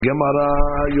Gemara,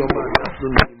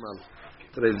 Yoma.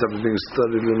 Today's daf is being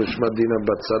studied in Mishmadina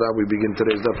Batzara. We begin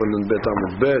today's daf on Bet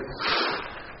Amud Bet.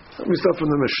 We start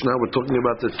from the Mishnah. We're talking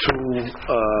about the two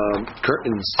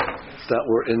curtains that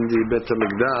were in the Bet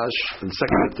HaMikdash, in the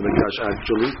second Bet HaMikdash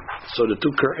actually. So the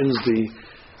two curtains,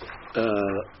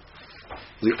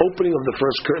 the opening of the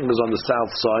first curtain was on the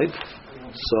south side.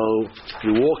 So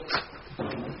you walked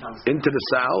into the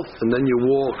south, and then you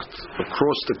walked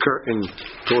across the curtain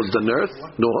towards the north,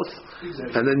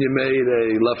 and then you made a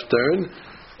left turn,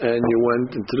 and you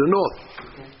went into the north.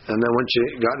 And then once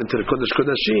you got into the Kodesh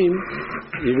Kodashim,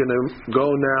 you're going to go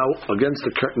now against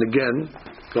the curtain again,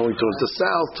 going towards the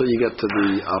south, till you get to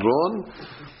the Aron,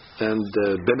 and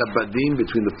Ben Abadim,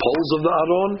 between the poles of the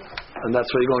Aron, and that's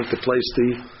where you're going to place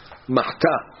the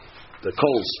Mahta, the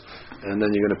coals. And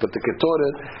then you're going to put the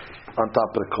Ketoret on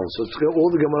top of the coals. So it's all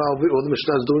the Gemara, all the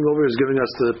Mishnah is doing over is giving us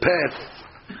the path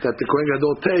that the Kohen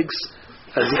Gadol takes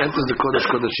as he enters the Kodesh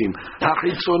Kodashim.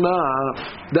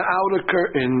 Hachitzona, the outer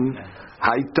curtain,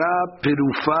 Haita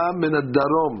Pirufa min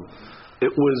ad-darom. It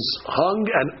was hung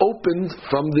and opened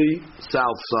from the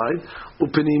south side.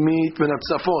 Upinimit min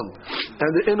ad-tzafon.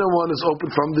 And the inner one is open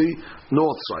from the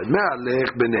north side.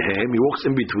 Me'alech benehem, he walks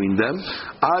in between them.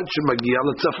 Ad shemagia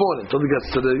l'tzafon, until he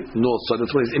gets to the north side. That's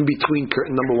when he's in between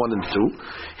curtain number 1 and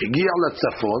 2. Higia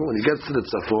l'tzafon, when he gets to the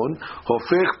tzafon,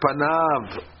 hofech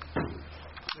panav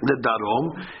the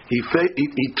darom, he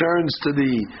turns to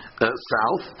the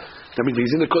south. That means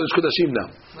he's in the Kodesh Kodashim now.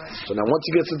 Right. So now once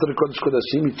he gets into the Kodesh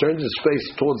Kodashim, he turns his face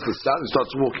towards the south and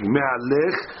starts walking.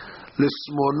 Me'alech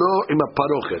l'smolo im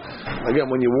parochet. Again,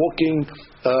 when you're walking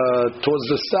towards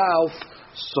the south,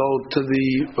 so to the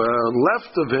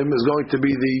left of him is going to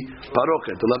be the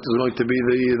parochet. The left is going to be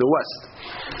the west.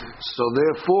 So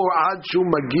therefore, ad shu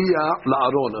magia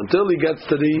la'aron, until he gets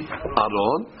to the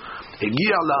Aron.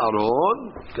 Higia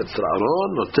la'aron, gets to the Aron,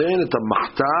 noten et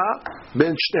ha'machta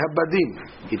ben shnei habadim.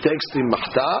 He takes the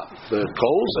machta, the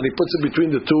coals, and he puts it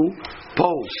between the two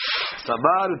poles.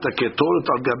 Sabar et ha'ketoret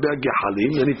al gabei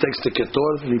ha'gehalim. Then he takes the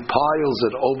ketoret and he piles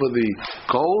it over the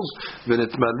coals.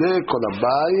 V'netmaleh kol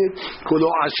habayit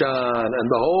kulo ashan, and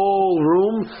the whole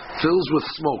room fills with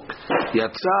smoke.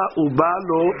 Yatsa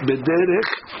ubalo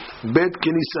bederech bet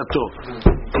kenisato.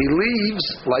 He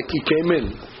leaves like he came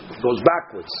in. Goes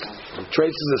backwards. He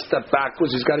traces a step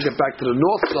backwards. He's got to get back to the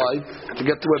north side to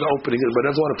get to where the opening is, but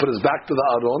doesn't want to put his back to the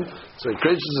Aron. So he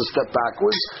traces a step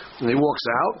backwards and he walks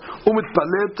out. And then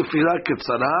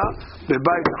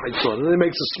he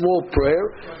makes a small prayer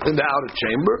in the outer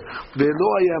chamber. He doesn't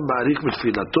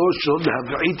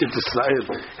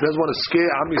want to scare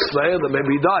Am Yisrael that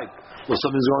maybe he died or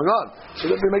something's going on.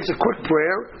 So then he makes a quick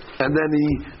prayer and then he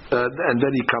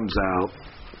comes out.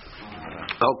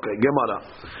 Okay, Gemara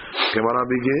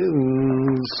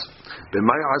begins. What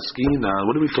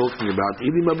are we talking about?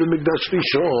 If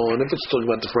it's talking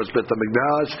about the first Bet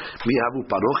HaMikdash,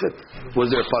 was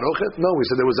there a parochet? No, we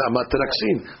said there was amat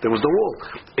teraksin. There was the wall.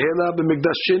 Ela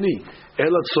b'mikdash sheni.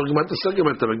 Ela it's talking about the second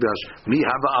Bet HaMikdash.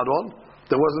 Aron?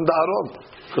 There wasn't the Aron.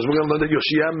 Because we're going to learn that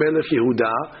Yoshia Melech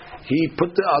Yehuda, he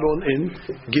put the Aron in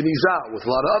Geniza with a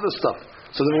lot of other stuff.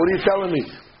 So then what are you telling me?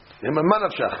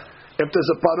 If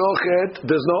there's a parochet,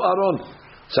 there's no Aron.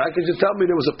 So how could you tell me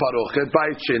there was a parochet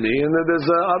by Sheni and then there's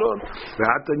a Aron?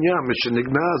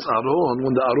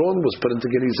 When the Aron was put into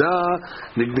Geniza,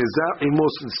 Nigniza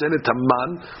Imos and Senet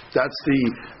Man, that's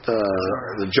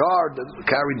the jar that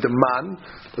carried the man,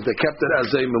 but they kept it as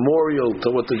a memorial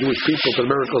to what the Jewish people, to the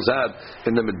miracles had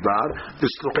in the Midbar. This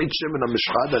Luchitchim and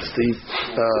Mishcha, that's the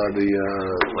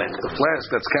flask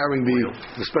that's carrying the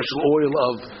special oil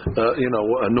of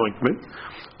anointment.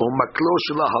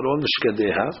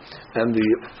 And the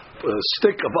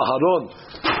stick of Aharon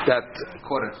that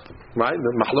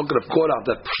the mahloket of Korah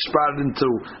that sprouted into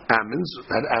almonds,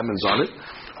 had almonds on it,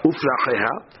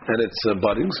 and its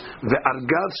buddings.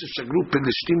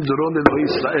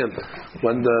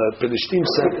 When the Pelishtim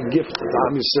sent a gift to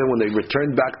Am Yisrael, when they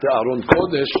returned back to Aron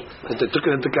Kodesh, that they took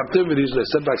it into captivity, so they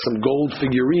sent back some gold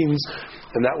figurines,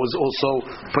 and that was also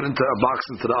put into a box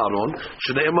into the Aron.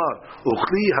 Shneimar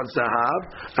uchli hazahav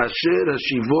asher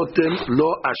hashivotem lo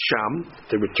asham.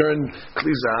 They returned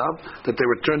kli zahav that they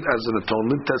returned as an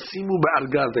atonement. Tasimu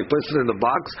be'argaz. They placed it in the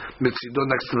box mitzido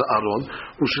next to the Aron.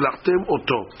 Ushlachtem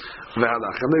oto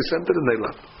ve'alach. And they sent it and they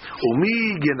left.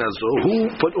 Umi genazo.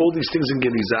 Who put all these things in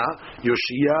Geniza?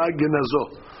 Yoshia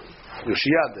genazo.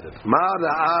 Yoshia did it.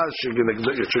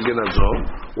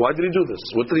 Why did he do this?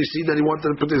 What did he see that he wanted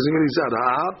to put his in his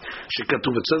heart? It says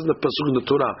in the pasuk in the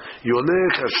Torah,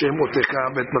 Yolech Hashem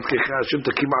otecha bet matkecha Hashem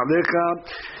takim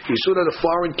alecha. He saw that a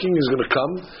foreign king is going to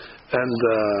come and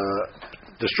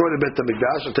destroy the Bet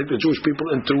HaMikdash and take the Jewish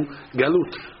people into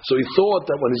Galut. So he thought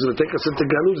that when he's going to take us into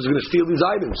Galut, he's going to steal these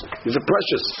items. These are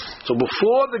precious. So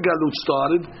before the Galut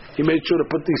started, he made sure to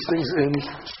put these things in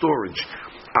storage.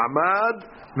 Amad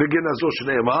v'genazo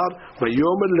shneimar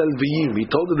v'yomer l'Leviyim. He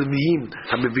told the Leviyim,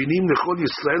 ha'mevinim lechol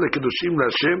Yisrael ha'kedoshim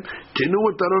l'Hashem, tenu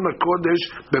et aron ha'kodesh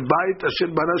bebayit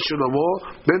asher bana Shlomo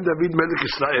ben David melech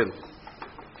Yisrael.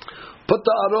 Put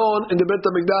the Aron in the Bet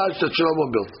HaMikdash that Shlomo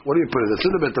built. What do you put it? It's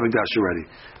in the Bet HaMikdash already.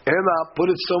 Ela,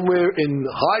 put it somewhere in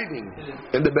hiding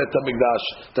in the Bet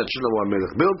HaMikdash that Shlomo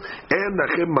HaMelech built. En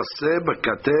nachem maseh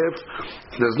b'katef.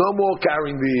 There's no more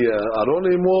carrying the Aron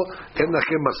anymore. En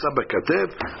nachem maseh b'katef.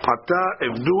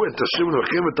 Ata evdu et Hashem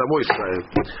Elohim et Amo Yisrael.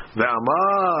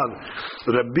 Ve'amar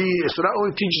Rabbi, so that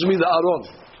only teaches me the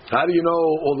Aron. How do you know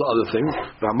all the other things?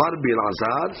 Ve'amar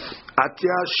Bil'azar.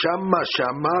 Atya Shamma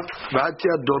Shamma,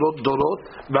 Vatya Dorot Dorot,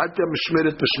 Vatya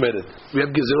Mishmeret Mishmeret. We have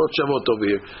Gezerot Shavot over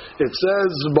here. It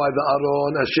says by the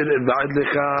Aron, Asher Va'id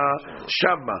Lecha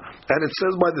Shamma, and it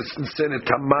says by the Sinsenet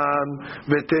Taman,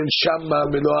 Veten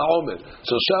Shamma Milo Omer.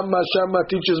 So Shamma Shamma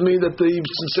teaches me that the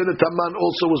Sinsenet Taman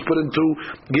also was put into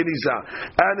Geniza,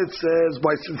 and it says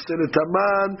by Sinsenet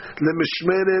Taman Le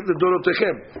Mishmeret Le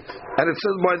Dorotechem, and it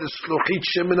says by the Slochit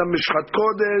Shemina Mishchat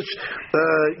Kodesh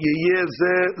Yeyeh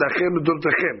Lachem. And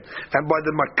by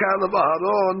the Makal of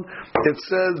Aharon, it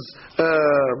says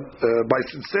by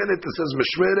Sinsenet it says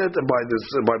Mishmeret, and by the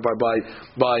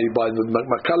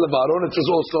Makal of Aharon it says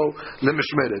also the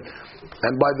Mishmeret.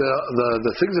 And by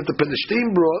the things that the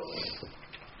Penishtim brought,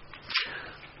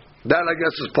 that I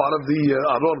guess is part of the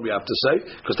Aharon, we have to say,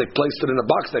 because they placed it in a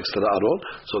box next to the Aharon.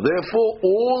 So therefore,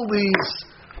 all these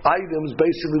items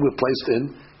basically were placed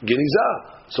in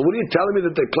Genizah. So what are you telling me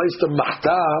that they placed a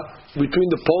mahta between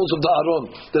the poles of the Aron?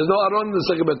 There's no Aron in the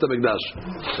second Bet HaMikdash.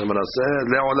 Gemara said,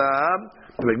 "Le'olam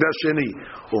HaMikdash sheni,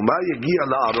 u'ma yegi'a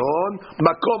la'Aron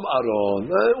makom Aron,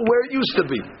 where it used to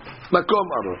be, makom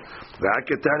Aron.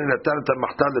 Ve'aketani natan et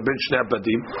mahta leben shnei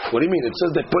abadim." What do you mean? It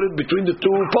says they put it between the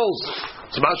two poles.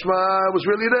 So mashma was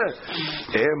really there.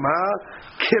 Ema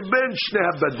keben shnei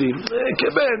abadim,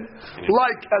 keben,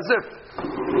 like as if.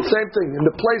 Same thing, in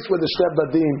the place where the Shnei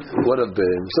Badim would have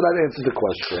been. So that answers the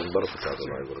question.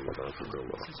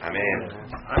 Amen.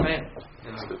 Amen.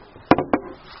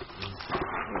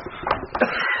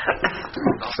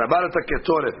 Sabarat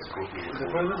HaKetoret.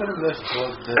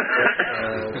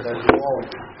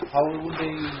 How would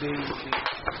they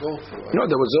go through it? No,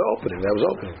 there was an opening.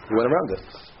 We went around it.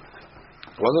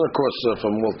 It wasn't across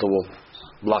from wall to wall,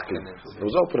 blocking. It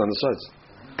was open on the sides.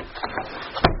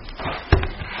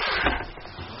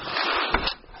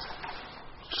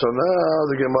 So now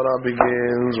the Gemara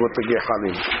begins with the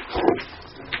Gehalim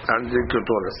and the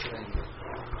Ketoret.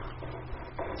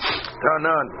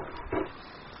 Tanan.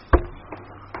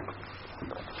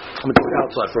 Let me go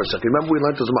outside for a second. Remember we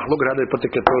learned as a mahluk how they put the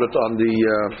Ketoret on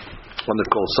the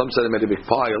coal. Some said they made a big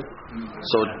pile,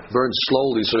 so it burns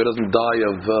slowly, so he doesn't die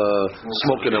of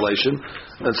smoke inhalation.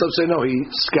 And some say no, he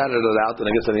scattered it out, and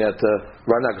I guess then he had to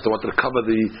run out because they wanted to cover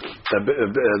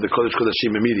the Kodesh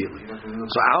Kodashim immediately.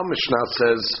 So our Mishnah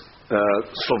says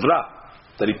sovra,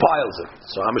 that he piles it.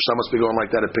 So our Mishnah must be going like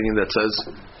that opinion that says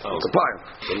it's a pile.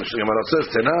 So Mishnah Gemara says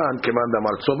tenan keman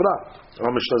damar sovra.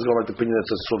 Our Mishnah is going like the opinion that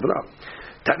says sovra.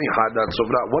 Tani hadat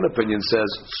sovra. One opinion says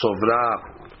sovra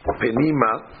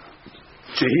penima.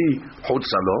 Shehi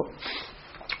Hotzalo.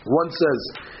 One says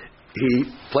he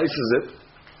places it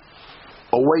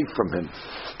away from him,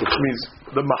 which means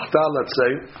the mahta, let's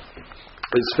say,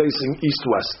 is facing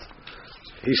east-west.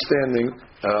 He's standing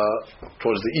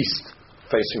towards the east,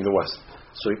 facing the west.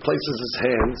 So he places his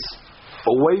hands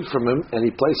away from him, and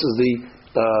he places the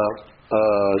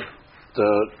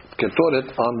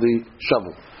ketoret on the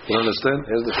shovel. You understand?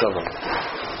 Here's the shovel.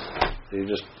 You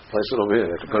just place it over here.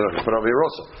 You can put it over here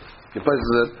also. He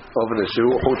places it over the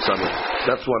shoe.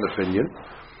 That's one opinion.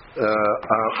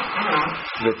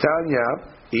 V'tanya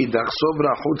idach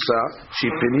sovra chutza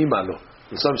shipinimalo.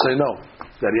 And some say no,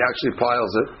 that he actually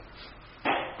piles it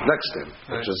next to him,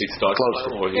 which is close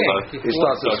to him. He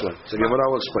starts this way. So Gemara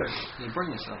will explain.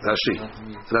 Rashi.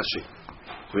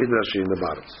 Read Rashi in the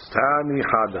bottom. Tani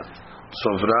hada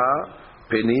sovra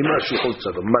penima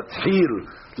shechutza matchil.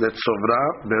 לצוברה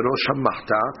בראש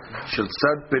המחתה של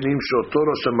צד פנים שאותו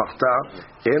ראש המחתה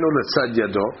אינו לצד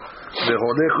ידו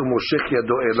והולך ומושך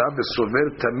ידו אליו וסובר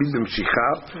תמיד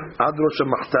במשיכה עד ראש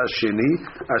המחתה השני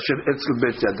אשר אצל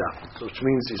בית ידה. So which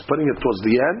means he's putting it towards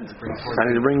the end and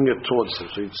he's bringing it towards him.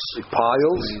 So he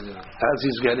piles as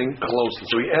he's getting closer.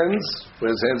 So he ends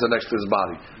where his hands are next to his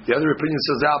body. The other opinion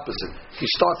says the opposite. He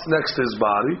starts next to his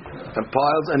body and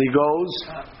piles and he goes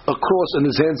across and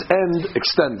his hands end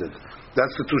extended.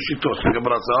 That's the two shitos. The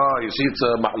Gemara says, you see, it's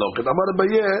a mahloket. Amar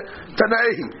Abaye,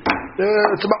 Tanaim.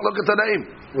 It's a mahloket Tanaim.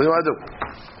 What do I do?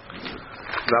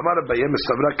 Amar Abaye,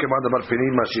 Mistavra Kemad Amar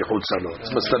Pinin Mashichut Salo.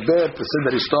 It's Mistaber to say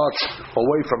that he starts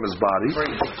away from his body.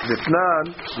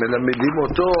 Nifnan, Melamidim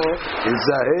Oto,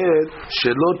 Izahed,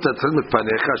 Shelot Tatril Mit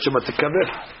Panecha, Shema Tikaver.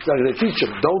 They teach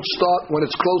him, don't start when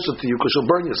it's closer to you because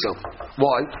you'll burn yourself.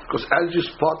 Why? Because as you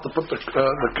start to put the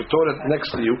ketoret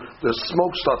next to you, the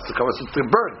smoke starts to come, it's to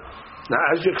burn. Now,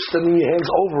 as you're extending your hands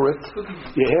over it,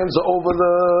 your hands are over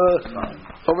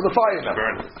the fire now.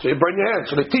 So you burn your hands.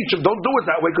 So they teach him, don't do it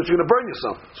that way because you're going to burn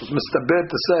yourself. So it's mistaber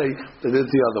to say that it's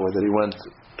the other way, that he went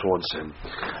towards him.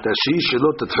 It's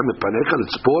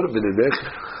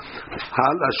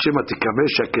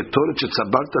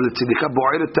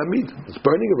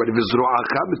burning already. And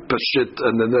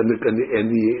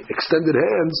the extended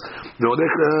hands,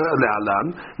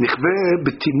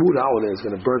 is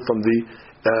going to burn from the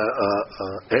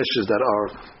ashes that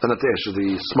are not the ashes, the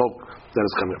smoke that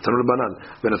is coming.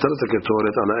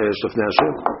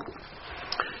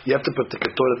 You have to put the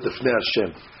ketoret lifnei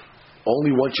Hashem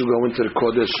only once you go into the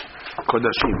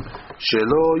kodashim.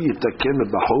 Shelo yitaken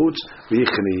b'chutz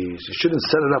v'yichnis. You shouldn't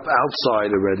set it up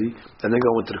outside already and then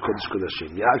go into the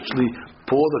kodashim. You actually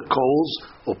pour the coals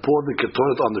or pour the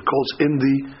ketoret on the coals in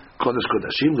the Kodesh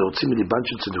Kodashim, to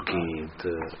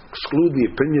exclude the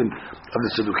opinion of the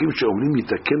Tzedukim,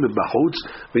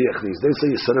 they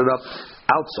say you set it up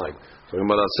outside. So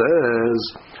Gemara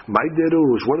says, "My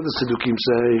derush." What do the Tzedukim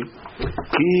say?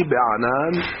 Ki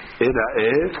be'anan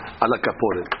era'eh ala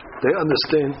kaporet. They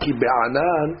understand ki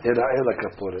be'anan era'eh ala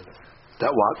kaporet. That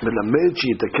what? Melamed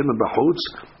she'yitaken b'chutz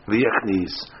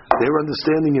v'yachnis. They're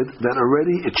understanding it that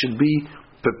already it should be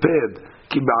prepared.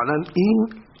 Ki be'anan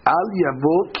im Al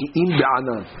yavo ki im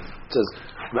be'anan. It says,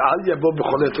 Al yavo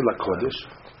b'choletu l'kodesh.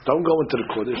 Don't go into the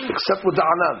kodesh except with the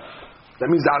anan. That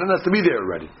means the anan has to be there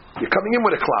already. You're coming in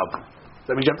with a cloud.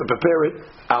 That means you have to prepare it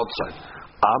outside.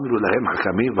 Amru lahem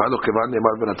hakamim v'alo kevan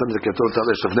ne'emar v'natan ze ketor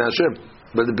ta'alesh lefnei Hashem.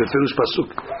 But the befirush pasuk,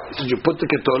 it says you put the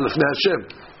ketor lefnei Hashem.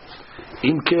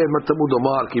 Im ken matamud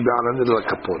omar ki be'anan ela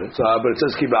kaporet. But it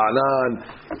says ki be'anan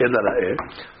ela ra'eh.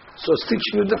 So it's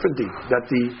teaching you a different thing, that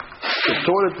the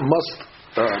ketoret must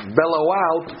bellow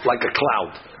out like a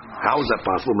cloud. How is that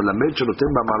possible? You have to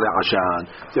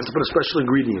put a special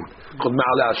ingredient called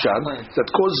ma'ale ashan that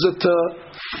causes it to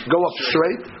go up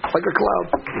straight like a cloud.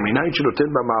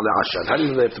 How do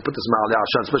you know they have to put this ma'ale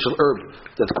ashan, special herb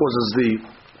that causes the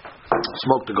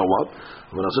smoke to go up?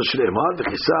 That's to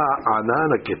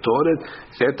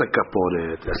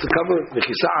cover the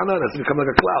anan has to become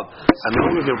like a cloud. And the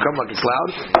only way it will come like a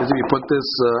cloud is if you put this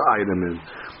item in.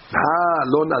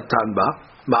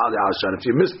 If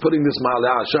you missed putting this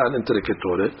ma'ale ashan into the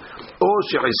ketoret, or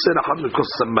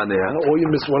you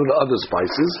missed one of the other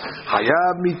spices,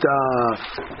 hayab mita,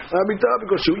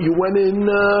 because you went in,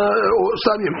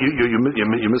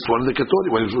 you missed one of the ketoret,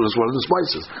 you missed one of the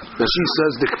spices. Then she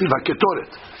says the ktiv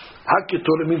haketoret.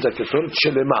 Haketoret means haketoret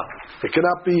shelema. It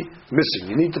cannot be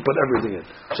missing. You need to put everything in.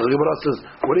 So the Gemara says,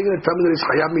 what are you going to tell me that he's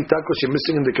hayab mita because you're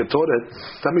missing in the ketoret?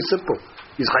 Tell me simple.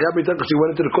 He's hayab mita because you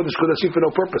went into the kodesh kodashim for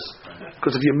no purpose.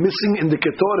 Because if you're missing in the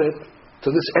ketoret, so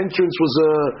this entrance was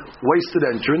a wasted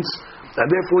entrance, and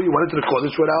therefore you went into the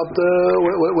kodesh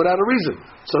without a reason.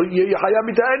 So you're hayab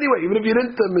mita anyway, even if you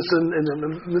didn't miss in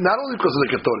not only because of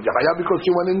the ketoret, you're hayab because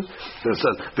you went in. It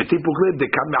says,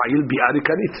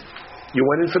 you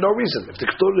went in for no reason. If the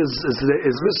ketoret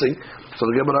is missing, so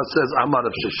the Gemara says, Amar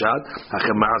of Sheshat,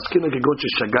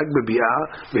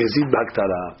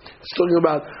 it's talking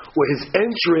about where his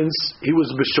entrance, he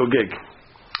was b'shogeg,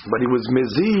 but he was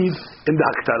mezid in the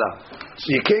haktara.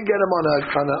 So you can't get him on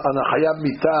a hayab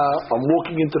mita, on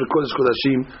walking into the kodesh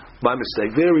kodashim by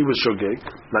mistake. There he was shogeg.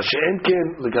 Mashe'en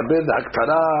ken l'gaber the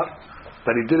haktara,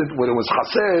 that he did it when it was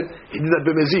chaser, he did that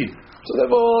b'mezid. So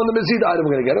therefore, on the mezid item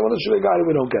we're going to get him, on the shogeg item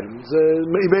we don't get him.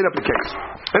 He made up a case.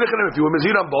 If you were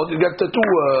mezid on both, you get two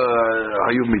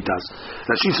hayub mitas.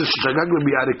 Now she says, shagag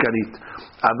b'bi'arikanit.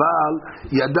 Aval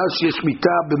yada sheyesh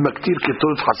mita b'maktir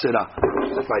ketoret chasera.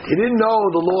 Right, he didn't know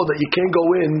the law that you can't go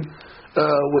in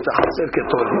with a chaser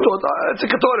ketoret. He thought, it's a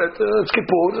ketoret, it's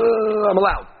kippur, I'm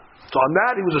allowed. So on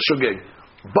that he was a shogeg.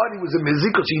 But he was a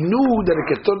mezid because he knew that a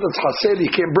ketoret that's chaser he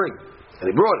can't bring. And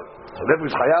he brought it. So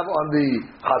therefore he's chayav on the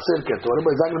chaser ketoret,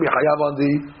 but he's not going to be chayav on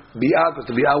the bi'ah because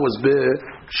the bi'ah was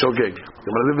shogeg. You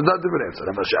can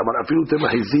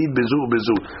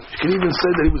even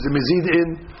say that he was a mezid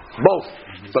in both,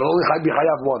 but only be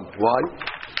chayav one. Why?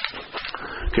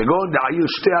 He brought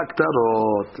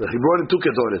in two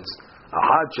ketorets,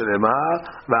 achat shelema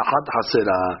ve'achat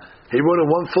hasera. He wrote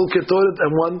in one full ketoret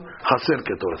and one haser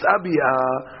ketoret. Abia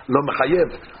lo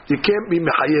mechayev. You can't be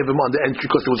mechayev him on the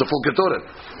entry because it was a full ketoret.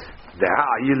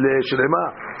 Deha'ayil shlema.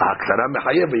 Haktara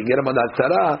mechayev. You get him on the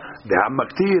haktara. Deha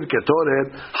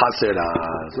ketoret hasera.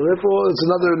 So therefore, it's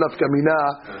another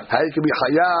nafkamina. How you can be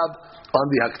chayav on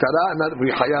the haktara and not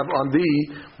be chayav on the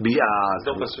bi'ah.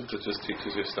 Don't assume to just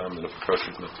teaches you that if a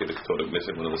person can make a ketoret,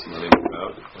 missing one of the money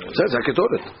about. It says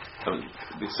ketoret.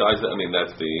 Besides that,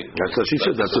 that's what she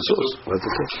said. That's the source. That's the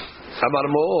source. Amar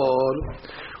mor.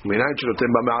 Minayin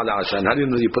shenotem ba ma'al ha'asham. How do you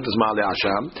know you put this ma'al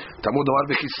ha'asham? Tamud amar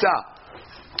b'chisa.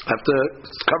 Have to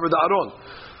cover the aron.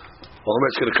 All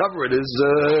that's going to cover it is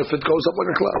if it goes up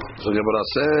like a cloud. So the Gemara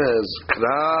says,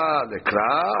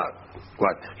 kra.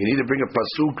 What? You need to bring a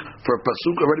pasuk for a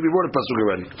pasuk already. We wrote a pasuk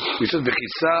already. We said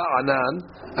v'chisa anan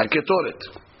and ketoret.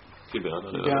 Kibe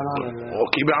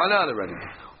anan already.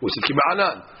 We said kibe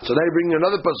anan. So now you bring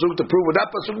another pasuk to prove what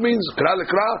that pasuk means. Kra.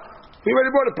 We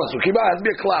already brought a pasuk. Kiba has to be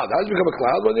a cloud. How does it become a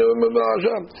cloud when you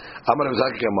Hashem? Amar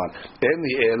Mizaki Amar.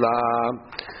 Eni ela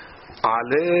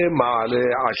ale ma'ale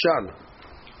ashan.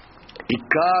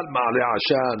 Ikar ma'ale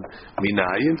ashan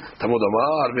minayin tamud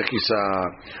amar v'chisa,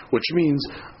 which means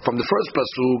from the first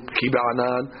pasuk kiba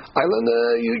anan, I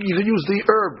learned you can use the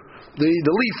herb, the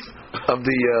leaf of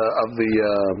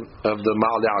the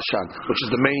ma'ale ashan, which is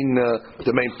the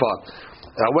main part.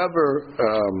 However,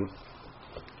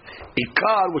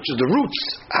 Ikar, which is the roots.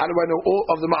 How do I know all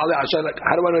of the Ma'aleh Ashan?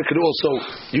 How do I know I could also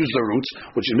use the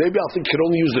roots? Which is maybe I think you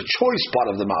could only use the choice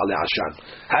part of the Ma'aleh Ashan.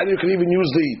 How do you can even use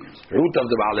the root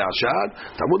of the Ma'aleh Ashan?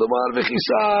 Tamud amar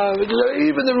v'chisa.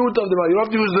 Even the root of the Ma'aleh. You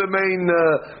don't have to use the main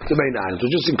item. So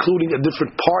just including a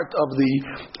different part of the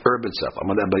herb itself.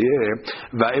 What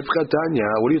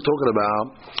are you talking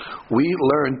about? We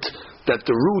learned that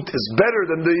the root is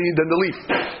better than the leaf.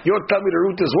 You don't tell me the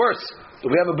root is worse. So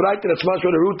we have a bright that's much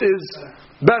where the root is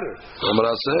better.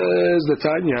 Gemara says the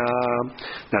Tanya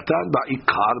Natan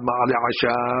ba'ikar ma'ale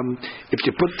asham. If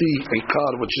you put the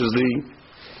ikar, which is the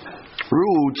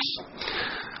roots,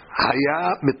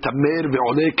 haya mitamer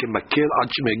ve'oleh kemakel ad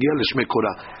shemegia l'shmei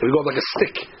korah. It will go like a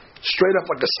stick, straight up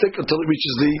like a stick until it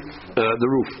reaches the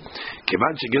roof.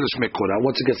 Kivan shegia l'shmei korah.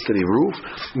 Once it gets to the roof,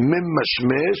 mim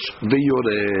mashmesh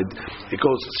ve'yored. It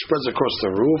goes, spreads across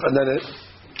the roof, and then it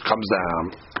comes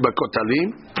down.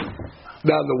 Bakotalim,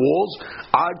 down the walls.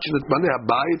 Ad shenetmaneh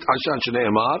habayit ashan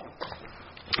shene'emar.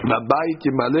 Habayit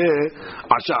yimaleh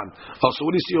ashan. Also, what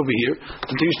do you see over here?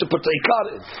 That they used to put the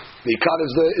ikar in. The ikar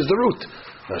is the root.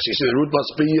 Now she said the root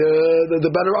must be the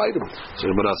better item. So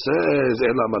the Gemara says,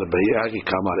 "Ela marbayah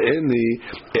kamar eni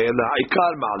ela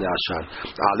ikar ma'ale ashan.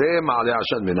 Ale ma'ale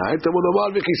ashan minay tamud amar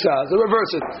v'chisa." So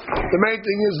reverse it. The main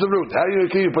thing is the root. How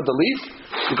can you put the leaf?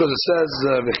 Because it says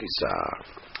v'chisa.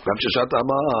 Rav Sheshat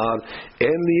Amar,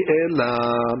 Eni Ela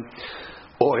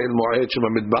Ohel Moed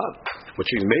Shema Midbar. Which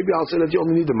means maybe I'll say that you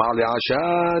only need the Ma'aleh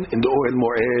Ashan in the Ohel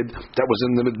Moed that was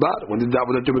in the Midbar. When did that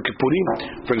was Yom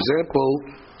Kippurim? For example,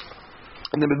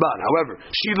 in the Midbar. However,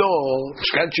 Shiloh,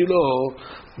 Shkan Shiloh,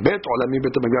 Bet Olami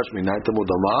Bet HaMikdash Minay Tamud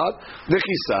Amar,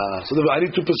 V'chisa. So I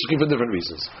need two pesukim for different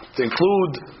reasons. To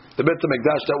include the Bet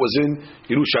HaMikdash that was in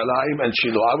Yerushalayim and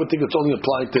Shiloh. I would think it's only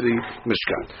applying to the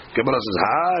Mishkan. Gemara says,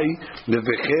 Hai,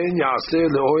 Nevechen Ya'aseh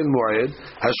Le'ohel Moed,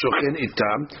 Hashochen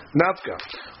Itam, Nafka.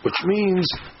 Which means,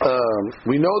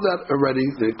 we know that already,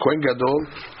 the Kohen Gadol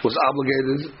was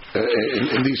obligated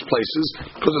in these places,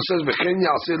 because it says, Vechen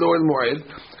Ya'aseh Le'ohel Moed,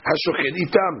 Hashochen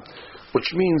Itam.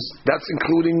 Which means that's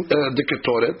including the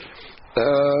Ketoret,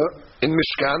 in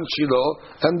Mishkan, Shiloh,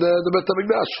 and the Bet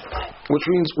HaMikdash. Which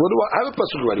means, what do I have a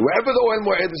pasuk already? Wherever the Ohel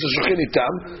Moed is a Shochin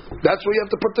Itam, that's where you have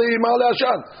to put the Ma'aleh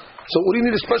Ashan. So what do you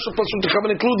need a special pasuk to come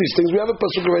and include these things? We have a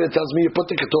pasuk already that tells me you put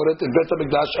the Ketoret in Bet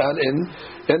HaMikdash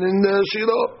and in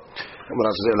Shiloh.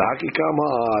 That's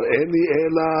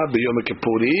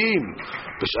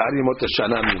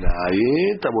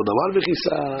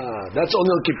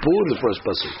only on Kippur, the first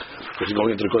pasuk, which is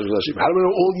going into the Kodesh Kodashim. How do we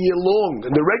know all year long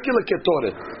in the regular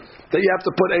Ketoret that you have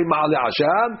to put a Ma'aleh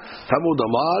Ashan? Tamud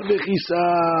Amar v'chisa.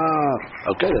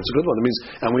 Okay, that's a good one. It means,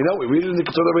 and we know we read it in the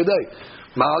Ketoret every day.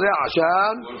 Ma'aleh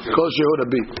Ashan kol shehu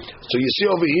rabbi. So you see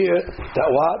over here that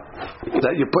what?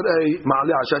 That you put a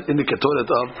Ma'aleh Ashan in the Ketoret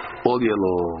of all year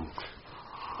long.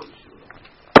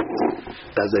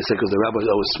 As they say, because the rabbis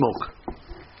always smoke.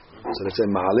 So they say,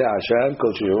 Ma'aleh Hashem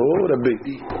kol shehu rabbi.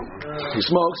 He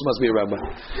smokes, must be a rabbi.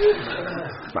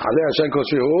 Ma'aleh Hashem kol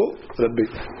shehu rabbi.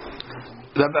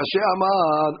 Rabbi Ashi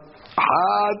Amar,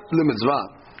 had lemitzvah,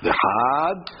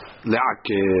 had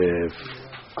le'akev.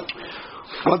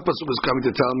 One pasuk is coming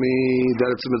to tell me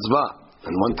that it's a mitzvah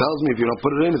And one tells me if you don't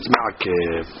put it in, it's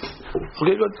ma'akev.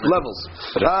 Okay, good. Levels.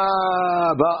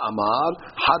 Rabba Amar,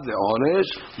 had le'onesh,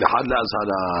 had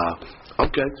le'azhara.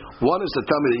 Okay, one is to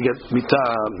tell me that you get mita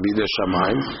b'idei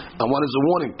shamayim, and one is a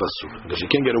warning pasuk. Because you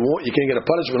can't get a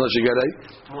punishment unless you get a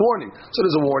warning. So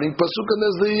there's a warning pasuk, and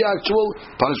there's the actual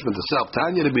punishment itself.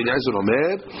 Tanya Rabbi Eliezer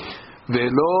Omer,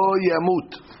 velo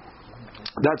yamut.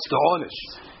 That's the onesh.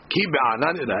 Ki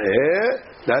be'anan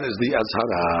ira'eh. That is the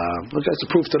azhara. Okay, it's a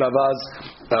proof to Rava's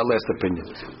last opinion.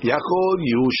 Yachol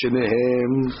yu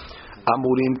shenehem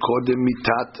amurim kodem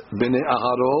mitat bnei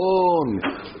Aharon.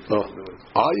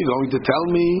 Are you going to tell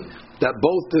me that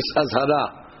both this azhara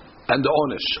and the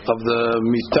onish of the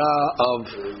mita of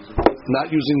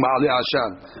not using ma'alei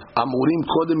ashan amurim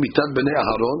kodem mitat bnei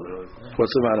Aharon?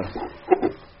 What's the matter?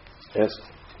 Yes.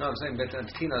 No, I'm saying Bet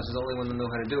Tinas is the only one that knew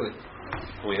how to do it.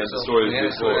 We had the stories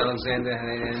before. Alexander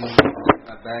and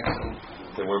got back.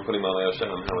 They weren't putting ma'alei ashan.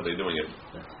 How are they doing it?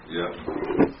 Yeah.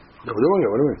 They were doing it.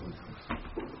 What do you mean?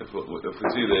 If we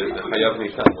see the Hayav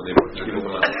Mishkan, when they were people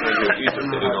from Egypt,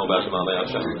 they didn't know about the Ma'alei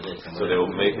Hashem, so they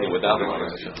were making it without the Ma'alei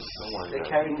Hashem. They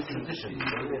carried the tradition.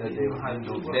 They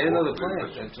didn't know the plan.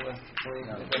 That's what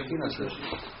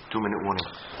 2-minute warning.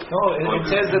 No, it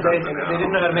says that they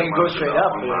didn't know how to make it go straight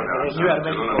up. They knew how to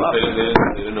make it go up.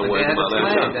 They didn't know where the Ma'alei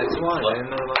Hashem. That's why. They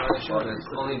didn't know the Ma'alei Hashem.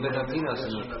 It's only Ben Tinas.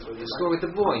 The story with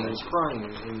the boy, he was crying,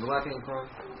 and laughing and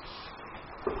crying.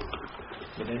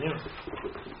 But they knew.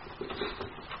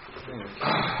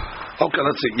 Okay,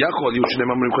 let's see. Maybe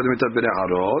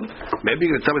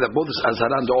you can tell me that both this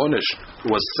azhara and the onish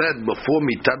was said before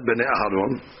mitat bnei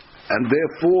Aharon, and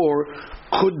therefore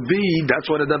could be that's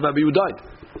why the Davi died.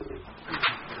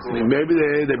 Maybe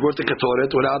they brought the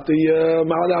ketoret without the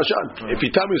ma'alei ashan. If you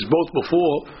tell me it's both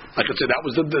before, I could say that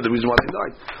was the reason why they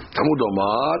died. Talmud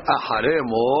Omar acharei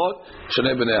mot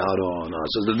shnei bnei Aharon.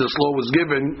 Says that this law was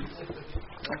given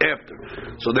after,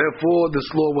 so therefore this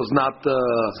law was not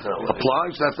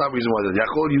applied. So that's not the reason why.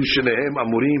 Yachol yushenehem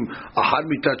amurim ahad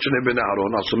mitat shnei ben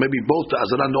Aharon. So maybe both the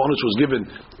azara and the onish was given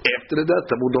after the death.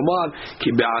 Talmud Omar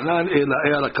ki be'anan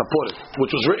ela kaporet,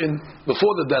 which was written before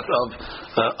the death of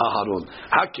Aharon.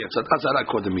 Hakir said azara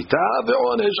kodem mitah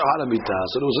ve'onish ahad mitah.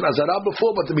 So there was an azara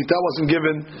before, but the mitah wasn't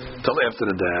given till after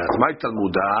the death. My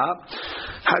Talmudah,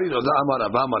 how do you know the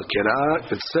Amar Abba Amar Kera?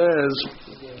 It says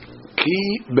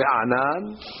ki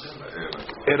be'anan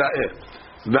ira'eh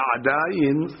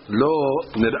ve'adayin lo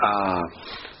nir'ah.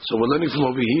 So we're learning from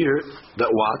over here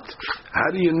that what?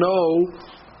 How do you know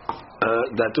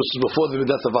that this is before the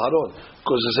death of Aharon?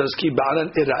 Because it says ki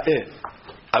be'anan ira'eh,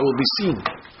 I will be seen.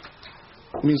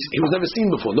 It means he was never seen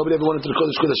before. Nobody ever went into the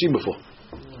Kodesh Kodashim before.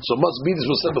 So it must be this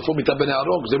was said before Mitat Bnei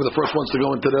Aharon, because they were the first ones to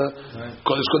go into the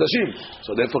Kodesh Kodashim.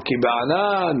 So therefore, Ki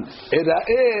Ba'anan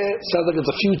Era'eh sounds like it's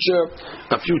a future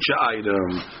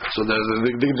item. So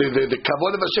the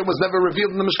Kavod of Hashem was never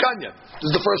revealed in the Mishkan yet. This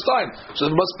is the first time.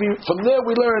 So it must be from there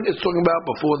we learn it's talking about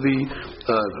before the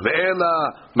Ve'ela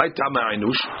Ma'ita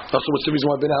Ma'inush. Also, what's the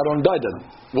reason why Bnei Aharon died then?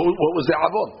 What was the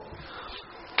Avon?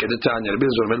 They gave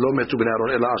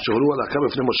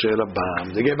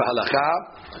a halakha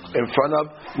in front of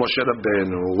Moshe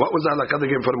Rabbeinu. What was the halakha they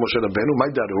gave in front of Moshe Rabbeinu?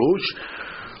 My darush.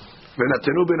 It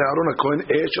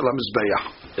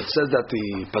says that the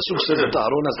pasuk says that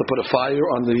Aaron has to put a fire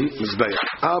on the mizbeach.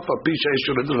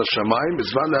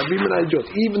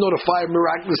 Even though the fire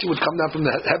miraculously would come down from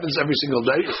the heavens every single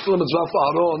day, it's still a mitzvah for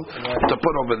Aaron to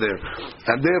put over there.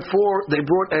 And therefore, they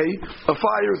brought a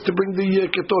fire to bring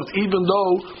the ketort, even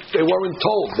though they weren't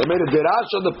told. They made a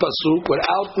derash on the pasuk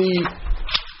without the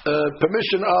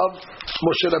permission of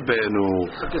Moshe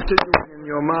Rabbeinu. Continuing in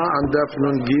Yoma and Daf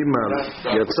Nun Gimel.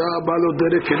 Yatsa balo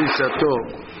derek kirisato.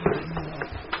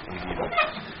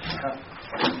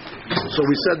 So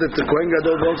we said that the Kohen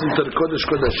Gadol goes into the Kodesh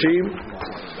Kodashim,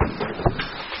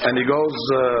 and he goes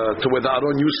to where the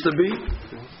Aron used to be,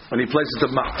 and he places the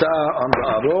Machta on the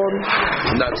Aron,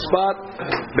 in that spot,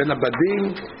 Ben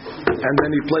Abadim, and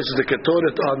then he places the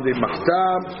Ketoret on the Machta,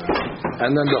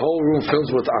 and then the whole room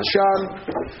fills with Ashan,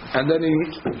 and then he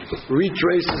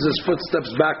retraces his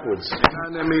footsteps backwards. How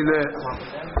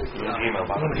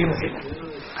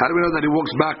do we know that he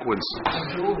walks backwards?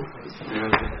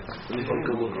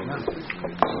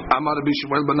 Amar Rabbi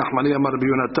Shmuel ben Nachmani, Amar Rabbi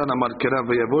Yonatan, Amar Kera,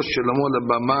 V'yavosh Shlomo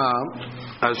lebama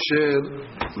asher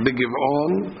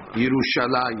b'Giv'on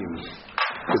Yerushalayim.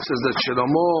 It says that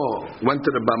Shlomo went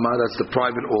to the Bama, that's the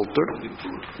private altar,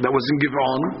 that was in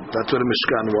Giv'on, that's where the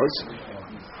Mishkan was.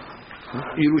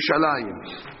 Yerushalayim.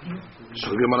 So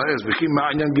the Gemara asks, B'chim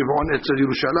ma'anyan Giv'on etzel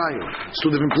Yerushalayim. It's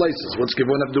two different places. What's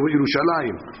Giv'on have to do with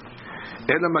Yerushalayim?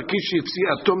 Ela makish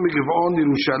yitziatom miGiv'on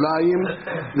Yerushalayim,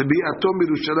 lebi'atom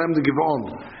Yerushalayim the Giv'on.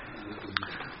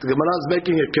 The Gemara is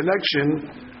making a connection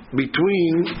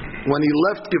between when he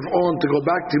left Giv'on to go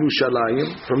back to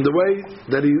Yerushalayim, from the way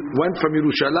that he went from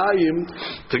Yerushalayim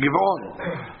to Giv'on.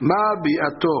 Ma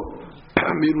bi'ato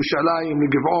Yerushalayim to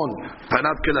Giv'on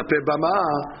panav kelape bama.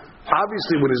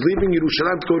 Obviously, when he's leaving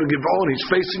Yerushalayim to go to Giv'on, he's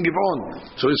facing Giv'on,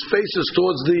 so his face is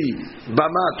towards the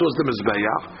bama, towards the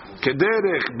mizbeach.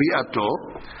 Kederech bi'ato.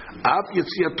 Af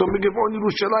yetziato migivon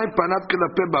Yerushalayim panav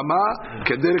kelape bama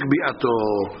kederech bi'ato.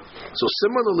 So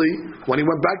similarly, when he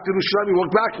went back to Yerushalayim, he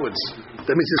walked backwards.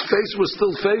 That means his face was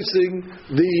still facing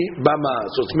the bama.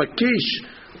 So it's makish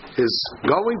is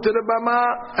going to the bama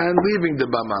and leaving the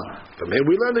bama. From here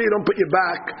we learn that you don't put your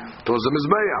back towards the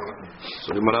mizbeach.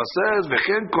 So the Gemara says,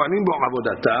 "V'chen kohanim bo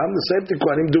avodatam." The same thing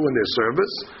kohanim do in their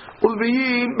service.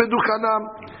 Ulviyim beduchanam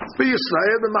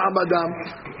v'Yisrael b'ma'abadam.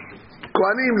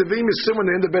 Kohanim, Levim, Yisrael, when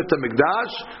they're in the Beit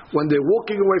HaMikdash, when they're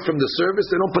walking away from the service,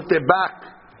 they don't put their back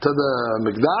to the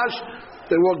Mikdash,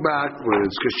 they walk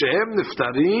backwards. Keshehem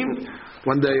niftarim,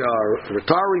 when they are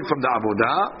retiring from the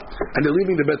Avodah, and they're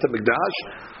leaving the Beit HaMikdash,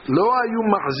 lo ayu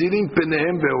ma'zirin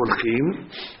penehem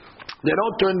ve'olchim, they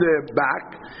don't turn their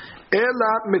back,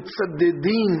 ela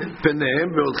mitzaddidin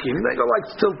penehem ve'olchim, they go like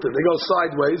tilted, they go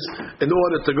sideways in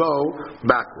order to go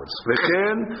backwards.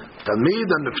 V'chen talmid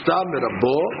haniftar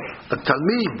merabo, a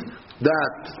talmid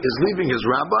that is leaving his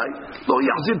rabbi, lo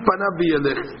yachzir panav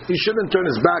v'yelech, he shouldn't turn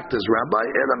his back to his rabbi,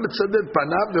 ela mitzaddid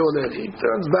panav ve'olech, he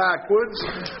turns backwards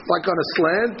like on a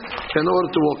slant in order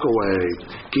to walk away.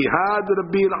 Ki had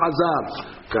Rabbi Elazar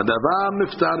kadava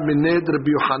miftar mined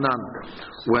Rabbi Yochanan,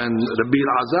 when Rabbi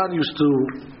Elazar used to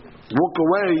walk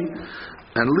away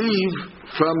and leave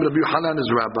from Rabbi Yochanan, his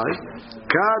rabbi.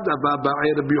 Kadava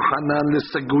ba'ay Rabbi Yochanan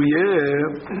l'saguyeh,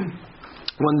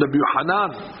 when Rabbi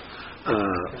Yochanan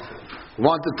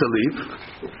wanted to leave.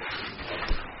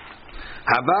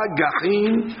 Hava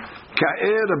gachin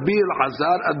ka'e Rabbi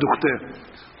Elazar aduchteh.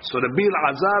 So Rabbi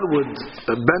Elazar would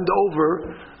bend over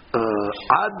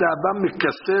ad haba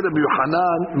mikaseh Rabbi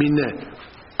Yochanan mineh,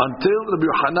 until Rabbi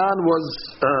Yochanan was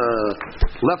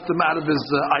left him out of his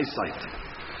eyesight.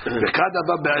 And when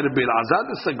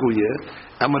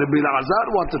Rabbi Elazar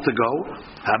wanted to go,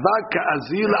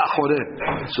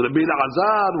 so Rabbi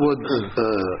Elazar would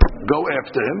go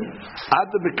after him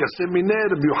until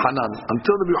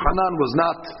Rabbi Yochanan was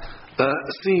not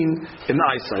seen in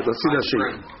eyesight. Let's see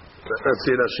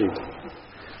Rashi.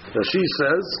 Rashi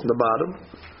says in the bottom,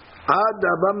 Ad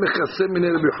Abba Mechaseh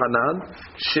Minei Rabbi Yochanan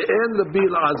She'en Rabbi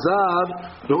Elazar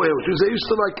Ro'eh, which means they used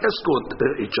to like escort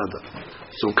each other.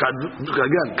 So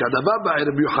again, Kadava Ba'eh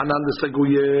Rabbi Yochanan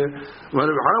L'Saguyeh, when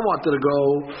Rabbi Yochanan wanted to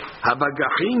go,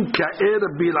 Habagachin Ka'eh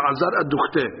Rabbi Elazar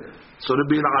Aduchteh. So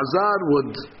Rabbi Elazar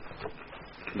would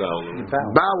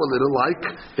bow a little, like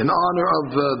in honor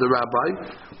of the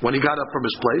rabbi when he got up from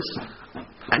his place,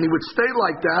 and he would stay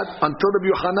like that until Rabbi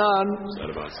Yochanan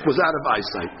was out of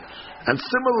eyesight. And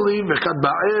similarly, when Rabbi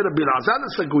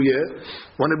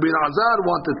Elazar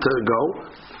wanted to go,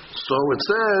 so it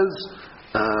says,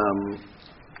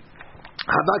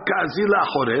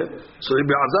 so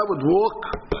Rabbi Elazar would walk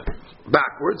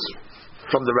backwards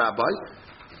from the rabbi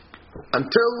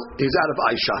until he's out of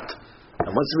eye shot.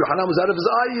 And once Rabbi Yochanan was out of his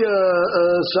eye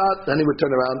shot, then he would turn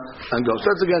around and go. So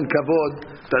that's again kavod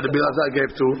that Rabbi Elazar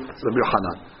gave to Rabbi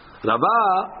Yochanan. Rava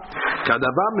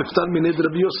kadava miftar minid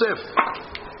Rabbi Yosef.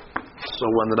 So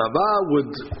when Rava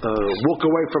would walk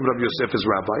away from Rabbi Yosef, his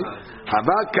rabbi,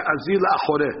 hava ka'azil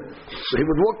achoreh, so he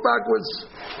would walk backwards,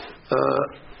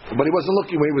 but he wasn't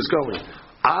looking where he was going.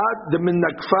 Ad de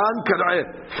minnakfan kar'eh,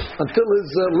 until his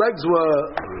legs were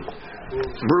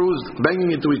bruised,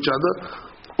 banging into each other.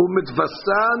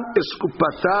 Umitvasan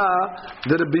eskupata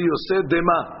de Rabbi Yosef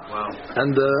dema,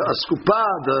 and a skupa,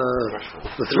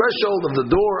 the threshold of the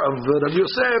door of Rabbi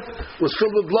Yosef was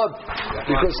filled with blood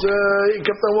because he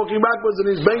kept on walking backwards and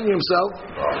he's banging himself.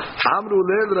 Hamru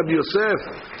leil Rabbi Yosef,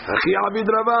 achi abid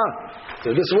Rava.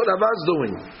 This is what Rava is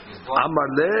doing. Amar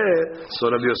le,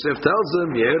 so Rabbi Yosef tells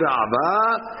him, Ye Rava,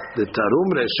 the tarum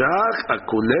reshach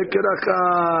akule keracha.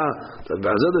 That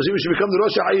Ba'azad Hashem should become the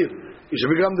Rosh Ha'ir. He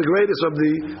should become the greatest of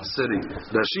the city.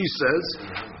 Rashi says,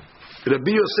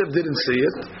 Rabbi Yosef didn't see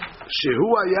it. Shehu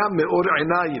ayam me'or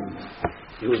einayim.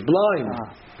 He was blind.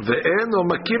 Ve'en o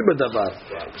makir bedavar.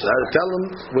 So I had to tell him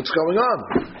what's going on.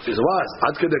 He said, "Why?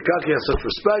 Ad kedekach he has such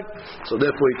respect." So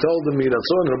therefore he told him,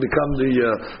 "Miratzon, he'll become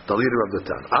the leader of the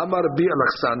town." Amar Rabbi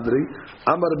Alexandri,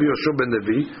 Amar Rabbi Yoshua ben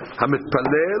Levi,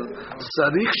 Hamitpalel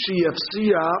sarich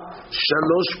sheyafsiya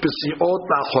shalosh pesiot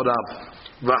la'achorav.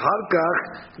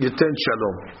 V'harkach yiten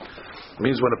shalom.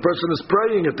 Means when a person is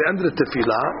praying at the end of the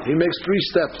tefillah, he makes 3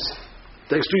 steps.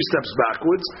 Takes 3 steps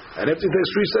backwards, and after he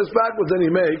takes 3 steps backwards, then he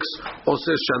makes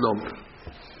oseh shalom.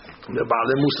 The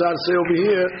Baalei Musar say over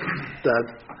here that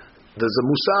there's a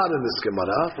musar in this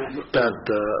Gemara that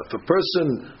if a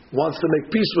person wants to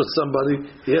make peace with somebody,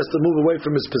 he has to move away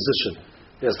from his position.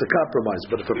 He has to compromise.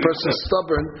 But if a person is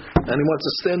stubborn and he wants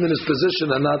to stand in his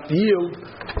position and not yield,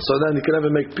 so then he can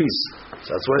never make peace. So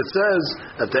that's why it says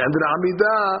at the end of the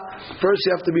Amidah, first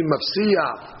you have to be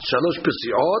mafsiya shalosh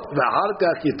pesiot ve'ahar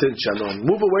kach yitin shalom.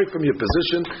 Move away from your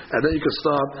position and then you can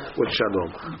start with shalom.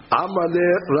 Amar le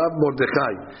Rav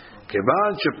Mordechai,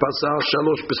 kevan shepasar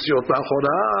shalosh pesiot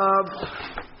la'achorav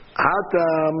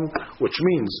hatam, which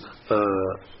means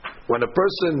when a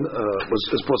person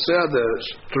is poseh the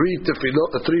three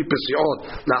pesiot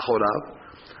la'achorav,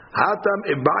 hatam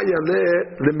ibaya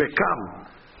le mekam.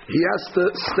 He has to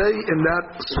stay in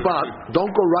that spot.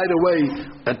 Don't go right away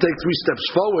and take 3 steps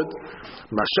forward.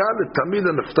 Mashal tamid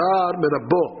neftar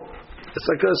merabo. It's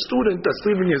like a student that's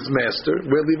leaving his master.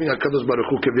 We're leaving HaKadosh Baruch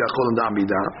Hu kevyachol in the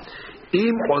Amidah.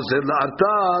 Im ozer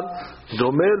la'artar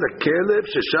domeh lekelev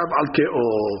sheshav al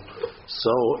ke'o.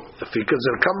 So if he can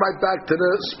come right back to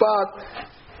the spot,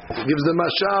 he gives the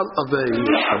mashal of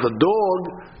a dog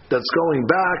that's going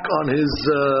back on his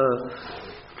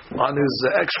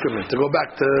excrement to go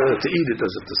back to eat it, as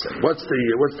it to say. What's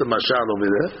the mashal over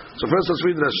there? So first let's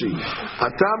read Rashi.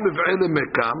 Atam miv'ele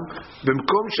mekam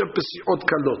b'mkom shepesiot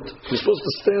kalot. You're supposed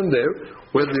to stand there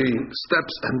where the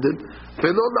steps ended.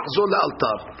 Ve'lo lachzor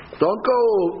la'altar. Don't go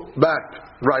back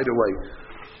right away.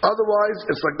 Otherwise,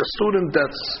 it's like a student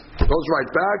that goes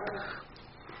right back.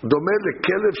 Domeh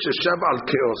lekelev sheshav al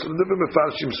keo. So the different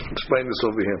mefarshim explain this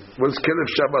over here. What is kelev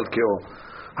shav al keo?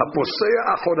 Haposea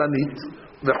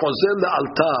achoranit. The chozer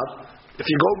la'altar, if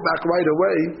you go back right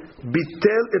away,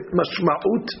 bitel et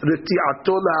mashma'ut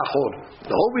reti'ato la'achor.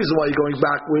 The whole reason why you're going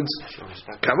backwards,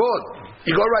 kavod.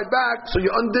 You go right back, so you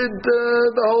undid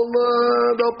the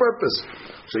whole purpose.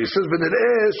 So he says,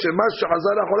 v'nir'eh shema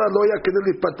she'azar achora lo yakedel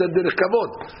lipater derech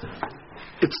kavod.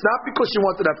 It's not because you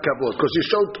wanted to have kavod, because you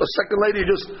showed a second later, you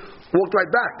just walked right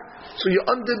back. So you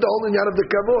undid the whole inyan of the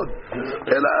kavod.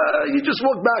 You just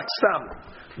walked back,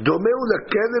 stam. Domeu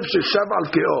lekelev sheshav al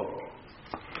keo,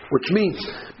 which means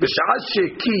b'sha'at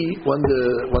sheki, when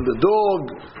the dog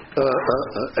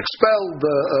expelled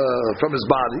from his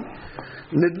body,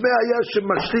 nidmeh haya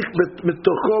shemashlich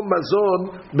mitocho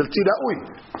mazon belti ra'ui.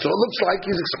 So it looks like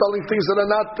he's expelling things that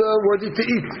are not worthy to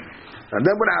eat. And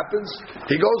then what happens?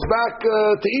 He goes back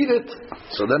to eat it.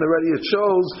 So then already it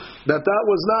shows that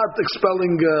was not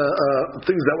expelling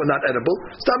things that were not edible.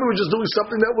 It's time we were just doing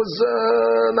something that was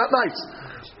not nice.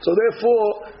 So therefore,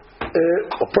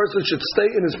 a person should stay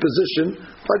in his position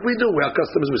like we do. We are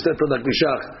customers, we stand for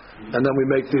Nagdishach, and then we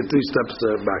make the 3 steps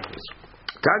backwards.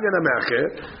 Tanya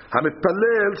Nameacher,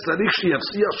 Hamitpalel Tzarich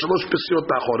Sheyafsiach Shalosh Pesiot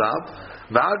Ta'achorav,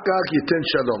 V'al Kach Yiten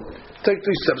Shalom. Take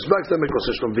 3 steps back, then make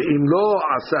Shalom. V'im lo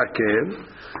asa ken,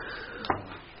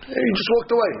 you just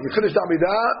walked away. You finished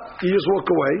Amidah, you just walk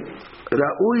away.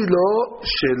 Ra'ui lo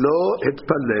shelo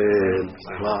hitpalel.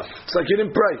 It's like you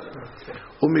didn't pray.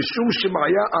 ומשום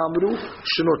שמעיה אמרו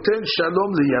שנותן שלום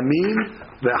לימין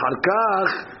ואחר כך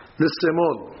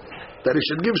לשמאל. That he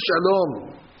should give shalom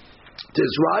to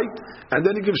his right and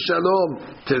then he gives shalom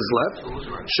to his left.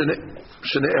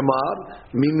 שנאמר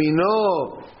מימינו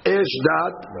אש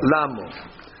דת למו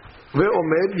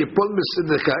ואומר יפול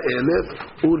מסדך 1,000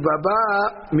 ורבבה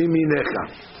מימינך.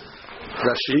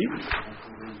 רש"י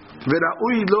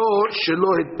וראוי לו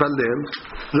שלא התפלל,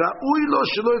 ראוי לו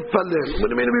שלא התפלל. What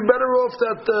do you mean? It'd be better off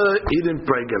that he didn't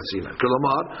pray Gatsina.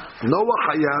 כלומר, נוח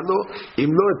היה לו אם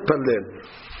לא התפלל.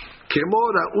 כמו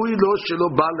ראוי לו שלא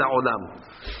בא לעולם.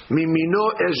 מימינו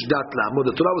אש דת למו.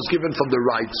 The Torah was given from the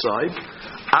right side.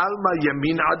 Alma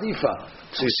yamin adifa.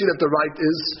 So you see that the right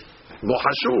is לא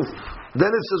חשוב. Then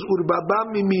it says urbaba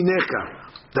miminecha.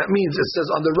 That means it says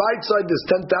on the right side there's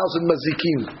 10,000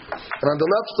 mazikim, and on the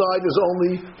left side there's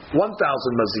only 1,000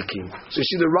 mazikim. So you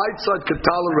see the right side can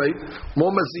tolerate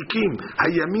more mazikim.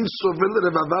 Hayamin sovel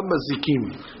revava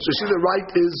mazikim. So you see the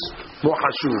right is more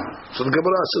hashuv. So the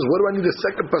Gemara says, what do I need a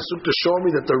second pasuk to show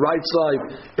me that the right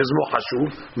side is more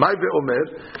hashuv? Mai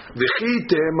ve'omer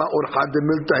v'chite ma'orcha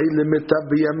demiltahi lemeta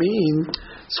b'yamin.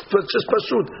 It's just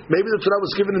pashut. Maybe the Torah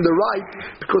was given in the right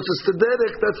because it's the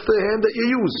derech, that's the hand that you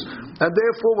use, and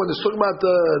therefore when it's talking about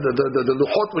the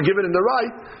luchot were given in the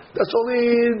right, that's only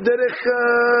derech,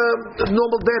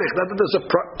 normal derech. Not that there's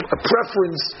a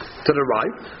preference to the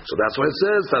right. So that's why it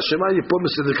says Hashema yipol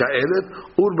mesidika elet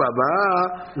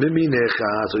urbaba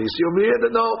v'minecha. So you see over here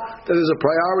that no, that there's a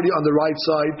priority on the right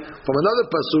side. From another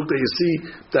pasuk that you see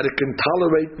that it can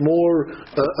tolerate more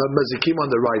mazikim on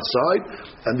the right side,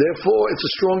 and therefore it's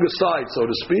a stronger side, so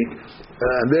to speak,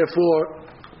 and therefore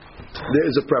there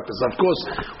is a preference. Of course,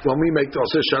 when we make the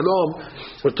Oseh Shalom,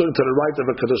 we're turning to the right of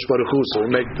a Kadosh Baruch Hu. So we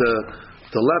make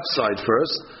the left side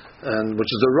first, and which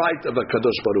is the right of a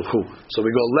Kadosh Baruch Hu. So we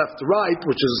go left, right,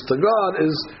 which is to God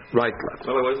is right, left.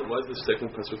 Why is the second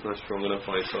pasuk not strong enough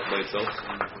by itself?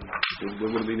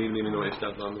 What would we need in the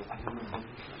Eishtat Lanu?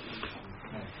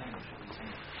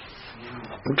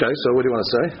 Okay, so what do you want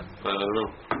to say? I don't know.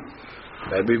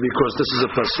 Maybe because this is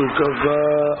a pasuk of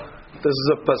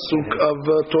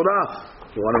Torah.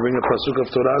 You want to bring a pasuk of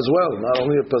Torah as well, not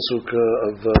only a pasuk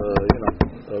of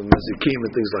Mezikim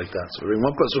and things like that. So bring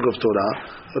one pasuk of Torah,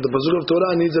 but the pasuk of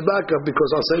Torah needs a backup because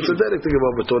I'll say it's a dedic to give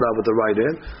over Torah with the right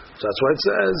hand. So that's why it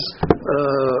says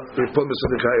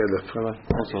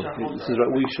also, this is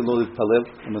right. We should know the palel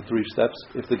in the 3 steps.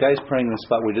 If the guy's praying in a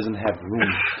spot where he doesn't have room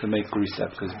to make 3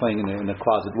 steps, because he's playing in a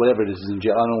closet, whatever it is, he's in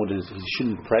jail. I don't know what it is. He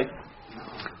shouldn't pray.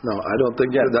 No, I don't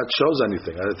think that shows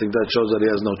anything. I think that shows that he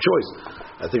has no choice.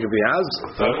 I think if he has,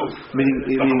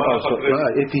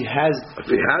 if he has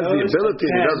the ability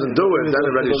and he doesn't do it, that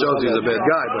already shows he's a bad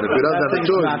guy. But if he doesn't have the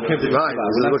choice, right?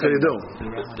 What can you do?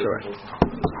 Correct.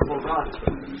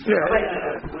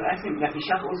 I think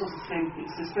Nakishach also the same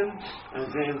system.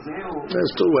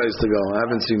 There's 2 ways to go. I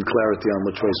haven't seen clarity on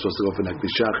which way is supposed to go for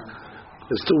Nakishach.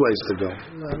 There's 2 ways to go.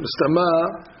 Mistama,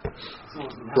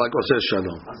 like Oseh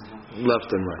Shalom, left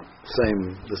and right,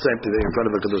 the same thing in front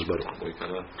of a Kadosh Baruch.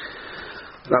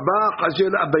 Rabba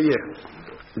Chazil Abaye,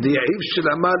 the Yahiv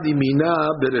Shlamad Yimina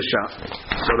Beresha.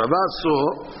 So Rabba saw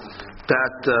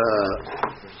that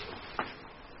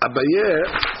Abaye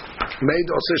made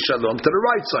Oseh Shalom to the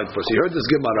right side first. He heard this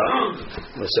Gemara.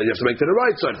 He said you have to make to the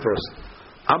right side first.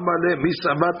 Amale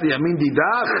Misamat Yamin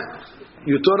Didach.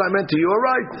 You thought I meant to your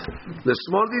right. The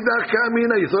small Didach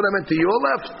Kamina. You thought I meant to your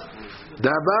left.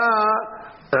 Daba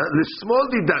the small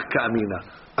Didach Kamina.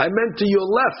 I meant to your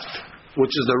left, which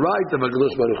is the right of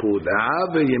HaKadosh Baruch Hu.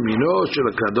 Da'ave Yemino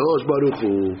Shel HaKadosh Baruch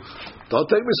Hu. Don't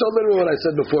take me so literal what I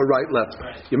said before, right, left.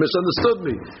 You misunderstood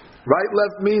me. Right,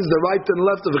 left means the right and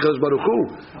left of HaKadosh Baruch Hu.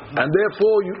 And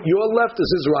therefore, your left is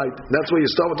his right. That's where you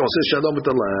start with Oseh Shalom with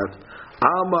the left.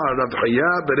 Amar Rav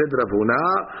Chaya bered Rav Huna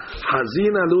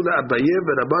Hazina Lula Abaye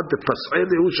v'Rabat Pas'eh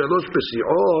Lehu Shalosh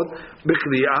Peshiot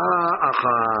B'Kri'ah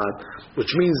Achad,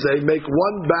 which means they make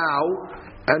one bow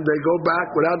and they go back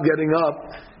without getting up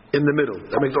in the middle.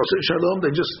 They make Oseh Shalom.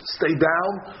 They just stay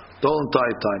down the whole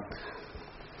entire time.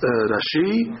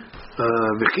 Rashi.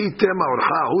 וכי תמה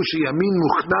אורחה הוא שימין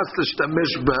מוכנס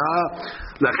להשתמש בה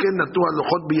לכן נתנו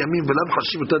הלוחות בימין ולאו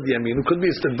חשיבותא דימין. It could be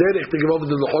it's the derech to give over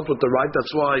the lochot with the right.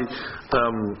 That's why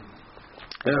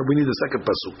we need the second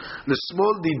pasuk.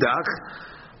 לשמאל דידך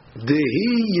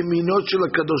דהי ימינו של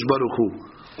הקדוש ברוך הוא.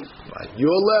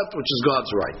 Your left, which is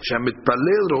God's right.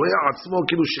 שהמתפלל רואה עצמו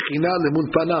כאילו שכינה למול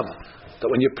פניו. That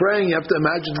when you're praying, you have to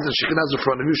imagine that the Shekhinah is in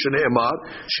front of you. Shne'emar,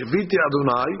 Shiviti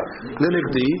Adonai,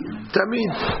 Lenegdi, Tamid.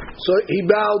 So he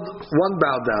bowed one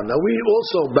bow down. Now we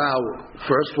also bow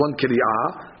first, one Kiriyah,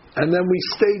 and then we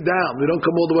stay down. We don't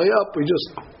come all the way up. We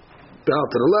just bow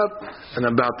to the left, and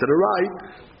then bow to the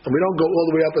right. And we don't go all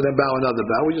the way up and then bow another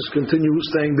bow. We just continue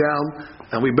staying down,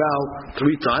 and we bow 3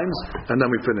 times, and then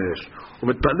we finish.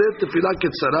 After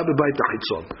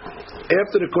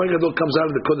the Kohen Gadol comes out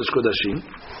of the Kodesh Kodashim,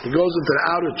 he goes into the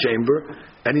outer chamber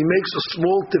and he makes a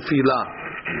small tefillah.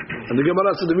 And the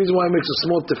Gemara said the reason why he makes a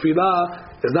small tefillah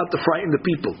is not to frighten the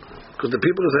people, because the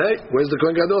people say, "Hey, where's the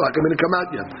Kohen Gadol? How come he didn't come out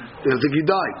yet? They think he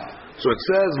died." So it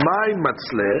says, "My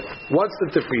matzleh." What's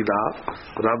the tefillah?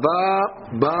 Rava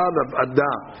bar Rav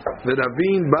Ada,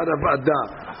 v'Ravin bar Rav Ada.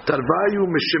 Tarvayu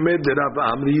mishemed Rav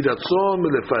Amri ratzon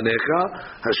lefanecha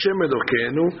Hashem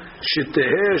Elokeinu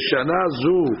sheteheh shana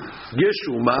zu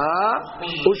geshuma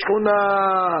ushchuna,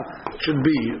 should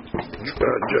be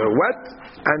wet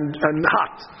and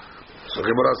hot. So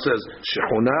Gemara says,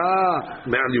 "Shechuna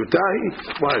me'al yutahi."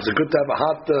 Why is it good to have a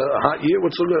hot year?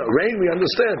 What's so good? Rain, we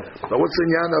understand. But what's the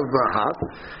yan of hot?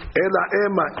 Ela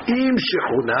ema im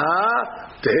shechuna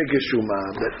teheh geshuma.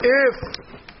 That if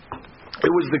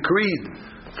it was decreed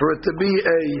for it to be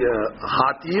a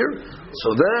hot year, so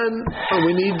then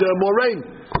we need more rain.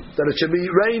 That it should be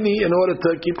rainy in order to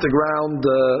keep the ground,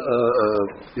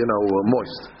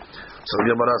 moist. So the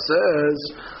Gemara says,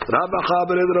 Rabba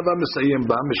Chabered Rabba Mesayim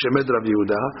Ba Mishemed Rav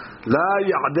Yehuda La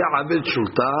Ya'adeh Aved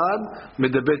Shultan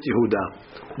Medebet Yehuda,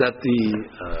 that the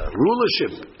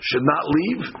rulership should not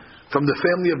leave from the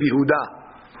family of Yehuda.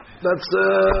 That's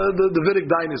the Davidic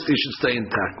dynasty should stay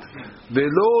intact.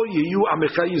 Velo yiyu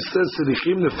amecha yisrael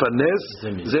selichim lefanes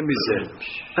ze mizeh.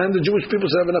 And the Jewish people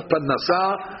should have enough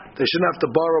parnasa. They shouldn't have to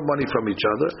borrow money from each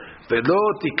other. Velo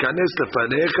tikanes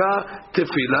lefanecha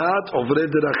tefilat ovre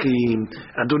derachim.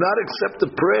 And do not accept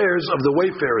the prayers of the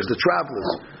wayfarers, the travelers.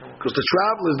 Because the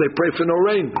travelers, they pray for no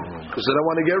rain. Because they don't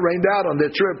want to get rained out on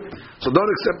their trip. So don't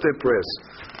accept their prayers.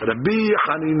 Rabbi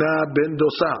Hanina ben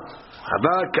Dosa.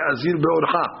 Haba ka'azir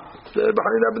be'orcha.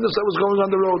 Hanina ben Dosa was going on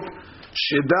the road.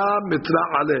 Sheda mitra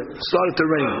aleh. Started to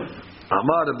rain.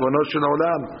 Amar Ribono shel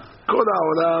olam. Kol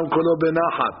ha'olam kolo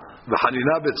benachat.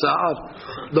 V'hanina betza'ar.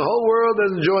 The whole world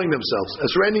is enjoying themselves.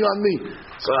 It's raining on me.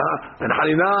 So, and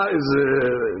Hanina is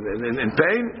in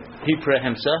pain. He prayed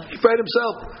himself? He prayed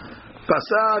himself.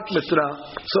 Pasak mitra.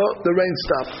 So the rain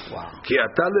stopped. Ki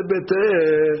ata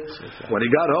lebeteh. When he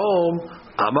got home,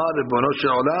 Amar Ribono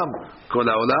shel olam, kol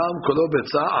haolam kolo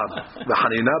betza'ar,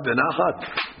 v'hanina benachat.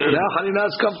 Now Hanina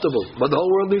is comfortable, but the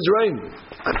whole world needs rain.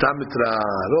 Ata mitra.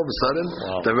 All of a sudden,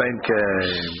 the rain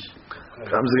came.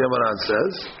 Comes the Gemara and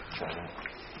says,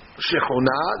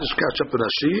 Shechuna, just catch up in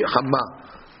Rashi, Hamma,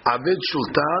 Avid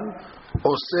Shultan,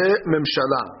 Ose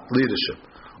Memshala, leadership.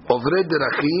 Ovred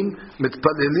derachim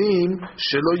mitpalelim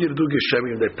shelo yirdu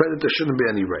geshamim. They pray that there shouldn't be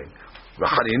any rain.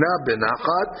 V'charina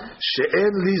benachat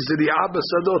she'en li zri'a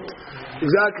basadot.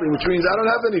 Exactly, which means I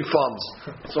don't have any farms,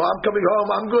 so I'm coming home.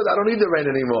 I'm good. I don't need the rain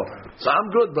anymore. So I'm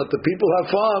good. But the people who have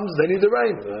farms, they need the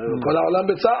rain. Kol ha'olam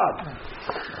betza'ar.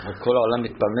 כל העולם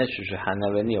מתפרנס שחנה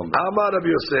בני אומר. אמר רבי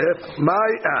יוסף,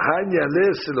 מאי ahanya le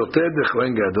siloteh de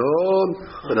Kohen Gadol,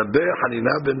 Rabbi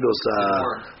Hanina ben Dosa.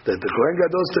 That the Kohen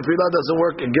Gadol's tefillah doesn't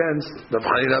work against the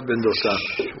Hanina ben Dosa.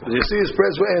 You see his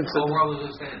prayers were answered.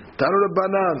 Tanu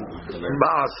Rabbanan,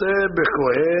 Ma'aseh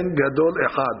beKohen Gadol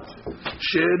echad,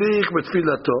 she'erich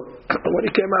betfilato. When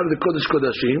he came out of the Kodesh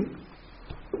Kodashim,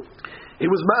 he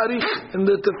was ma'arich in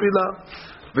the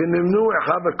tefillah. ונמנו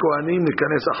אחד הכהנים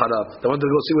להיכנס אחריו. They wanted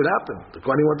to go see what happened. The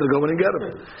Kohanim wanted to go and get him.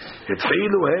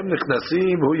 התחילו הם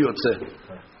נכנסים והוא יוצא.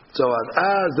 So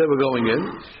as they were going in,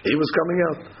 he was coming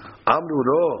out. אמרו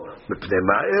לו, מפני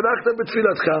מה הארכת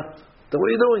בתפילתך? What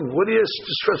are you doing? What are you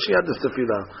stretching out this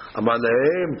tefillah? אמר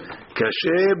להם,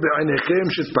 קשה בעיניכם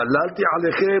שהתפללתי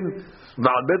עליכם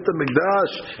ועל בית המקדש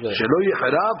שלא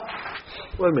יחרב?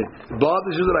 Wait a minute.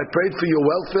 Bothers you that I prayed for your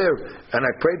welfare and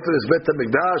I prayed for this Beit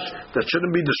HaMikdash that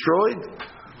shouldn't be destroyed?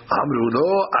 Amru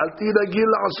lo, al tidagil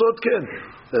la'asot ken.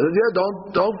 Yeah,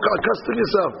 don't accustom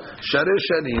yourself. Sharei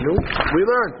shaninu. We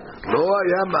learned. Lo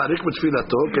haya ma'arik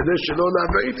b'tfilato kedei shelo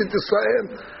la'aveit et Yisrael.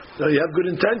 You have good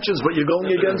intentions, but you're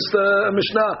going against the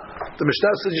Mishnah. The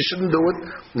Mishnah says you shouldn't do it,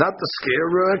 not to scare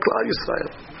Klal Yisrael.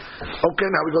 Okay,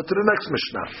 now we go to the next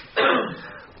Mishnah.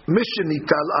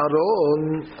 Mishenital Aron.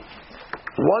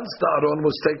 Once the Aron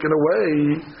was taken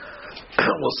away,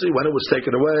 we'll see when it was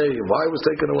taken away, why it was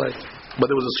taken away.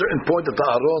 But there was a certain point that the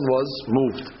Aron was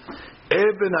moved.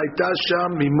 Even hayta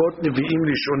sham mimot nevi'im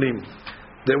rishonim.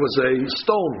 There was a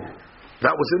stone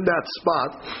that was in that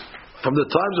spot from the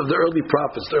times of the early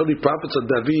prophets. The early prophets are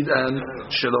David and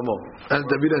Shlomo, and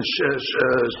David and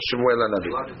Shemuel and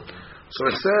Navi. So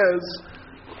it says,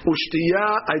 Ushtiya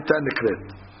hayta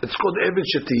nikret. It's called Even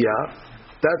Shetiyah.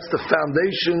 That's the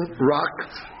foundation rock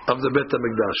of the Beit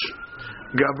HaMikdash.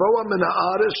 Gavoa min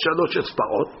ha'aretz shalosh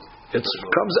etzba'ot. It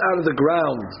comes out of the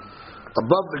ground,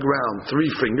 above the ground,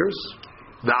 3 fingers.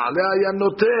 V'alei haya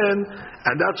noten,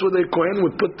 and that's where the Kohen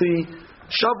would put the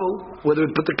shovel, where they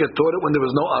would put the ketoret when there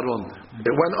was no aron.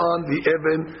 It went on the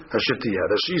Even HaShetiyah.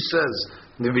 Rashi says,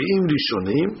 Nevi'im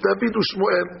Rishonim, David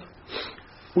u'Shmuel.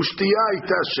 Ushtiya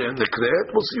ita shen nekret.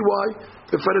 We'll see why.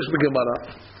 The Farish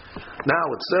b'Gemara. Now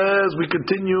it says we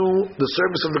continue the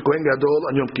service of the Kohen Gadol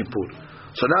on Yom Kippur.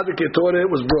 So now the Ketoret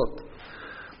was brought.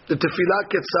 The Tefillah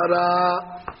Ketzara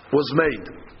was made.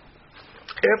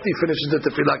 After he finishes the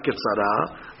Tefillah Ketzara,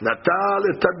 Natal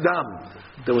etadam.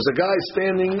 There was a guy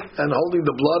standing and holding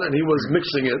the blood, and he was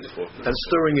mixing it and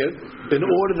stirring it in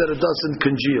order that it doesn't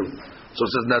congeal. So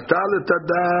it says Natal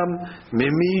etadam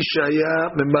mimi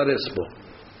shaya mimaresbo.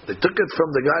 They took it from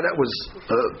the guy that was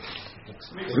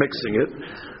mixing it.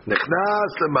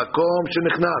 Nechnas lemakom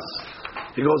shenichnas.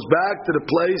 He goes back to the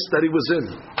place that he was in.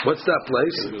 What's that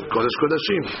place? Kodesh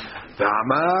Kodashim.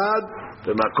 Ve'amad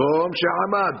lemakom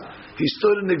she'amad. He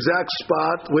stood in the exact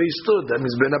spot where he stood. That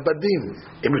means ben abadim,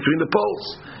 in between the poles.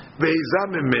 Ve'izam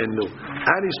imenu.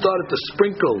 And he started to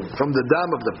sprinkle from the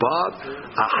dam of the pot.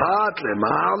 Achat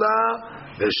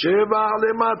lema'ala ve'sheva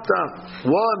lemata.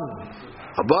 1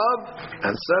 above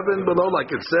and 7 below,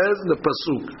 like it says in the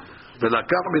pasuk.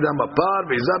 ולקח מדם הפר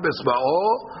ועיזה באצבעו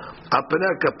על פני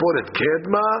הכפורת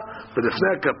קדמה ולפני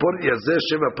הכפורת יזה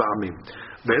 7 פעמים.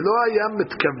 ולא היה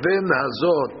מתכוון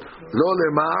להזות לא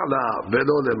למעלה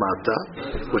ולא למטה,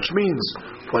 which means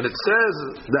when it says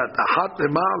that אחת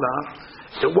למעלה,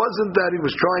 it wasn't that he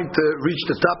was trying to reach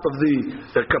the top of the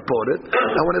kaporet,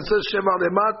 and when it says sheva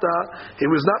lemata, he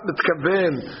was not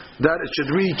mitkaven that it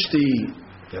should reach the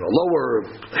lower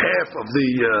half of the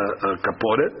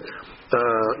kaporet.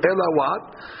 Ela what?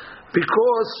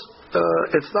 Because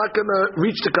it's not going to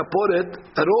reach the kaporet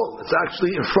at all. It's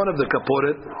actually in front of the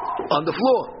kaporet on the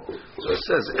floor. So it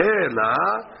says ela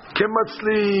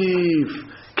kematzlif.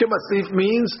 Kimatzlif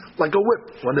means like a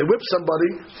whip. When they whip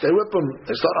somebody, they whip them.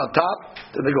 They start on top,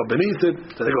 then they go beneath it,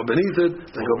 then they go beneath it,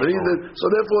 then they go beneath it. So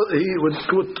therefore, he would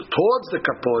go towards the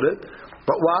kaporet.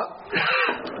 But what?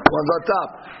 One's on top,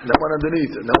 and then one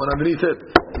underneath it, and then one underneath it,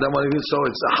 and then one underneath it. So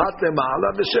it's achat lema'ala,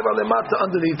 v'sheva lemata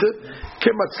underneath it.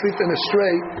 Kimatzlif in a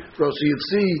straight, so you'd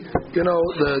see,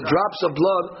 the drops of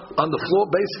blood on the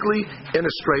floor, basically in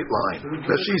a straight line.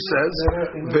 Now she says,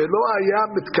 velo haya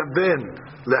mitkaven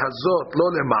lehazot lo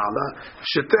lema'ala,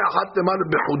 shete achat lema'ala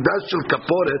bechudash shel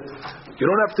kaporet. You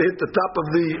don't have to hit the top of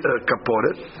the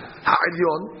kaporet.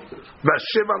 Ha'ilyon,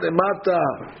 v'sheva lemata,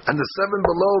 and the seven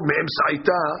below, me'em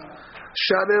sa'ita,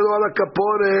 sharelu ala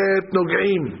kaporet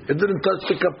nug'im. It didn't touch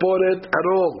the kaporet at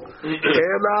all.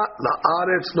 Ela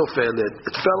la'aretz nofelet.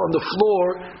 It fell on the floor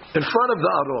in front of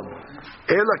the aron.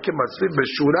 Ela kematzlif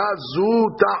b'shura zu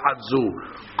ta'at zu.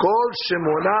 Kol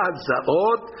shemona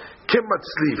ha'zaot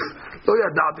kematzlif. Lo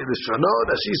yada'ati l'shonot.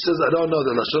 As she says, I don't know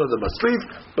the lashon of the matzlif,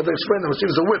 but they explain the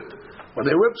matzlif is a whip. When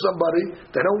they whip somebody,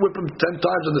 they don't whip them 10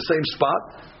 times in the same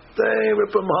spot. They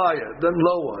whip them higher, then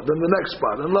lower, then the next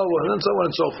spot, and lower, and then so on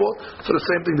and so forth. So the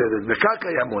same thing they did.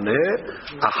 V'kaka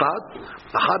yamoneh, achat.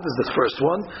 Achat is the first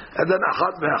one, and then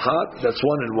achat ve'achat, that's 1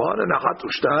 and 1, and achat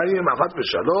u'shtayim, achat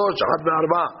ve'shalosh, achat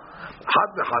ve'arba. Achat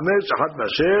ve'chamesh, achat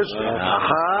ve'shesh,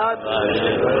 achat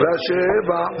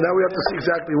ve'sheva. Now we have to see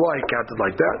exactly why he counted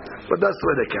like that, but that's the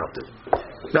way they counted.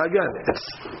 Now again, it's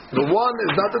the one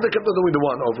is not that they kept on doing the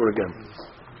one over again.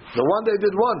 The one they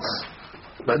did once,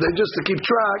 but they just to keep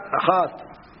track. Achat.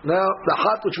 Now the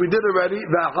achat which we did already,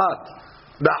 the achat.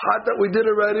 The achat that we did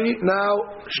already, now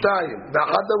shtayim. The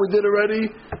achat that we did already,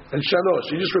 and shalosh.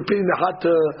 You're just repeating the achat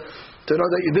to know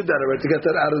that you did that already, to get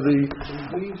that out of the.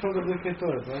 In front of the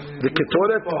ketoret, right? The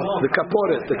ketoret, the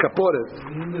kaporet, the kaporet.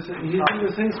 He's in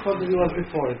the same spot that he was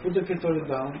before. He put the ketoret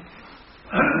down.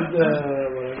 Put the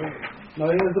whatever. Now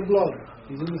he has the blood.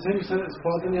 He's in the same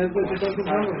spot and he has the ketoret in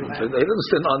front of him. So he doesn't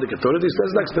stand on the ketoret, he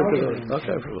stands next to the ketoret.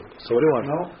 Okay, so what do you want?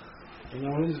 No.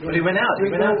 But he went out.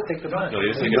 He went out to take the blood. No,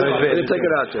 he didn't They didn't take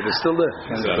it out yet. It's still there.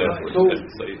 So the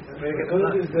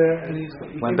ketoret is there and he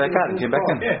Went back out. Came back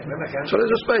in. So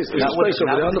there's a space. There's a space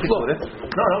over there on the floor. No,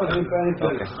 it's in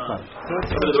place.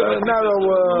 It's narrow.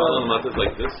 Is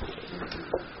like this.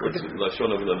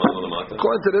 Lashon of the Lamata.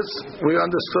 According to this, we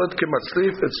understood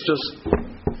kimatzlif. It's just.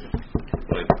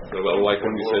 Why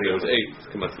couldn't you say there was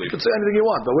 8 kematzlif? You can say anything you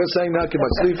want, but we're saying now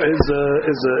kimatzlif is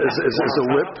a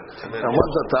whip, and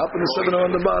one's on top and the 7 are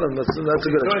on the bottom. That's a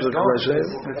good explanation.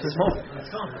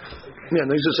 Yeah,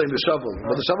 no, he's just saying the shovel,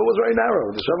 but the shovel was very narrow.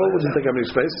 The shovel wouldn't take up any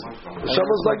space. The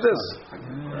shovel's like this.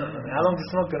 How long is the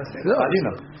smoke going to stay? Yeah,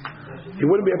 he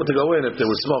wouldn't be able to go in if there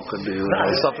was smoke. Could be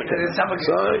suffocated.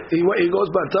 So he goes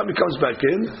by the time he comes back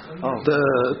in, the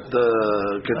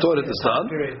ketoret is done,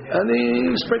 and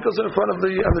he sprinkles it in front of the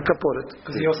kaporet.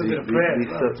 Because he also did a prayer.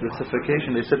 The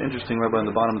certification, they said interesting, Rabbi, on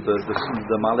the bottom,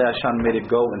 the Malei Hashan made it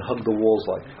go and hug the walls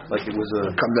like it was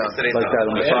come down like that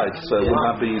on the sides, so it would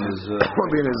not be in his.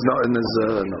 Won't be in his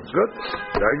nose. Good,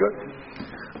 very good.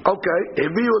 Okay,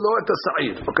 Eviu lo et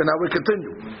sa'ir. Okay, now we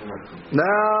continue.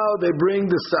 Now they bring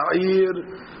the sa'ir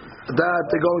that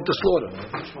they're going to slaughter.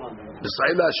 The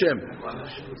sa'ir Hashem.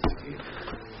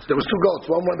 There was 2 goats.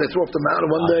 One they threw off the mountain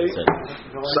one day.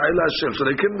 Sa'ir Hashem. So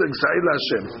they came to Sa'ir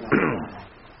Hashem.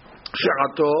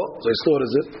 Sha'ato, so he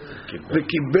slaughters it.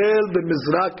 V'kibel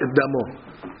b'mizrak et damo.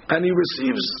 And he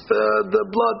receives the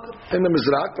blood in the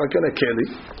mizrak, like in a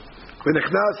keli.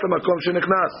 V'nechnas l'makom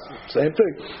she'nechnas. Same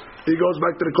thing. He goes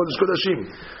back to the Kodesh Kodashim.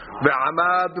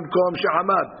 Ve'amad b'mkom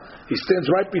she'amad. He stands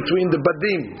right between the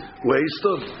badim where he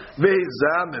stood.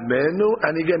 Ve'izam emenu,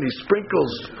 and again he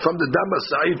sprinkles from the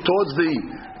damasai towards the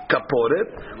kaporet.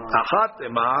 Achat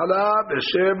emala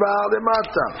b'sheva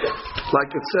lemata, like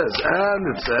it says, and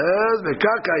it says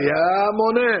ve'kakaya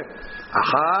moneh.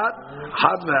 Achat,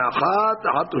 achat ve'achat,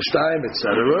 achat u'shtayim, etc.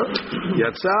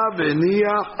 Yatsa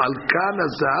ve'niach al kan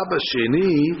hazahav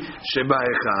hasheni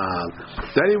sheba'echal.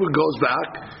 Then he goes back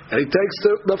and he takes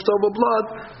the leftover blood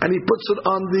and he puts it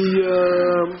on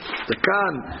the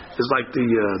kan is like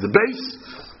the base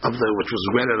which was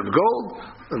granted of gold,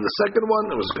 and the second one,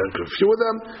 it was a few of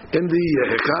them in the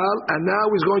hekal, and now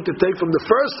he's going to take from the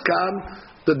first kan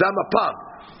the damapar.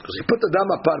 Because he put the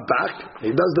damapar back, he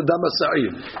does the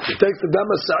damasa'ir. He takes the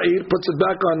damasa'ir, puts it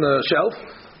back on the shelf,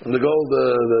 on the gold,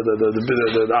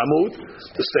 the amud,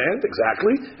 the stand,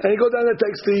 exactly, and he goes down and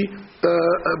takes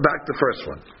back the first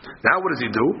one. Now what does he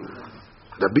do?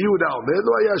 Some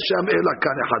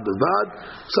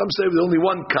say there's only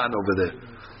one kan over there.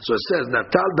 So it says,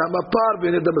 Natal damapar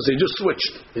v'nei damasa'ir. He just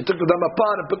switched. He took the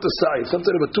damapar and put the sa'ir. Some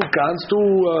say there were two cans,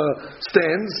 two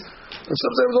stands, and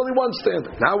some say there was only one stand.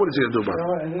 Now what is he going to do about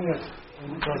it?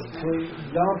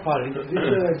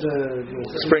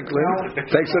 Sprinkling,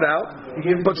 takes it out,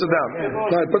 puts it down.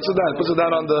 Right, puts it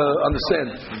down on the sand.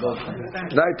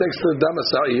 Now he takes the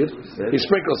damasa'ir, he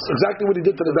sprinkles exactly what he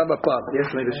did to the damapar.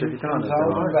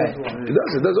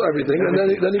 He does everything,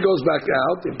 and then he goes back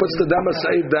out, he puts the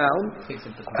damasa'ir down,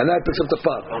 and now he picks up the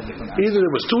pot. Either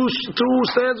it was two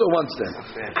stands or one stand.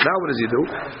 Now what does he do?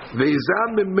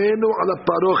 Ve'izam mimenu ala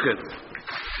parochet.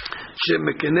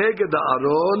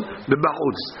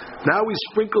 Now he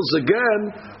sprinkles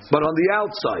again, but on the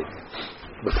outside.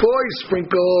 Before he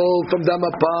sprinkled from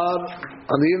damapar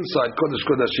on the inside, Kodesh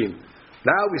Kodashim.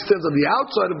 Now he stands on the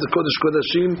outside of the Kodesh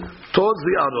Kodashim towards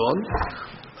the Aron,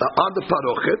 on the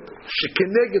parochet,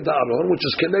 shekeneged the Aron, which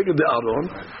is keneged the Aron,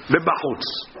 bebachutz.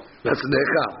 That's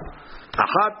necha.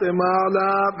 Achat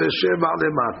emala v'sheva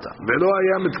lemata. Velo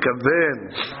haya mitkaven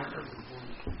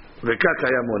v'kach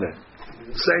haya moneh.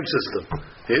 Same system.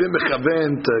 He didn't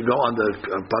mechaven to go on the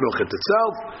parochet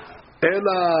itself,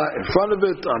 ela in front of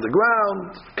it on the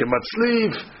ground,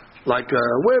 kematzliv, like a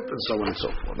whip, and so on and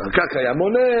so forth. And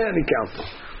he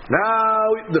counted.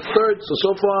 Now the third.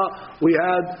 So far we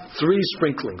had three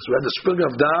sprinklings. We had the sprinkling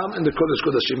of dam in the Kodesh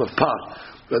Kodashim of par.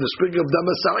 We had the sprinkling of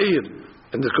damasa'ir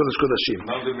in the Kodesh Kodashim.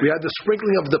 We had the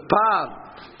sprinkling of the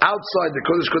par outside the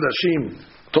Kodesh Kodashim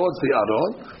towards the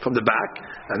Aron, from the back,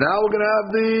 and now we're going to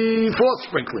have the fourth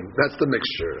sprinkling. That's the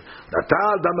mixture.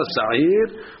 Natal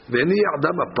damasa'ir, v'ni'ah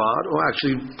damapar, or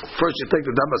actually, first you take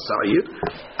the damasa'ir,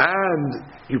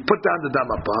 and you put down the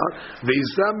damapar,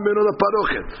 v'izam minu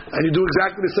parochet, and you do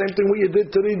exactly the same thing what you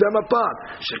did to the damapar.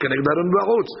 Shekeneg darun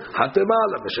b'chutz,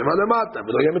 hatemala, v'sheva lemata,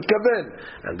 v'lo yeh mitkaven.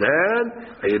 And then,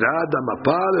 eira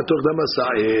damapar, etok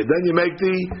damasa'ir. Then you make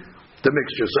the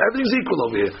mixture. So everything's equal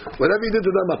over here. Whatever you did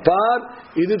to the mapar,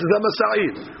 you did to the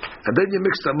masa'id. And then you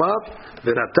mix them up.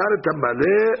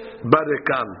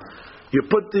 You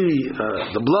put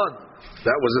the blood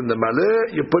that was in the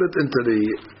maleh, you put it into the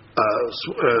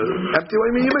empty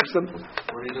one, you mix them. What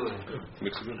are you doing?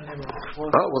 Mix it in.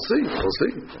 Oh, we'll see.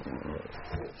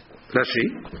 Rashi,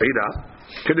 Eira,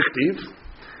 Kedichtiv,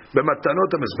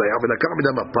 במתנות המזבח, ולקח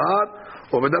מדם הפר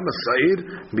ומדם השעיר,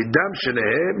 מדם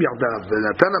שניהם יחדיו,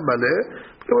 ונתן המלא,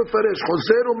 הוא מפרש,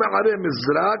 חוזר ומערב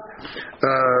מזרק,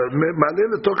 מעלה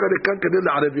לתוך הריקן כדי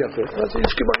לערב יפה. אז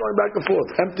יש כמעט going back and forth,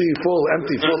 empty, full,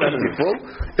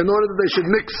 in order that they should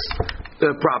mix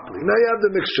properly. Now you have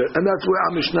the mixture, and that's where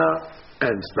our Mishnah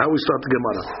ends. Now we start the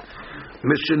Gemara.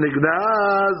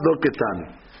 Mishnigdaz lo ketani.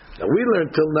 Now we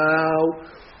learned till now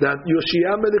that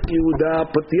Yoshia Melech Yehuda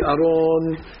put the Aron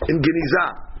in Geniza.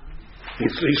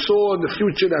 He saw in the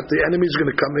future that the enemy is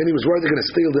going to come in. He was worried they're going to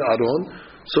steal the Aron.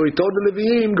 So he told the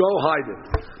Leviim, go hide it.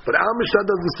 But our Mishnah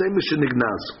doesn't say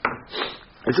Mishenignaz.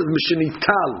 It says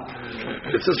Mishenital.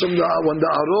 It says when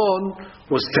the Aron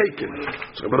was taken.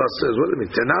 So Gemara says, what do you mean?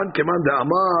 Tenan keman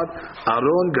de'amar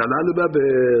Aron galal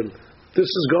Babel. This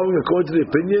is going according to the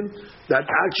opinion that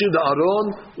actually the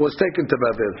Aron was taken to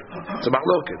Babel. It's a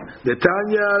machloket. The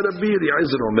Tanya Rabbi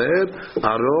Eliezer Omer,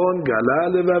 Aron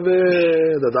gala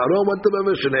leBabel. That Aron went to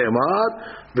Babel. Shneimar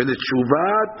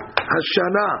v'letshuvat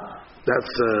hashana.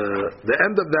 That's the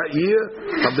end of that year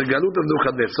of the Galut of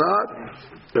Nebuchadnezzar.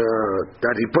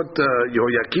 That he put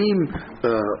Yehoyakim,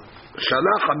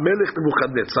 Shalach HaMelech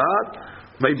Nebuchadnezzar.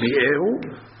 Maybe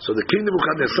so the king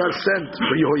Nebuchadnezzar sent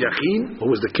for Yehoyachin, who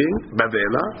was the king,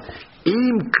 Bavela,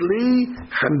 im kli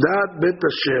hamdat bet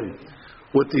Hashem,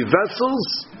 with the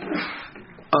vessels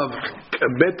of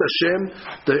bet Hashem,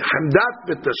 the hamdat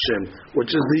bet Hashem, which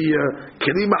is the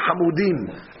kelim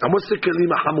hamudim. And what's the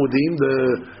kelim hamudim?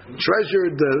 The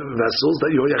treasured vessels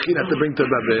that Yehoyachin had to bring to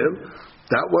Babel.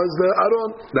 That was the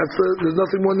Aron. There's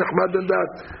nothing more nechmad than that.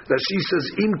 That she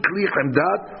says, im kli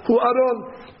hamdat, who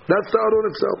Aron? That's the Aron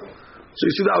itself. So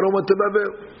you see the Aron went to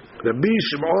Babel. Rabbi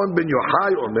Shimon ben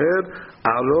Yochai Omer,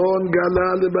 Aron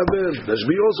gala leBabel.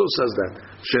 Rashbi also says that.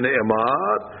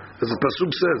 Shneimar, as the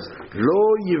pasuk says, Lo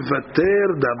yivater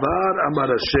davar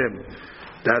amar Hashem.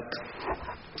 That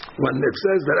when it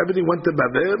says that everything went to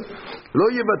Babel, Lo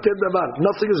yivater davar,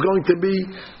 nothing is going to be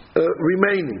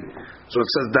remaining. So it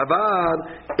says davar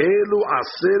elu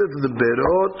aseret the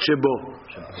berot shebo.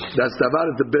 That's davar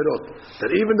the berot.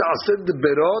 That even the aseret the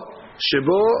berot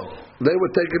shebo, they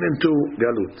were taken into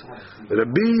galut.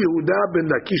 Rabbi Yehuda ben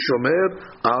Lakish Omer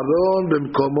Aaron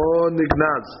b'mkomo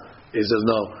nignaz. He says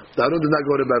no. The Aaron did not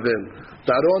go to Babel.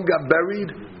 The Aaron got buried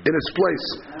in its place.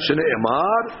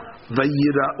 Shneimar.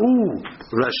 ויראו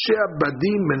ראשי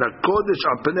הבדים מן הקודש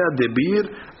על פני הדביר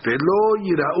ולא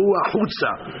יראו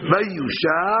החוצה ויהיו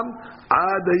שם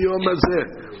עד היום הזה.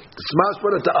 It's mashma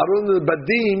that the Aron and the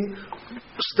Badim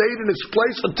stayed in its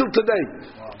place until today.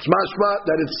 It's mashma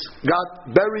that it's got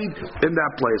buried in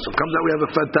that place. So it comes out we have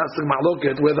a fantastic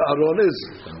mahloket where the Aron is.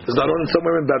 Is the Aron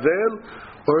somewhere in Bavel?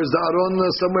 Or is the Aron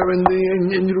somewhere in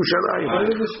Yerushalayim? Why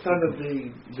did this kind of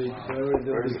they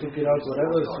took it out,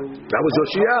 whatever? So that was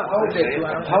Yoshia.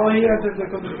 How are you at the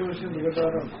contribution to get the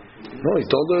Aron? No, he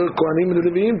told the Kohanim and the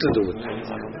Leviim to do it.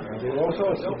 They were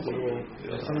also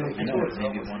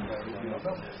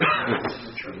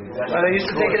they used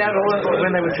to take it out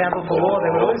when they would travel for war.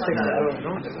 They would always take it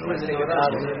out.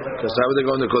 Because how would they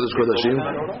go in the Kodesh Kodashim?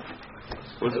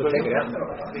 Ask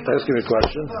me a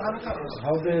question.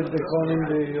 How did the Kohanim,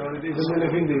 even the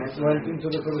Levim, they went into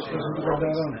the Kodesh to get the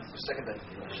Aron?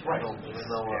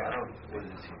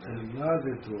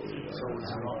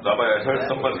 Rabbi, I heard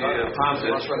somebody found it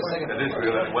in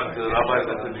Israel and went to the rabbi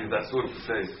that said that's good to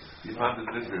say. He found it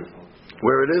in Israel.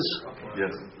 Where it is?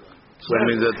 Yes. So that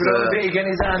means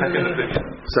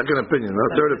second opinion,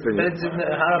 not third opinion. But it's in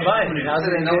Harabai. How do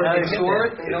they know how to store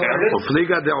it?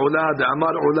 ופליגה דעולה,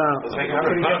 דאמר עולה.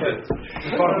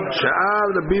 שאל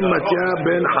רבי מתיה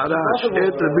בן חרש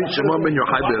את רבי שמעון בן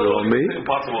יוחאי ברומי,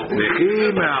 וכי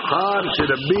מאחר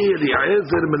שרבי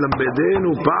אליעזר מלמדנו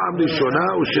פעם ראשונה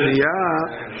ושנייה,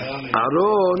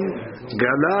 אהרון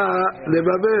גלה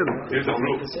לבבל.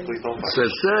 So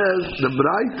it says, the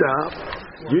Braita,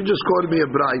 you just called me a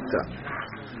Braita.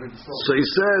 So he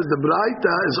says the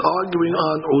Braita is arguing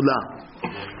on Ula.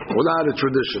 Ula, the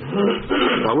tradition.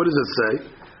 Now what does it say?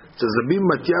 It says Rabbi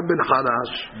Matya ben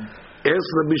Harash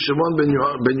asked Rabbi Shimon ben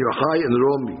Yochai and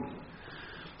Romi.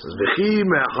 It says V'chi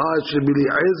me'achar Rabbi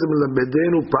Eliezer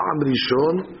melabedenu pa'am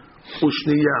rishon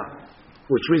u'shniya,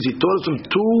 which means he taught us some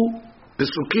two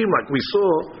pesukim like we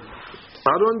saw.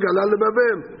 Aaron gala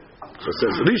lebabel. So it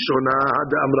says Rishona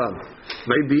had Amram.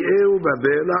 Vaybi'eu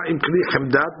babela im kli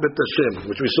Hamdat bet Hashem,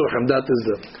 which we saw Hamdat is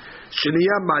the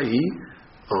Shniya Mahi.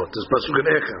 Oh, this pasuk in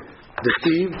Echa.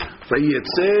 Dechtiv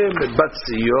Vayetze mit Bat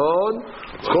Zion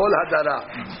Kol Hadara.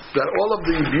 That all of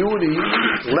the beauty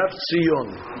left Zion.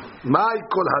 My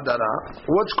Kol Hadara.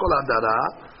 What's Kol Hadara?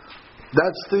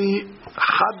 That's the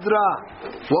Hadra.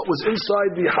 What was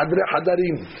inside the Hadra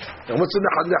Hadarim. And what's in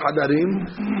the Hadra Hadarim?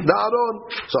 The Aron.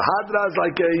 So Hadra is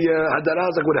like a Hadara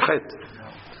is like with a chet.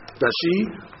 Dashi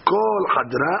Kol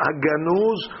Hadra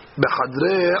Haganuz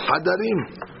Behadre Hadarim.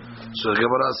 So the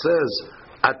Gemara says,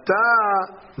 Ata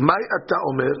Mai Ata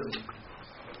Omer,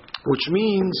 which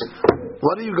means,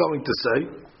 what are you going to say?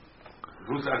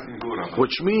 Who's asking Gura?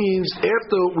 Which means,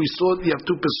 after we saw you have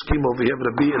two pesukim over here,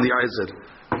 Rabbi Eliezer.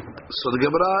 So the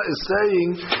Gemara is saying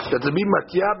that Rabbi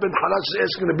Matya ben Harash is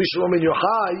asking Rabbi Shimon ben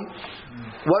Yochai,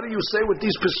 what do you say with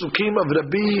these pesukim of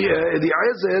Rabbi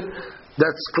Eliezer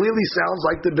that clearly sounds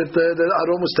like that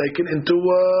Aaron was taken into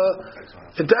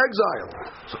exile?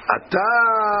 So Ata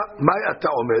Mai Ata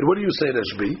Omer, what do you say,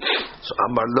 Rashbi? So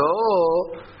Amar Lo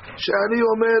Shani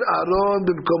Omer Aaron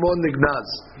b'mkomo nignaz.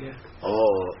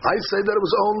 Oh, I say that it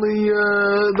was only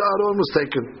the Aaron was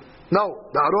taken. No,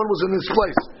 the Aaron was in his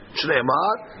place.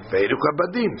 Shneimar, Ve'eruka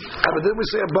Badim. But then we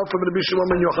say above from Rabbi Shimon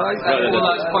ben Yochai.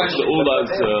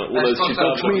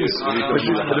 Which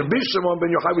means Rabbi Shimon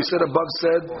ben Yochai, we said above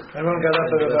said Aaron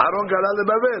Gala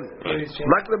leBavel,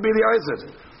 like Rabbi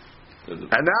Eliezer.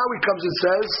 And now he comes and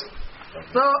says,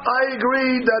 no, I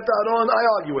agree that Aaron. I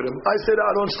argue with him. I said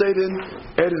Aaron stayed in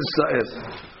Eretz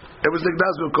Israel. It was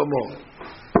Nignaz b'mkomo.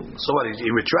 So what? He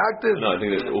retracted? No, I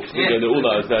think that the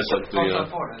Ula is that.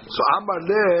 So Amar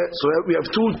Le. So we have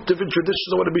two different traditions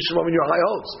of what Rabbi Shimon ben Yochai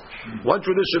holds. One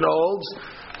tradition holds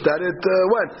that it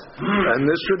went, and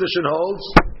this tradition holds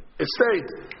it stayed.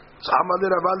 So Amar Le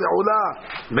Rav Ula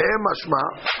me'em mashma.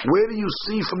 Where do you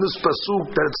see from this pasuk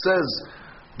that it says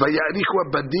Vayarichu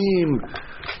Badim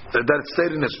that it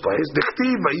stayed in its place?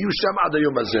 Dechtiv Vayu Sham Ad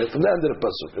Hayom Hazeh. From the end of the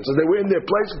pasuk, it says they were in their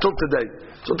place until today.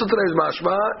 So until today's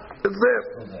mashma, it's there.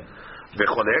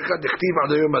 Vecholecha Dechtiv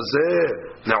Ad Hayom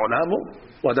Hazeh Le'olamu.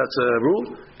 Well, that's a rule.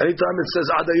 Anytime it says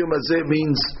Ad Hayom Hazeh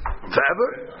means forever.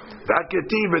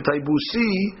 V'haketiv et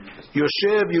Haybusi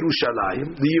Yoshev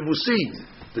Yerushalayim. The Yevusi,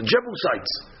 the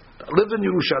Jebusites, lived in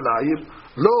Yerushalayim.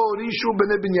 Lo rishu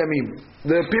bnei Binyamin.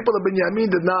 The people of Binyamin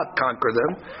did not conquer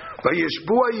them.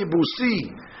 Vayeshbu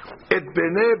hayebusi et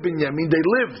bnei Binyamin. They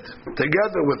lived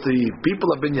together with the people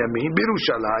of Binyamin.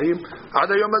 Birushalayim ad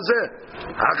hayom hazeh.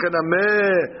 Hachen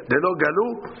ameh they lo galu.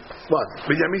 What?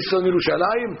 Binyamin still in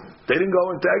Yerushalayim? They didn't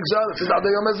go into exile. It says ad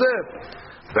hayom hazeh.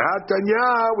 We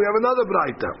have another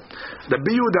braita. The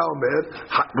Biyuda Omer,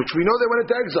 which we know they went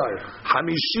into exile.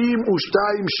 Hamishim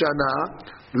ushtayim shana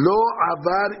lo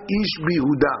avar ish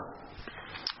bihuda.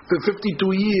 For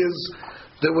 52 years,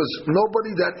 there was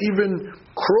nobody that even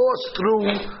crossed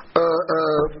through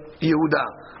Yehuda.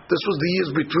 This was the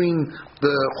years between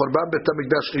the Churban Bet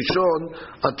HaMikdash Rishon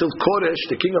until Koresh,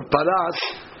 the king of Paras,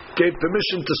 gave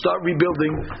permission to start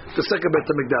rebuilding the second Bet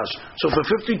HaMikdash. So for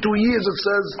 52 years it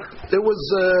says there was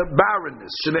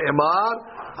barrenness. Shne'emar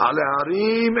ale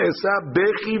harim esa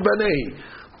bechi banei.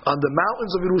 On the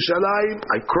mountains of Yerushalayim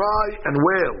I cry and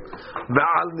wail.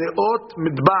 Ve'al ne'ot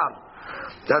midbar.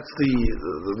 That's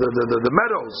the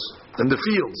meadows and the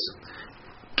fields.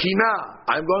 Kina,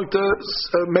 I'm going to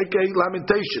make a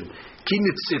lamentation.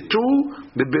 Kinitzitu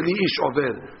bebeli ish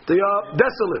over. They are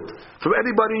desolate from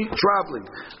anybody traveling.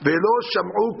 Velo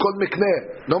sham'u kol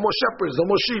mikneh. No more shepherds, no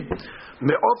more sheep.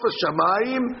 Me'of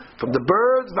shamayim, from the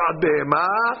birds, v'ad behema,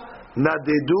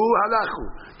 nadedu halachu.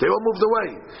 They all moved away.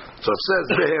 So it says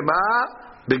behema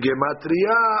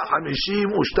begematria hamishim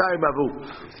ushtayim avu.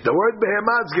 The word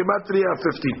behema is gematria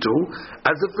 52,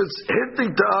 as if it's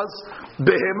hinting to us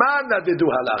behema nadedu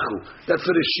halachu. That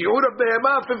for the shiur of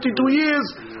behema 52 years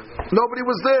nobody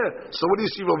was there. So what do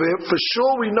you see over here? For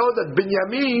sure we know that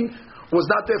Binyamin was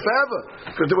not there forever,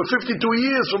 because there were 52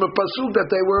 years from a pasuk that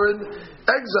they were in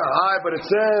exile. But it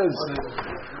says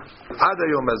עד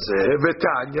היום הזה,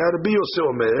 ותניא רבי יוסי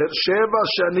אומר, 7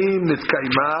 שנים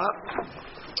נתקיימה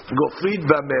גופרית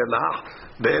והמלח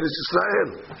בארץ ישראל.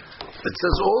 It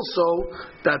says also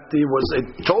that there was a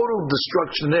total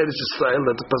destruction in Eretz Israel,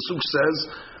 that the pasuk says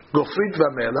gofrit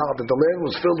v'melach, that the land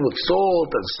was filled with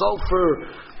salt and sulfur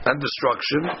and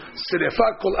destruction. Sirefa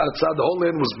kol arzah, the whole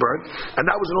land was burnt, and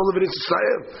that was in all of Eretz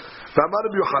Israel. V'amar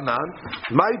Rabbi Yochanan,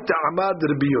 may ta'amad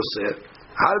Rabbi Yosef.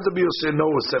 How did Rabbi Yosef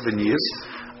know it was 7 years?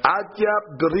 Adya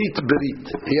berit berit.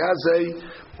 He has a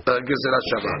gezerat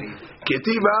shabbat.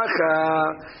 Ketiv acha.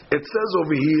 It says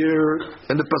over here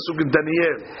in the pasuk in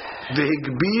Daniel,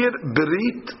 v'higbir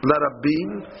berit larabim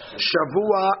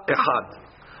shavua echad.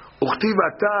 וכתיב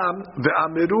התם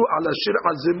ואמרו על אשר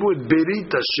עזבו את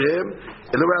ברית השם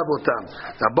אלוהי אבותם.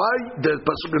 Now by the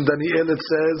pasuk in Daniel it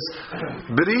says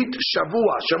ברית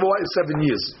שבוע. שבוע is 7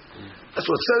 years. That's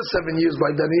what it says 7 years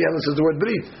by Daniel. It says the word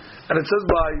ברית, and it says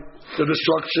by the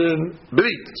destruction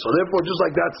ברית. So therefore, just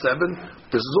like that 7,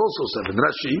 this is also 7.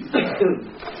 Rashi.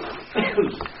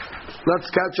 Let's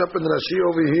catch up in Rashi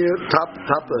over here. Top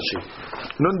Rashi.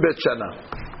 Nun bet shana.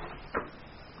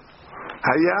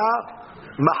 Haya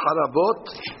Maharabot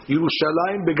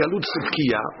Yerushalayim begalut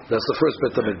Tzidkiya. That's the first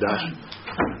Bet HaMikdash.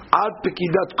 Ad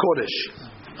Pekidat Koresh,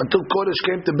 until Koresh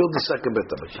came to build the second Bet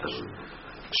HaMikdash.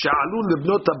 Sha'alu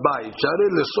lebnot habayit share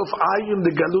lesof ayim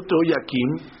legalut Yoyakim.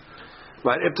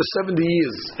 Right after 70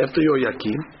 years after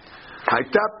Yoyakim,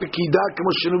 hayta Pekida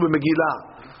kemo shenu b'Megillah.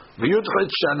 V'yudchet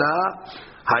shana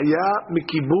haya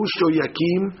mikibush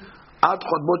Yoyakim עד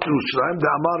חורבות ירושלים,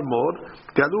 ואמר מור,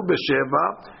 גלו ב7,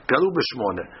 גלו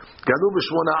ב8, גלו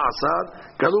ב18,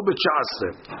 גלו ב19.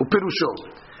 ופירושו,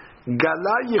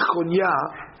 גלה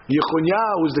יחוניה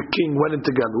was the king, went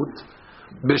into גלות,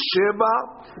 ב7,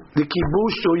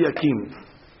 לכיבוש יהויקים.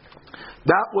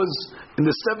 That was in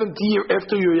the 7th year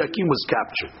after Yoyakim was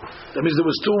captured. That means there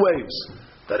was 2 waves.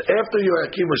 That after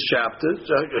Yoyakim was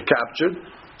captured,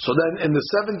 so then in the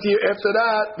 7th year after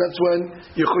that, that's when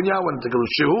Yechonia went to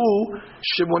Galut. Shehu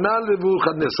Shemona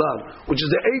Nebuchadnezzar, which is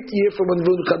the 8th year from when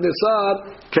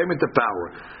Nebuchadnezzar came into power.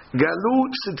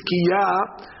 Galut Tzidkiya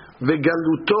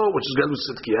veGaluto, which is Galut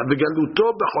Tzidkiya,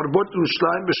 veGaluto becharbot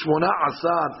Yerushalayim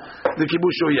ב18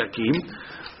 lekibush Yoyakim.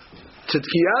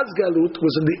 Tzidkiya's Galut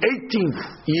was in the 18th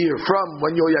year from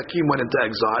when Yoyakim went into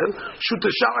exile.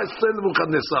 Shutashah Esrei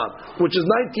Nebuchadnezzar, which is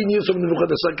 19 years from when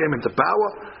Nebuchadnezzar came into power.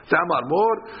 Tamar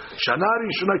Mor,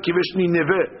 Shanari Shuna Kivish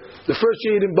Nineveh. The first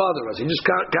year he didn't bother us. He just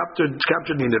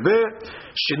captured Nineveh.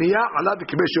 Shiniya Allah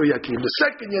Kivish Yoyakim. The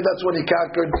second year, that's when he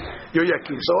conquered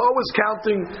Yoyakim. So always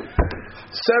counting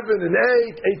 7 and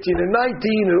 8, 18 and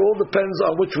 19. It all depends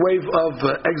on which wave of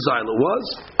exile it was.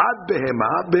 Ad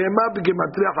Behema, Behema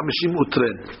Begematria Hamishim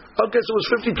Utren. Okay, so it was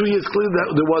 52 years clear that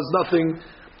there was nothing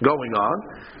going on.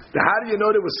 How do you know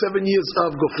there was 7 years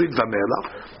of Gofrit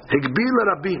Vamelach? Higbil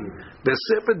Rabin,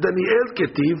 Besefer Daniel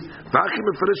Ketiv, V'achim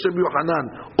Mefresh Rabbi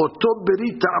Yochanan, Oto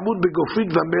Berit Ta'amud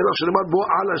Begofrit Vamelach, Shenamad Bo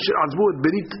Ala Asher Azvu Et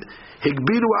Berit,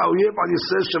 Higbilu Ha'oyev Al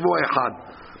Yisrael Shavua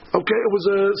Echad. Okay, it was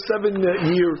a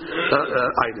 7-year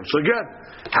item. So again,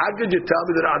 how could you tell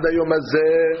me that Ada Yom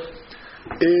Hazeh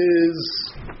is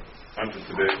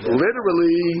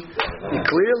literally,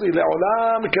 clearly,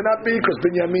 Le'olam, it cannot be, because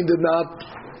Binyamin did not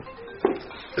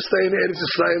stay in Eretz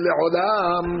Yisrael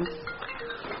Le'olam.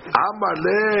 Amar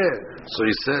Le. So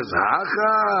he says,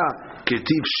 Hacha,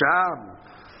 Ketiv Sham.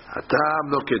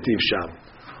 Hatam no Ketiv Sham.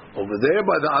 Over there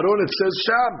by the Aron it says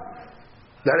Sham.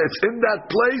 That it's in that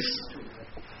place.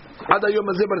 Ada Yom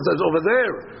Hazeh, but it says over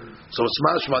there. So it's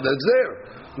mashma that it's there.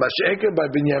 Masha'eker by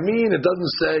Binyamin, it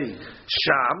doesn't say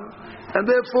Sham. And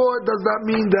therefore it does not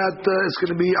mean that it's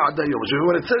going to be Ada Yom Hazeh.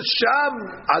 When it says Sham,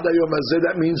 Ada Yom Hazeh,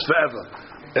 that means forever.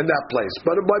 In that place,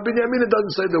 but by Binyamin it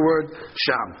doesn't say the word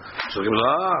Sham. So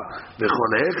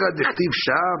v'cholecha dichtiv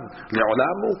Sham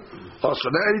le'olamu. So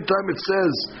now anytime it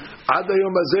says Ada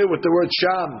Yom Hazeh with the word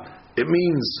Sham, it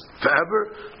means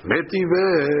forever.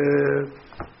 Metive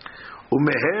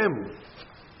umehem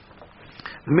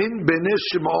min bnei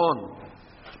Shimon,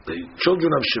 the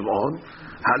children of Shimon,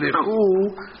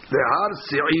 halichu lehar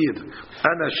Seir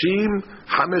anashim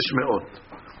 500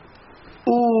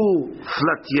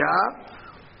 uflatya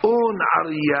Un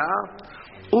Arya,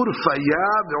 Urfaya,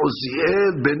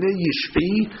 Uziel, Bnei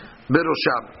Yish'i,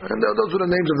 Berosham. And those were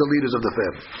the names of the leaders of the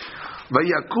family.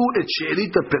 Vayaku et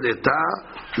She'erita Peleta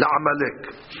la'Amalek.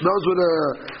 Those were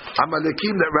the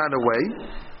Amalekim that ran away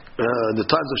in the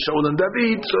times of Shaul and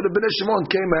David. So the Bnei Shimon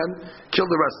came and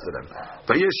killed the rest of them.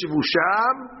 Vayeshivu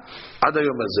Sham, Ada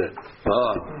Yom Hazeh.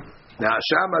 Now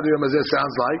Sham Ada Yom Hazeh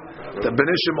sounds like the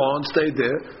Bnei Shimon stayed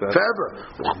there forever.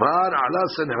 Uchbar ala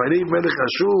Sanherib Melech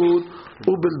Ashur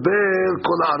ubilbel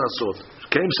kol ha'arasot.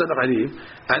 Came Sanherib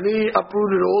and he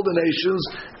uprooted all the nations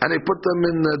and he put them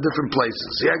in different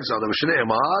places. He exiled them.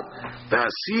 Shneimar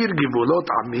v'asir givulot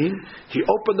amin. He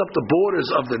opened up the borders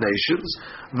of the nations.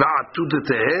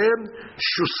 Va'atudetehem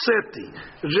shuseti.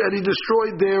 And he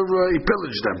destroyed their. He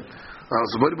pillaged them.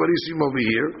 So what do you see over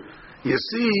here? You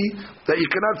see that you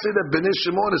cannot say that Bnei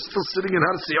Shimon is still sitting in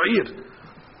Har Seir,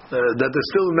 that they're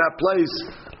still in that place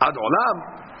ad olam.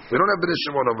 We don't have Bnei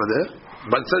Shimon over there,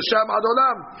 but it says Sham ad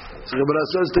olam. So Gemara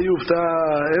says to you,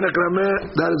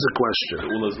 that is a question.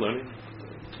 Ula's learning.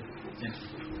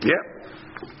 Yeah.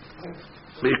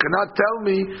 But you cannot tell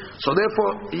me, so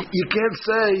therefore you can't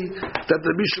say that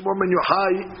the Shimon ben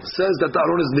Yochai says that the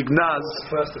Aron is nignaz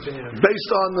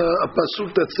based on a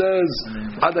pasuk that says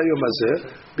Ada Yom Hazeh,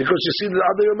 because you see that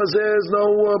Ada Yom Hazeh is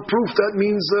no proof that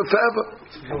means forever.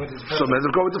 So let's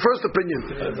go with the first opinion.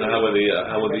 How would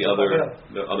the other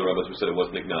rabbis who said it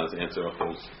was nignaz answer of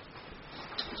those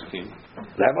pesukim?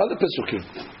 They have other pesukim.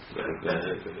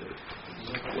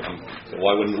 So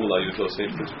why wouldn't Ula use those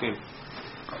same pesukim?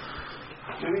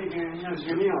 He's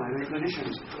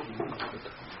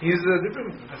a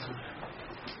different.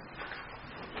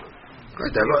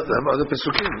 Right, they have other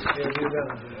pesukim.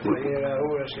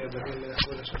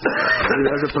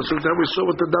 There's a pasuk that we saw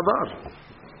with the davar.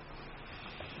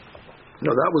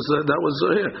 No, that was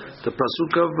here. The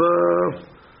pasuk of.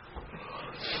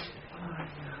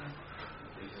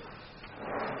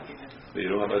 But you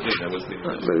don't have Azim. That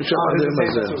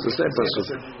was the same pasuk.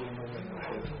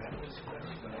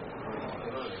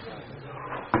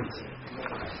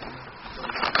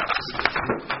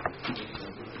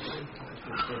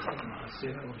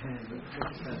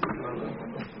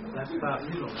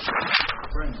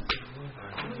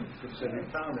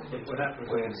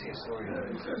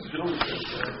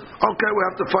 Okay, we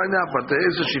have to find out, but there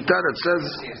is a shita that says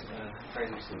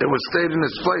it was stayed in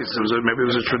its place. Maybe it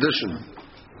was a tradition.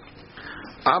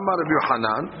 Amar Rabbi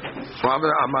Yochanan,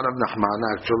 Amar Rabbi Nachman,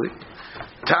 actually.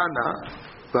 Tana,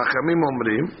 V'achamim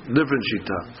Omrim, different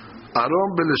shita. Aron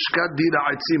belishkat dira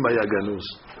aitzim ayaganus.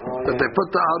 That they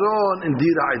put the Aron in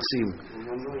dira aitzim,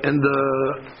 in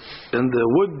the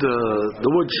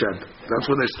woodshed. That's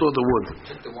where they store the wood.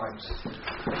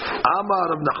 Amar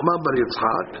Rabbi Nachman bar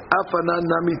Yitzchak, Afanan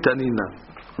nami tanina.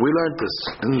 We learned this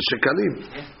in Shekalim.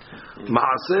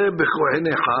 Ma'aseh b'kohen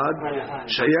echad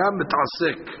shayam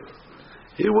mit'asek.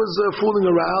 He was fooling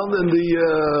around in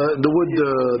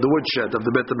the woodshed of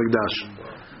the Beit HaMikdash.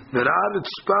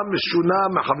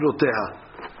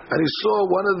 And he saw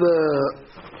one of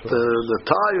the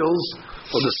tiles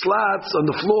or the slats on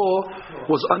the floor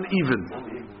was uneven.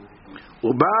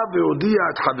 So he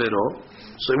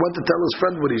went to tell his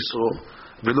friend what he saw.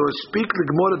 Before he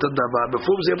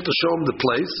was able to show him the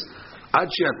place, עד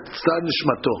שיצא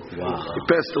נשמתו. He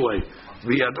passed away.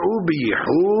 וידעו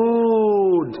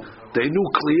בייחוד. They knew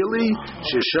clearly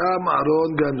Shisham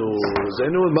Aron Ganuz. They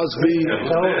knew it must be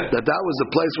that was the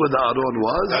place where the Aron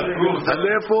was, and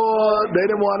therefore they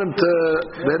didn't want him to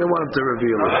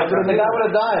reveal it. The guy would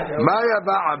have died. Maya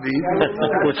Ba'avid,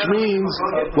 which means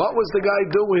what was the guy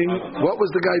doing? What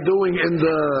was the guy doing in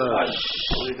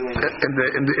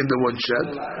the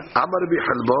woodshed? Amar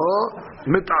bihalbo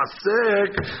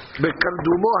mit'asek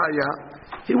bekardumo haya.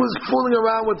 He was fooling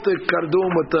around with the kardum,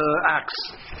 with the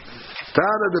axe.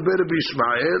 Tana the Rabbi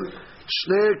Ishmael,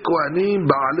 Shnei Kohanim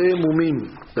Ba'alei Mumim.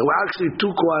 There were actually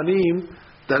two Kohanim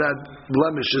that had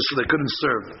blemishes, so they couldn't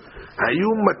serve.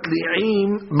 Hayum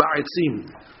Matli'im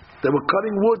Ba'itzim. They were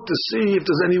cutting wood to see if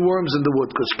there's any worms in the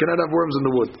wood, because you cannot have worms in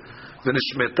the wood.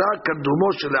 V'nishmeta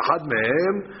kardumo shel echad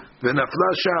mehem v'nafla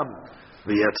sham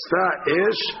v'yatzta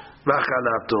esh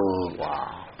v'achalato.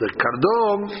 The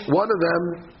kardom, one of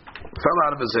them fell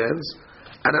out of his hands,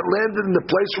 and it landed in the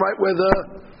place right where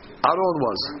the Aron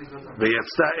was.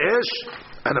 V'yatzta esh,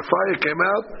 and a fire came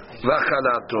out.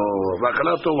 V'achalato.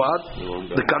 V'achalato what?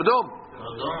 The kardom.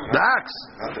 The axe.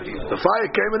 The fire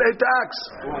came and ate the axe.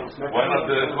 Why not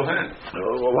the Kohen?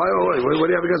 What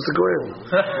do you have against the Kohen?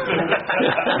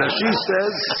 Now she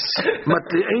says,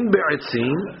 Matli'in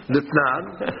be'etzim, Ditnan,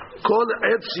 Kol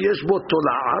etz yesh bo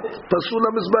tola'at, Pasul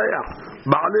HaMizbayach,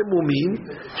 Ba'alei Mumim,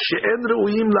 She'en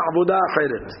Re'uyim La'avodah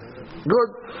Acheret. Good.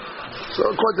 So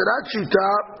according to that shita,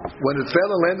 when it fell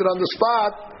and landed on the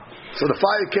spot, so the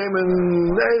fire came and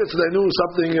ate it, so they knew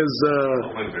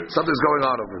something's going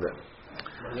on over there.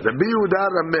 The Biyudah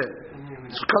Rameh.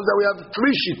 So it comes out we have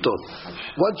three shitot.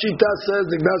 One shita says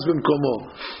Nignaz B'mkomo.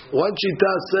 One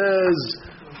shita says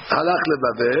Halach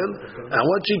leBavel, and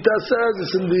one shita says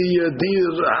it's in the Dir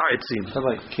Ha'etzim.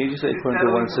 Can you say according to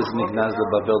one says Nignaz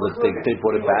leBavel that they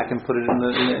brought it back and put it in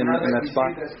that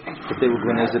spot? If they were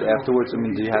going to use it afterwards, I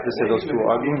mean, do you have to say those two are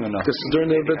arguing or not? This is during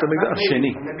the Beit HaMikdash.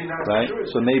 Sheni, right?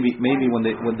 So maybe when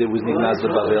there was Nignaz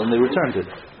leBavel and they returned it,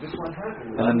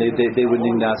 and then they would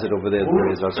Nignaz it over there.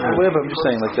 Whatever. I'm just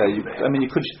saying like that. You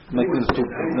could make these two.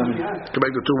 Can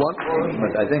make the two one?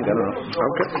 I think I don't know.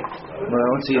 Okay. But I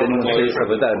don't see anyone say stuff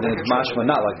like that. Then it's mashma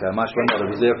not like that. Mashma not. It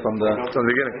was there from the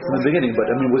beginning. But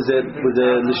I mean, was the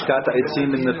lishkat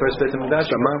etzim in the first Beit HaMikdash?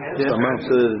 Tamam.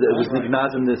 So it was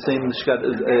nignaz in the same lishkat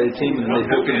etzim, and they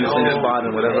built it in the same spot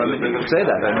and whatever. I mean, you could say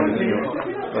that. I mean,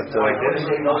 but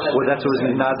that's what was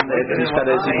nignaz in the lishkat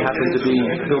etzim happened to be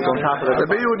built on top of that.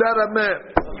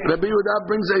 Rabbi Yehuda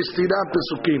brings a stira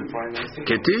pesukim.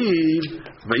 Ketiv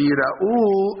v'yira'u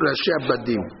rashi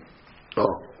badim. So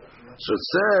it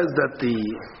says that the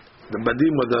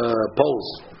badim were the poles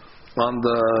on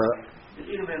the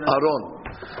Aron.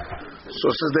 So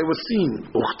it says they were seen.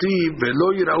 Uchtiv ve'lo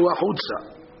yira'u achutza.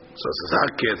 So it says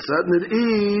ha'ketzad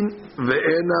nir'in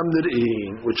ve'enam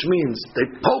nir'in, which means they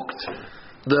poked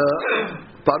the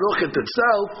parochet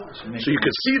itself, so you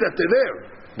could see that they're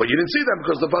there. But you didn't see them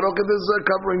because the parochet is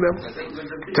covering them.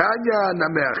 Tanya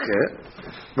nameache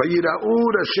vayira'u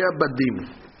rashi badim,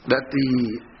 that the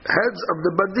heads of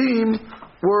the badim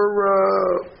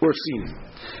were seen.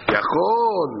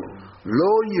 Yachol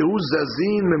lo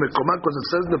yehuzazin memekoman, because it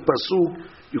says in the pasuk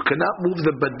you cannot move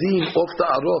the badim off the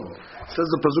aron. It says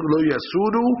the pasuk lo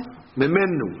yasuru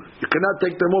memenu. You cannot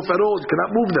take them off at all. You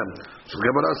cannot move them. So the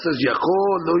Gemara says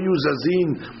Yachol lo yehuzazin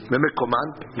memekoman.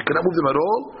 You cannot move them at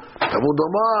all.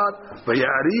 Avudomar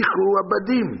vayarichu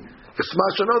abadim. It's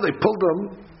mashano. They pulled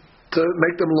them to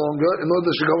make them longer in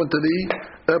order to go into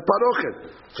the parochet.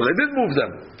 So they did move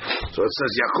them. So it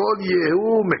says Yachol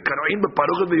yehu mekaroim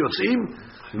beparochet veyotzim.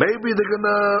 Maybe they're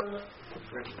gonna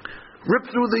rip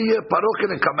through the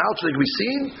parochet and come out so they can be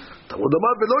seen.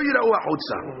 Tavudamar velo yirau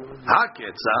achutza.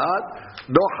 Haketzad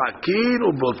dochakin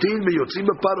ubotin veyotzim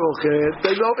beparochet.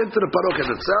 They go into the parochet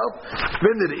itself.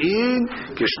 V'nir'in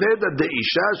kishneda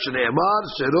deisha shneimar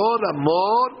shelo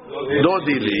ramor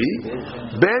dodili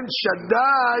ben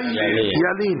shaddai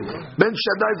yalin. Ben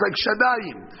shaddai is like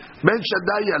shaddayim. Ben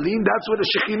shaddai yalin. That's where the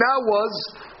Shekhinah was.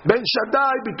 Ben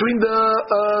Shaddai between the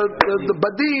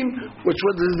badim, which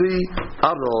was the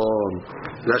Aron.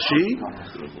 Rashi,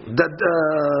 that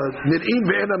nir'im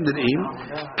ve'enam nir'im,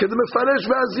 k'demefresh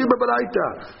ve'azir b'baraita,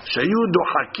 shayu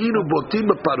dohakin ubotin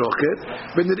b'parochet,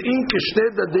 ve'nir'im k'shnei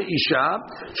dadei isha,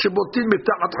 shebotin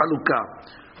mitachat halukah.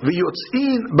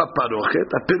 ויוצאים בפרוכת,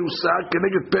 הפירוסה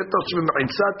כנגד פתח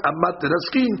שבמעצת אמת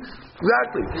תרסקין.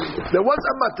 Exactly. There was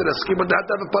אמת תרסקין, but they had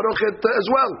to have a parochet as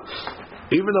well.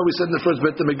 Even though we said in the first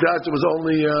Beit HaMikdash it was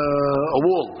only a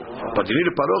wall, but you need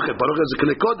a parochet. Parochet is a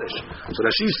kli kodesh. So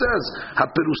Rashi says,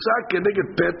 "Haperusa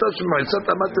keneged petach ma'isat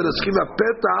amat teraskin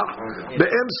petach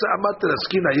be'emsa amat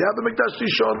teraskin hayab b'mikdash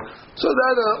rishon." So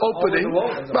that opening,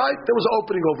 right? There was an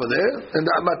opening over there, and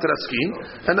the amat teraskin,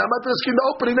 and the amat teraskin, the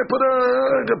opening they put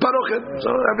a parochet. So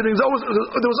everything's always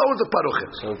there was always a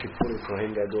parochet. So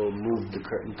Kohen Gadol moved the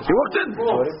curtain. He walked in.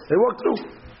 They walked through.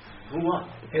 He moved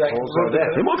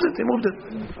it. He moved it.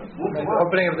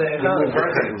 Opening of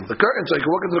The curtain, so you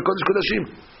can walk into the Kodesh Kodashim.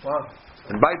 Wow.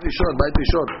 And Beit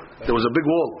Rishon. There was a big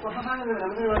wall.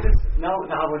 Now,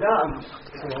 the Avodah,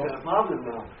 the problem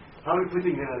now. How are we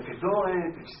putting the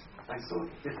Kedoret? I saw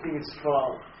this thing is far.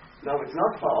 Now it's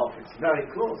not far off, it's very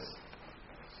close.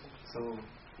 So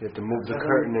You have to move the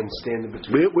curtain and stand in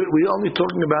between. We're only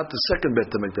talking about the second Beit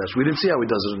HaMikdash. We didn't see how he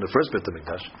does it in the first Beit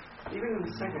HaMikdash. even in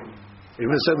the second. Even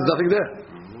the second, there's nothing there.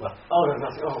 Oh, there's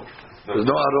nothing. Oh. There's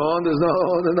no Aron, there's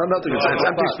nothing. It's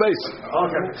empty space.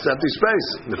 Okay. It's empty space.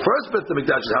 The first Beit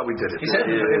HaMikdash is how we did it. He said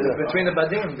between the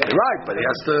badim. Right, but he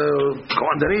has to go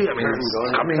underneath. I mean, it's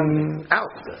coming out.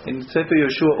 In Sefer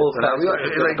Yeshua, all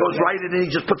It goes right in and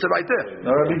he just puts it right there.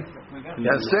 No, Rabbi? You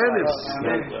understand? It's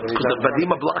because the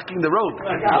badim are blocking the road.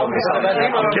 You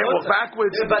can't walk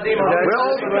backwards. That's the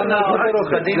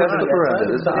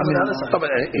parameter. But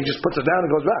he just puts it down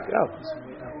and goes back out.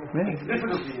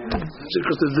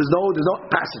 Because there's no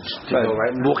passage. Right.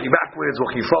 Walking backwards,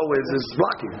 walking forwards is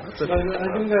blocking. I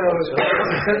think there is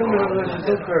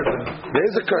two curtains. There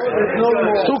is a curtain.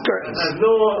 There's two curtains.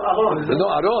 There's no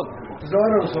Aron.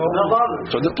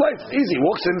 So the place, easy.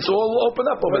 Walks in, it's all open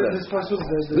up over there. This was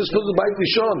the Beit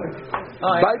Rishon.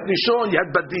 Beit Rishon, you had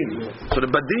Badim. So the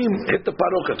Badim hit the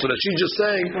Parochet. So that she's just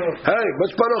saying, hey,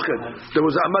 what's Parochet? There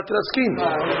was Amat Raskin.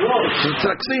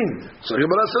 So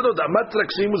Gemara said, no, the Amat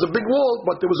Raskin was a big wall,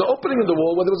 but there was an opening in the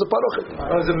wall where there was a Parochet.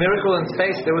 It was a miracle in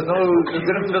space. There was no, you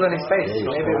didn't fill any space.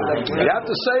 Maybe it was like, you have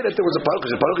to say that there was a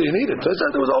Parochet. The Parochet you needed. So I said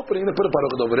there was an opening, they put a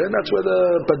Parochet over there, and that's where the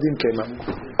Badim came up.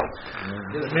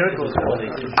 miracles.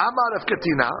 Amar of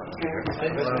Katina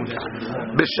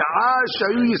B'sha'a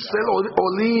shayu Yisrael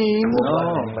olim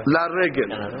la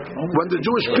regel. When the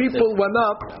Jewish people went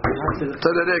up to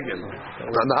the regel,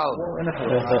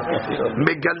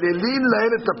 Megalelin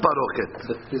lahem et parochet.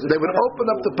 They would open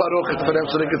up the parochet for them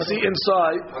so they could see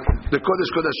inside the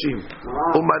Kodesh Kodashim.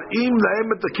 Umarim lahem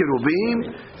et kirubim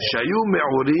shayu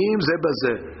me'urim ze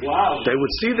bazeh. They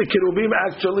would see the kirubim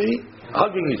actually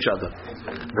hugging each other.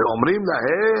 ואומרים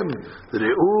להם,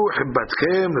 ראו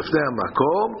חיבתכם לפני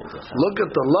המקום. Look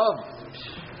at the love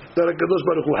that HaKadosh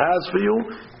Baruch Hu has for you.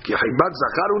 כי חיבת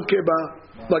זכר ונקבה,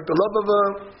 like the love of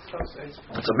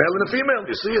it's a male and a female.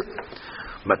 You see it.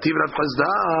 מטיב רב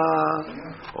חסדה.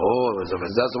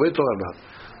 That's the way we're talking about.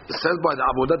 It says by the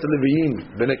Avodat Leviyin,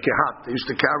 Bnei Kehat, they used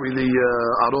to carry the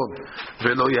Aron.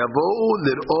 ולא יבואו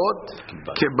לראות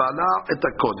קבלה את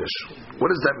הקודש. What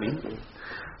does that mean?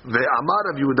 Ve'amar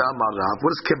of Yehuda Amar Rav.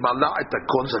 What is Kabbalah at the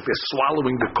Kodesh? If you're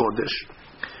swallowing the Kodesh.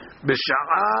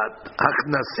 B'sha'at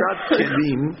hachnasat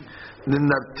kelim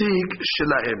n'nartig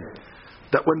shelahem.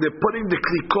 That when they're putting the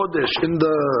Kli Kodesh in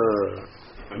the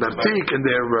nartig, in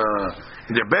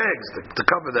their bags to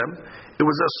cover them, it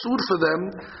was asur for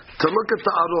them to look at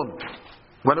the Aron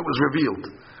when it was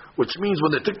revealed. Which means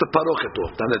when they took the parochet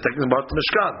off, then they're taking about the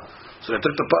Mishkan. So they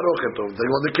took the parochet off, they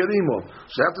want the kelim off.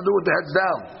 So they have to do it with their heads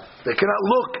down. They cannot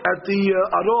look at the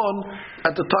Aron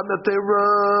at the time that they're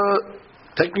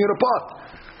taking it apart.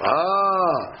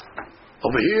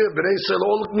 Over here, Bnei Yisrael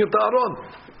all looking at the Aron.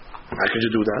 How could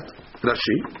you do that?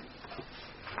 Rashi.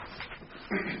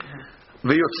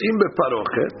 V'yotzim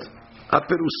beparochet.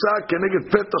 הפירוסה כנגד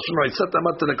פתח שמועצת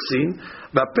אמת הלקסין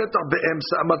והפתח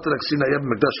באמצע אמת הלקסין היה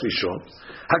במקדש ראשון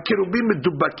הקירובים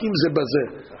מדובקים זה בזה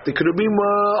the קירובים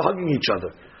hugging each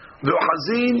other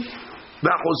ואוחזים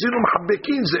והחוזים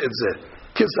ומחבקים זה את זה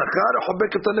כזכר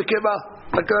חובק את הנקבה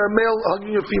like a male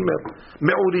hugging a female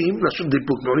מעורים, לשון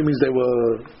דיפוק מעורים means they were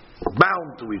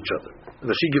bound to each other and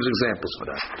she gives examples for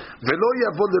that ולא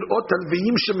יבוא לראות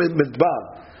הלוויים שמדבר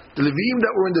the Levim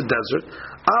that were in the desert, they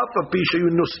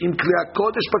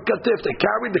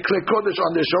carried the Klei Kodesh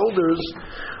on their shoulders.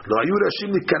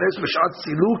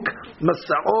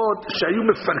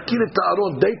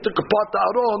 They took apart the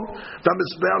Aron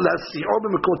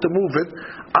to move it.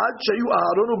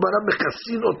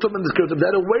 They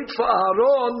had to wait for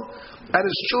Aaron and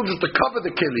his children to cover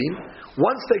the Kelim.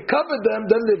 Once they covered them,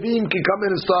 then Levim can come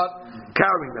in and start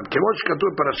carrying them.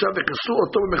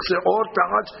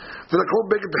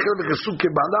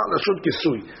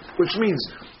 Which means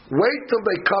wait till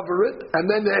they cover it and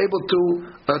then they're able to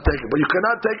take it. But you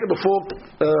cannot take it before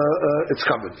it's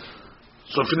covered.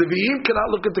 So if the Leviim cannot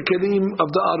look at the kelim of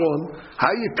the Aron, how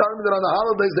are you telling me that on the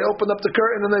holidays they open up the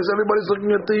curtain and everybody's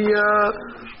looking at the?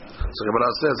 So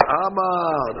Gemara says,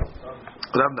 Amar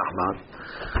Rav Nachman,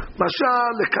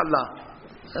 Mashal lekala,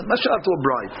 Mashal to a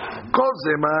bride. Kol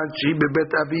zeman she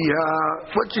bebet aviha,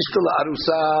 when she's still a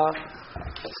arusa,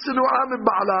 sinu'a min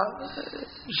ba'ala.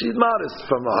 She's modest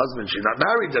from her husband. She's not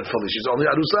married yet fully. She's only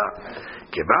arusa.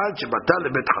 Kevan shebata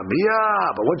lebet chamia,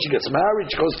 but when she gets married,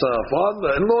 she goes to her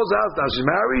father-in-law's house. Now she's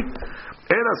married.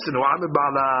 Ena sinu'a min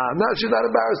ba'ala. Now she's not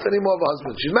embarrassed anymore of her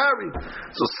husband. She's married.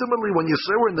 So similarly, when you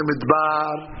say we're in the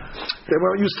midbar, they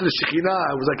weren't used to the Shekhinah.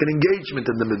 It was like an engagement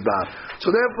in the midbar.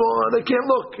 So therefore, they can't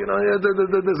look. You know,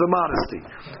 there's a modesty.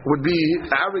 It would be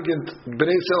arrogant,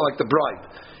 b'nei Yisrael, like the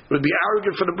bride. It would be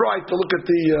arrogant for the bride to look at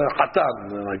the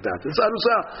hatan like that. It's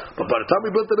arusa. But by the time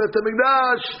we built the Beit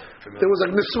HaMikdash, there was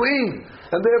like nisuin,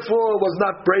 and therefore it was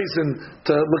not brazen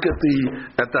to look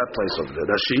at that place over there.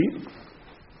 Rashi,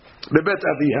 bebet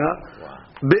aviha,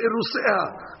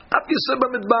 be'erusea, ab yiseh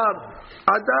b'midbar,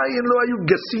 adayin lo ayu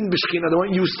gasin b'shechina. They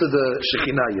weren't used to the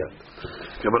Shekhinah yet.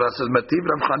 Gemara says, Mativ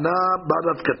Rav Chana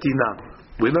barat katina.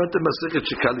 We learned in Masechet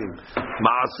Shekalim,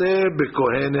 Maaseh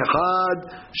bekohen echad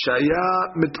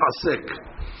shaya mitasek.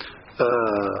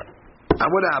 And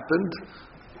what happened?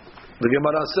 The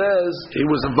Gemara says he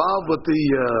was involved with the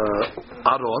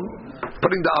Aron,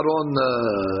 putting the Aron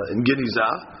in Geniza.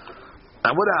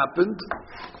 And what happened?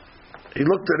 He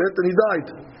looked at it and he died.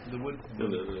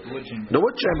 The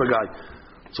wood chamber guy.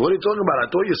 So what are you talking about? I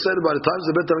thought you said by the time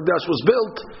the Beit HaMikdash was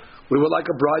built, we were like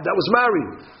a bride that was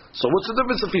married. So what's the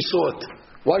difference if he saw it?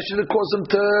 Why should it cause him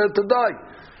to die?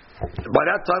 By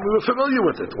that time we were familiar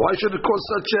with it. Why should it cause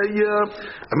such a...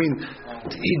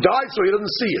 he died so he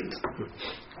doesn't see it.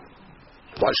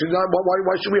 Why should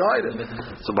we hide it?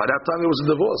 So by that time it was a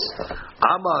divorce.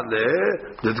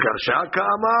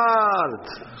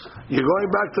 You're going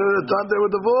back to the time they were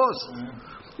divorced.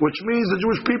 Which means the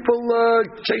Jewish people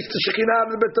chased the Shekhinah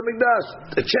in the Beit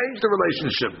HaMikdash. It changed the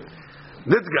relationship.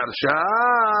 Nitgarsha.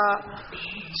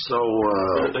 So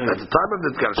at the time of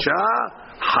Nitgarsha,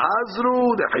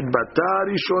 Hazru the Hibbata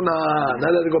Rishona. Now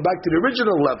they go back to the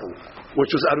original level, which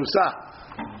was Arusa.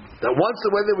 That once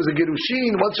there was a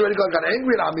Gerushin, once already got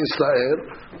angry at Am Yisrael,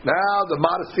 now the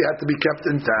modesty had to be kept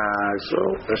intact. So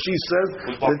she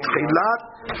says, Nitchilat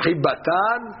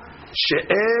Hibbatan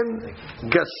She'en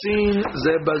Gasin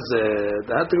Zebazed.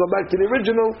 They had to go back to the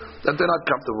original, that they're not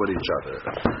comfortable with each other.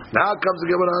 Now comes the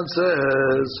Gemara and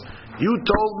says, you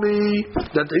told me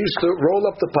that they used to roll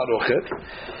up the parochet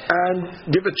and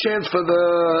give a chance for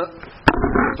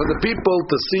the people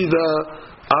to see the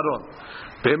Aron.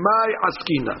 B'mai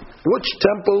askina. Which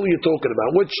temple are you talking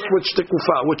about? Which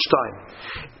tekufa? Which time?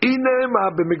 Inem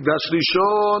b'mikdash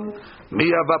rishon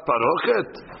miyava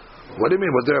parochet. What do you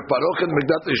mean? Was there a parochet in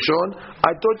Mikdash Rishon?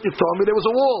 I thought you told me there was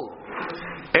a wall.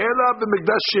 Ela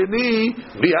b'mikdash sheni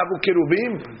bihavu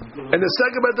kirubim. In the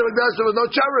second Beit HaMikdash there was no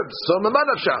cherubs. So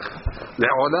memanafshach.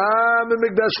 Le'olam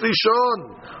b'mikdash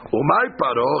Rishon. Umay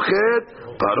parochet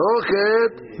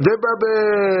debabe.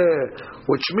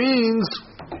 Which means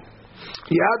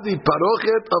you had the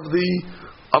parochet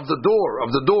of the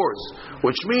doors,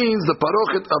 which means the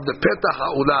parochet of the petach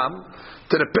ha'ulam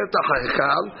to the petach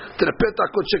ha'echal to the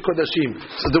petach kodesh kodashim.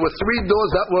 So there were three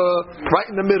doors that were right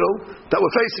in the middle that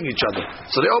were facing each other.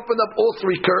 So they opened up all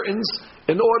three curtains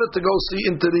in order to go see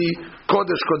into the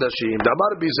kodesh kodashim.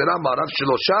 Damar b'zera marav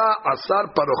shelosha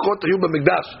asar parochot hayu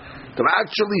b'mikdash. There were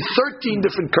actually 13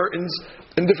 different curtains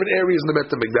in different areas in the Beit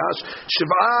HaMikdash.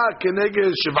 Shiv'ah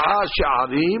keneged shiv'ah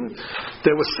she'arim.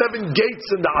 There were 7 gates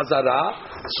in the Azara,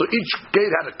 so each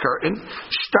gate had a curtain.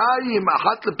 Shtayim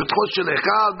achat lepetcho shel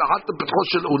echal v'achat lepetcho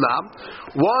shel ulam.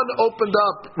 One opened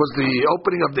up, was the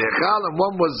opening of the echal, and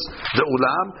one was the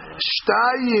ulam.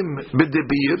 Shtayim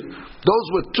b'debir. Those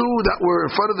were 2 that were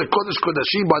in front of the Kodesh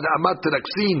Kodashim by the Amat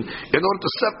Teraksin in order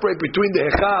to separate between the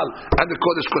echal and the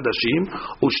Kodesh Kodashim.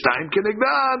 Ushtayim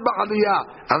kenegdan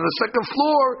ba'aliyah. And on the second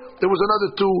floor, there was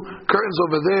another 2 curtains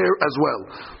over there as well.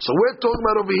 So we're talking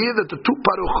about over here that the 2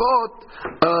 paruchot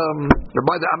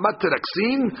by the Amat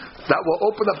Teraksin that were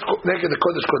opened up naked the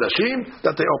Kodesh Kodashim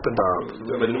that they opened up.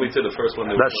 But didn't we say the first one?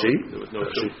 There was no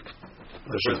two.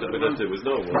 The first one, there was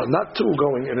no one. Not 2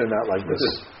 going in and out like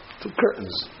this. 2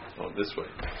 curtains. Oh, this way.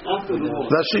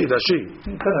 That's she. You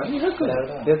have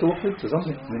to walk into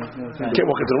something. You can't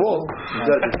walk into the wall.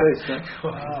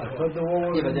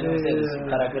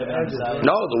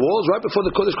 No, the wall is right before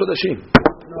the Kodesh Kodashim.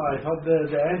 No, I thought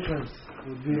the entrance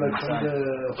would be like from the...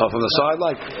 Oh, from the side,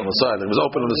 like? On the side. It was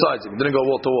open on the sides. It didn't go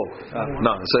wall to wall.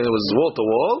 No, I'm saying it was wall to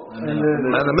wall,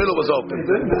 and the middle was open.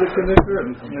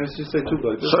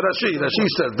 So Rashi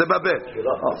says, Debabe,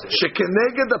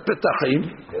 Shekeneged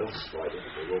HaPetachim,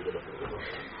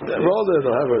 they rolled it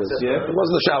up, however it is. Yeah. It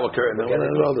wasn't a shower curtain. They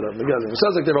rolled it up. It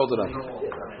sounds like they rolled it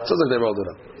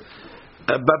up.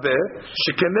 Babe,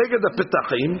 Shekeneged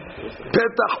HaPetachim,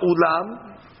 Petach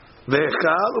Ulam,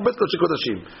 והיכל ובית קודשי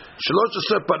קודשים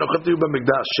 13 פנוכות היו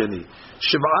במקדש שני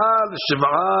 7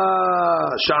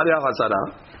 שערי העזרה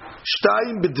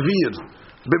 2 בדביר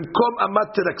במקום אמת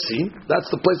תרקסים that's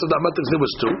the place of the אמת תרקסים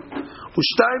was 2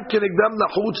 ו2 כנגדם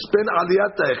נחוץ בין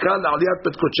עליית ההיכל לעליית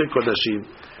בית קודשי קודשים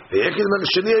ויחד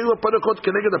מהשני היו הפנוכות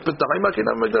כנגד הפתחים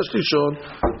הכנם במקדש ראשון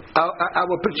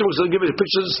our picture was going to give you a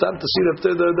picture stamp to see how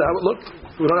it looked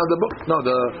we don't have the book no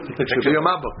the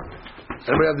Yoma book.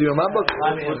 Anybody have the Yoma book?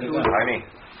 What's the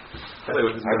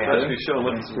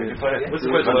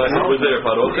question? Was there a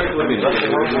paroka? Let me know.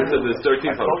 There's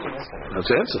 13 parokas. That's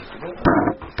the answer.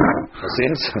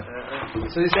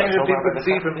 So you're saying that people could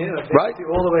see from here? Right.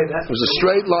 All the way back? It was a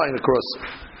straight line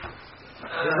across.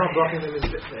 There's no blocking the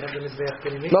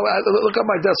Mizbeach. No, look at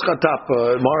my desk on top,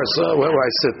 Morris, where I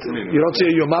sit. You don't see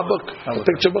a Yoma book? A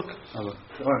picture book? Blocking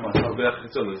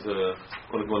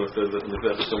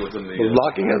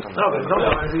it? No, but no,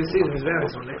 as you see the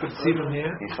Mizbeach, they could see from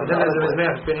here. But then there's a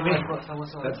Mizbeach,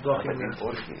 that's blocking it.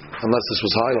 Unless this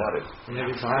was higher.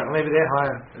 Maybe it's higher. Maybe they're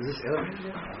higher. Is this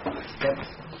elevated? Steps.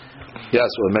 Yes,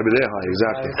 well, maybe they're high,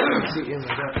 exactly.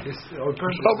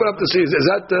 Open up to see. Is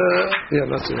that, yeah,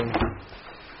 that's it.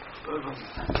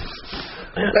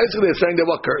 Basically, they're saying there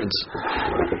were curtains.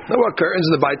 There were curtains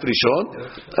in the Beit Rishon,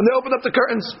 and they opened up the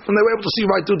curtains, and they were able to see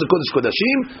right through the Kodesh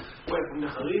Kodashim from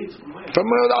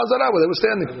the Azara where they were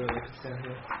standing.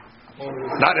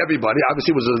 Not everybody, obviously,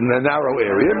 it was in a narrow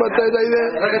area, but they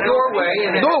like a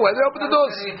doorway. They opened the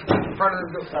doors.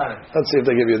 Let's see if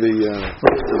they give you the.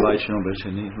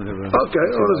 Okay,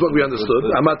 well, that's what we understood.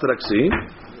 Amat Raksin.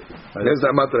 There's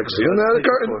the Amat Raksin, and the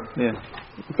curtain. Yeah.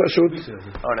 Oh,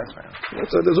 that's right.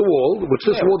 So there's a wall, which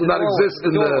this wall did not exist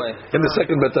in the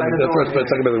second bed, the first bed,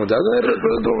 second bed.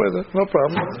 No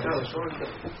problem.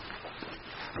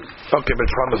 Okay, but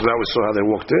from now we saw how they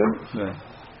walked in.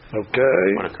 Okay.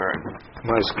 What a curtain.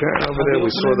 Nice curtain over there. We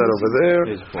saw that over there.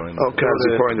 Okay, he's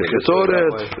pouring the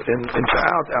ketoret in to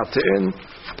out to in.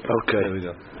 Okay. There we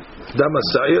go.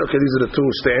 Damasai. Okay, these are the two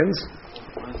stands.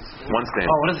 One stand.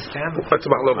 Oh, what is a stand? That's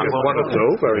about one or two.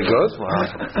 Very good.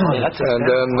 And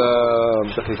then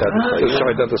this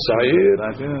and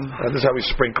this is how he's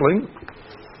sprinkling.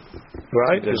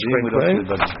 Right? He's sprinkling.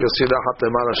 You'll see that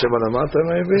Hatemar Hashem Alamata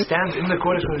maybe. Stands in the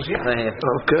Kodesh Kodashim.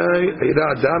 Okay. Ira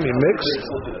Adam, he mixed.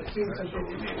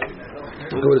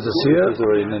 What is this here? Okay,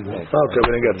 we didn't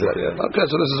get that yet. Okay,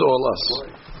 so this is all us.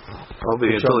 Over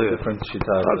here till here.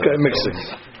 Okay, mixing.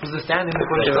 Was the stand in the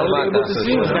Kodesh Kodashim? No,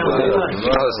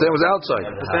 the stand was outside.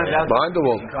 Behind the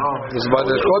wall. This is by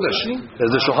the Kodesh.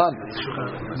 There's the Shohan.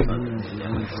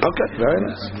 Okay, very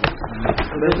nice.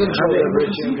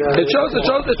 It shows it.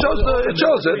 No, it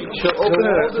shows it. I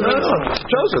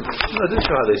didn't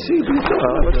show how they see.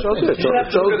 It shows it. It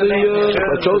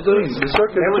shows the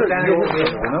circuit.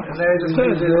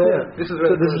 This is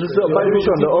by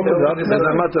Rishon. They open it up, and then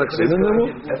I'm not taxing.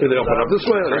 They open up this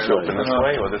way or this way? This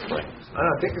way or this way? I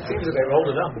don't think it seems that they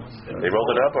rolled it up. They rolled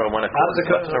it up, or when it goes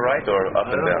left to right, or up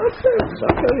and down.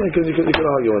 Okay, you can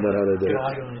argue on that how they did.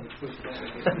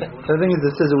 The thing is,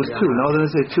 it says it was 2. Now doesn't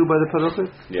it say 2 by the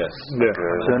parochet? Yes. Yeah.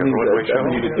 So that means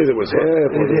either it was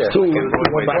half or it was 2.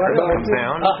 Broadway curtain comes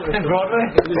down.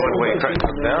 Broadway? Broadway curtain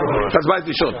comes down. That's Beit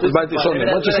Rishon.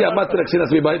 Once you see Amat Raksin,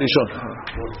 that's Beit Rishon.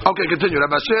 Okay, continue.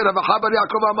 Rav Asher, Rav Chabar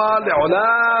Yaakov Amar,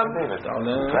 Le'olam,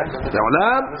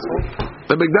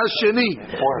 B'mikdash Sheni.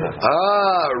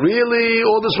 Really?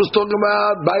 All this was talking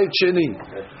about Beit Sheni.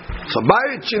 So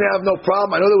Beit Sheni have no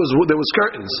problem. I know there was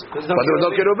curtains, but there was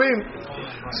no kerubim.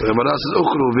 So the Gemara says,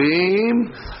 Ukruvim,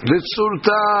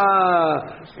 Litsurta.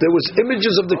 There was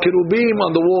images of the kerubim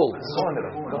on the wall.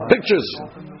 Pictures.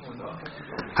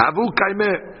 Havu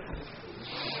Kaimeh.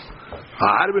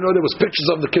 How do we know there was pictures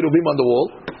of the kerubim on the wall?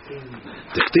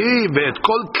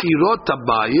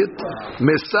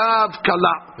 Mesav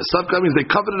kala. Mesav kala means they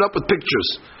covered it up with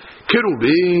pictures.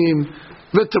 Kerubim,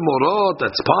 v'temorot,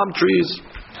 that's palm trees.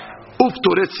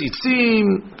 Uftoret tzitzim,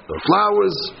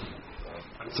 flowers.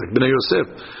 It's like Bnei Yosef.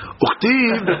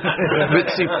 Uchtiv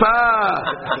v'tzipa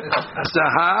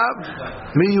zahav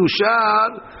miyushar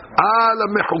ala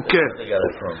mechukeh.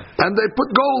 And they put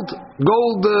gold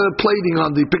plating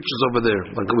on the pictures over there.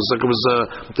 Like it was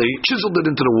they chiseled it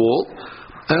into the wall.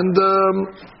 and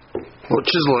or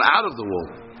chisel it out of the wall.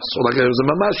 So like there was a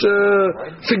mamash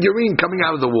figurine coming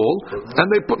out of the wall,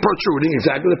 and they put protruding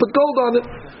exactly. They put gold on it.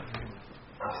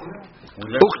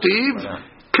 Uktiv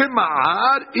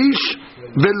kema'ar ish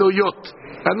veloyot,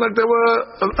 and like they were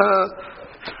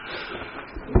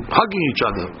hugging each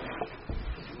other.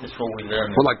 That's what we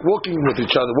learned. Or like walking with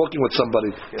each other, walking with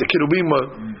somebody. The kirubim were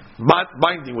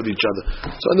binding with each other.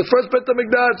 So in the first Bet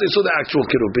HaMikdash, they saw the actual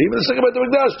kirubim. In the second Bet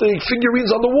HaMikdash, the figurines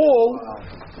on the wall.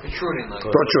 Protruding.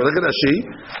 Look at Rashi.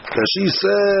 Rashi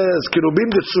says,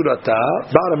 kirubim de surata,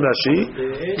 bottom Rashi,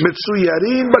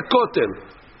 mitsuyarin bakotel,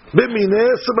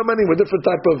 bimines b'manim, with different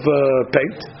type of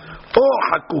paint. Or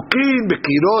hakukin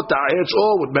bekirot ha'etz,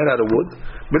 or with made out of wood.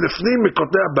 Belifnim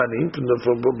mikotei abanim,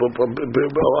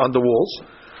 on the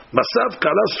walls. Masav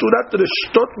kala surat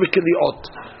reshtot v'kiliot.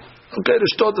 Okay,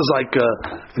 reshtot is like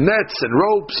nets and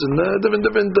ropes and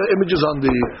different images on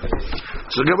the.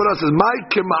 So Gemara says, "My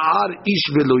kema'ar ish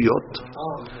veluyot."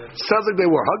 Sounds like they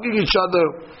were hugging each other.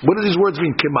 What do these words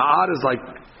mean? Kema'ar is like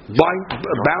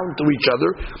bound to each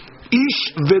other.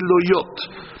 Ish veluyot.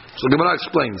 So Gemara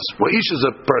explains. Well, ish is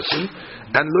a person,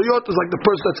 and luyot is like the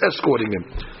person that's escorting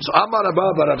him. So Amar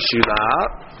Abba Barav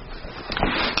Shira.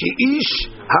 Ki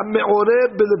ish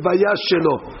ha-me'oreh b'levaya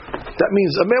shelo. That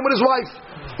means a man with his wife.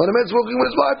 When a man's walking with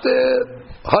his wife, they're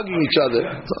hugging each other.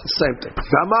 It's the same thing.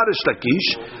 V'amar ish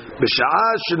lakish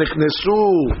b'sha'ah shenichnesu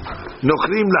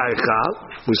nochrim la'echal.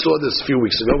 We saw this a few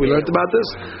weeks ago. We learned about this.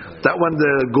 That when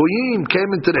the goyim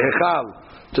came into the hechal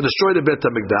to destroy the Bet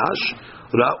HaMikdash,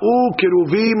 ra'u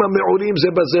kiruvim ha-me'orim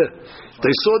zeh bazeh.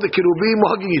 They saw the kiruvim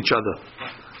hugging each other.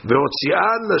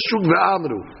 Ve'otzi'an lashuk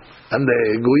ve'amru. And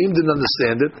the goyim didn't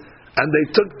understand it, and they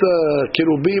took the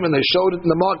kirubim and they showed it in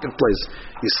the marketplace.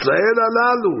 Yisrael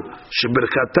alalu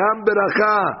shebirchatam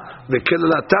beracha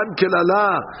vekelatan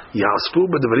kelala yasku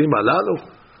b'dvarim alalu.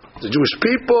 The Jewish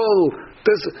people,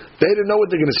 they didn't know what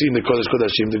they're going to see in the Kodesh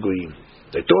Kodashim, the goyim.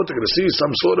 They thought they're going to see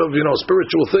some sort of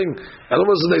spiritual thing, and all of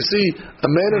a sudden they see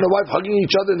a man and a wife hugging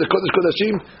each other in the Kodesh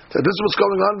Kodashim. That this is what's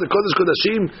going on in the Kodesh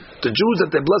Kodashim. The Jews,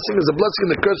 that their blessing is a blessing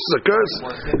and the curse is a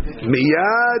curse.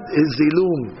 Miyad is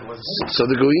ilum. So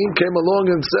the goyim came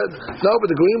along and said, no,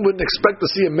 but the goyim wouldn't expect to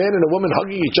see a man and a woman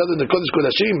hugging each other in the Kodesh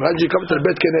Kodashim. Imagine you come to the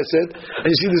Bet Knesset and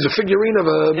you see there's a figurine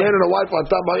of a man and a wife on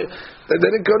top. They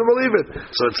couldn't believe it.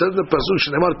 So it says in the pasuk,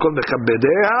 Shneimar kol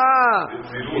mechabedeha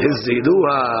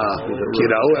hiziluha. Kol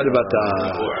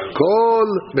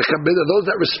mechabeda, those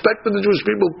that respected the Jewish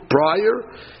people prior,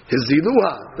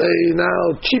 hiziluha, they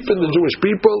now cheapen the Jewish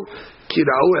people,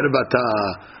 kira'u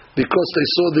erbata, because they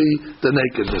saw the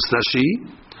nakedness.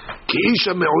 Rashi, ki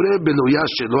isha me'oreh beluya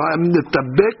shelo,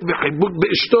 netabek v'chibuk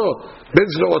be'ishto, ben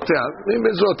zlo'otea. Ben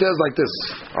zlo'otea is like this.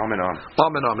 Arm in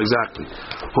arm, exactly.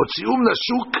 Hotzium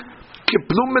nashuk,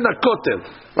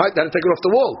 right? They had to take it off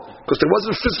the wall because there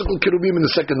wasn't physical kirubim in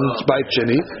the second Beit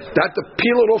Sheni. They had to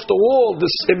peel it off the wall,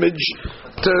 this image,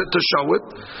 to show it.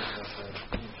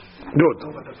 Good.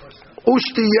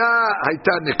 Ushtiya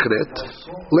hayta nikret.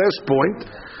 Last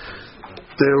point.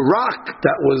 The rock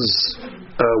that was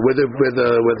where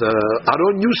the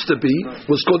Aron used to be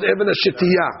was called Even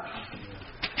HaShetiyah.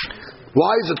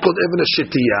 Why is it called Even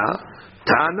HaShetiyah?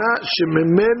 Tana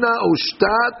shemimena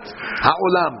ushtat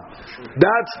ha'olam.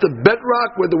 That's the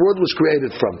bedrock where the world was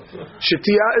created from.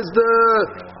 Shetiyah is the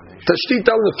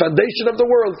tashtita, the foundation of the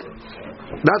world.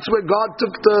 That's where God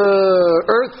took the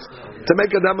earth to make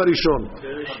Adam Rishon.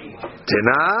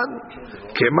 Tenan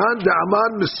keman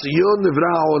da'aman misiyon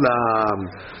nivra ha'olam.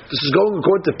 This is going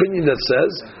according to opinion that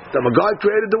says that when God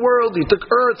created the world, He took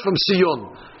earth from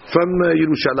Sion, from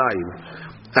Yerushalayim,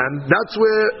 and that's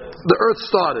where the earth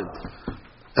started.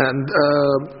 And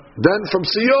then from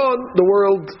Sion, the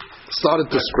world started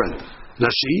to spread.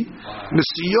 Rashi,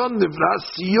 Sion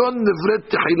nivret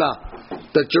tehila.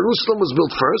 That Jerusalem was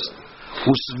built first.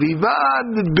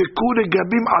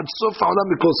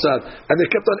 And they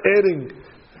kept on adding,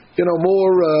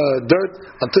 more dirt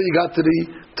until you got to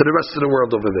the rest of the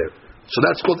world over there. So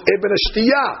that's called Eben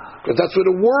HaShtiyah, because that's where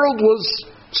the world was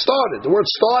started. The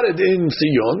world started in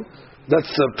Sion. That's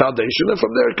the foundation, and from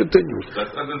there it continues.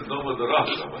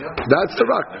 That's the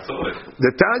rock.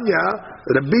 The Tanya,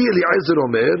 Rabbi Eliezer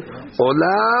Omer,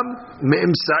 Olam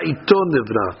me'imsa'iton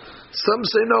nivra. Some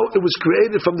say no, it was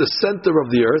created from the center of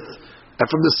the earth, and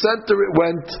from the center it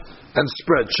went and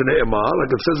spread. Shne'emar,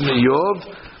 like it says in Yov,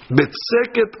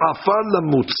 Betseket afar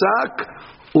lamutzak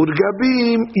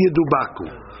urgabim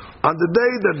yedubaku. On the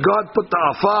day that God put the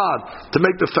afar to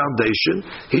make the foundation,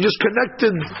 He just connected,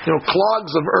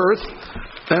 clogs of earth,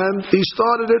 and He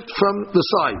started it from the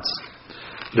sides.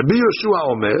 Rabbi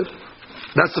Yeshua Omer,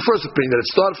 That's the first opinion, that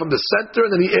it started from the center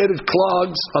and then he added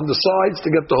clogs on the sides to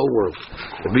get the whole world.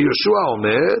 Rabbi Yeshua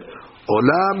Omer,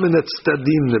 Olam min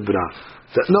hatzdadim nibra.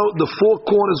 That no, the four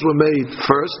corners were made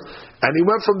first, and he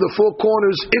went from the four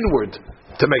corners inward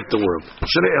to make the world.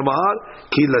 Shnei Emar,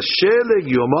 ki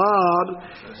lasheleg yomar,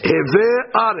 heve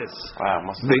ares,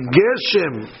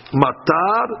 vegeshem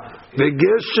matar,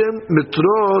 vegeshem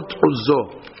mitrot uzo.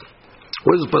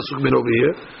 Where's the pasuk been over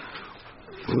here?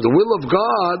 The will of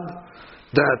God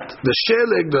that the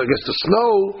sheleg, I guess the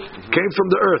snow, came from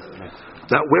the earth.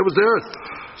 Now, where was the earth?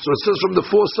 So it says from the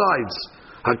four sides.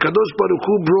 HaKadosh Baruch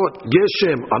Hu brought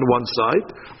Geshem on one side,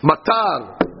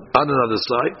 Matar on another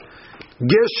side,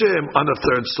 Geshem on the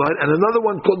third side, and another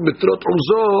one called Mitrot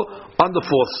Uzo on the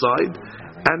fourth side.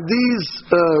 And these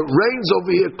rains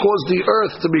over here caused the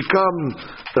earth to become,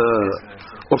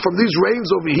 or from these rains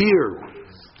over here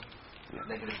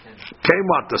came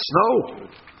what? The snow.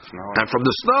 And from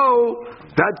the snow,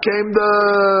 that came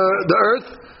the earth,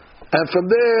 and from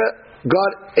there,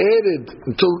 God added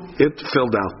until it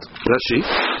filled out. Rashi.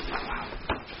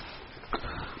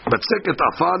 בצקת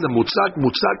עפר למוצק,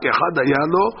 מוצק אחד היה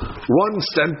לו, one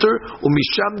center,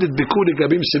 ומשם נדבקו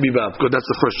רגבים סביביו. That's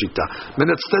the first שיטה. מן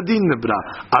הצדדים נברא,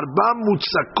 4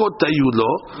 מוצקות היו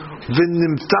לו,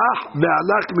 ונמתח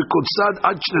והלך מכל צד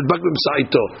עד שנדבק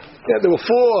במסעיתו. Yeah, there were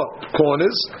 4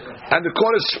 corners, and the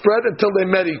corners spread until they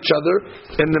met each other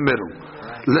in the middle.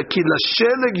 כי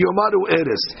לשלג יאמר הוא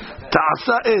ארס,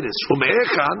 תעשה ארס,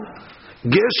 ומאיכן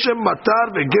גשם מטר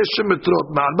וגשם מטרות,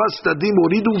 מארבע צדדים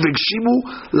הורידו והגשימו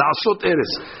לעשות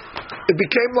ארס. It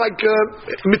became like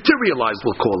materialized,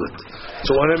 we'll call it.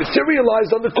 So when it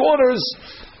materialized on the corners,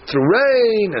 through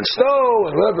rain and snow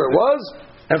and whatever it was,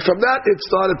 and from that it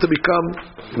started to become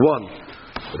one.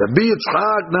 Rabbi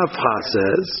Yitzchak Nafcha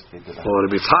says, or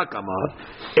Rabbi Yitzchak Amar,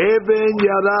 Even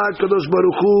yara kadosh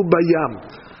baruch hu bayam.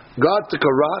 God took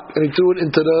a rock and he threw it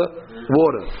into the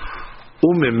water.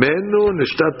 Umimenu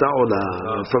nishtat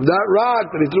ha'olam. From that rock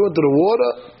that he threw into the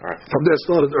water, from there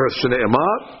started earth. Shnei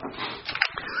Emar,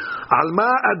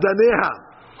 Alma adaneha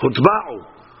hutba'u.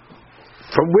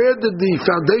 From where did the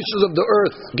foundations of the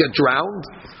earth get drowned?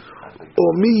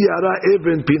 Omi yara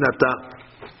even pinata.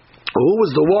 Who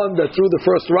was the one that threw the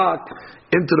first rock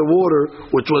into the water,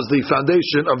 which was the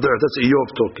foundation of the earth? That's Eov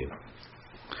talking.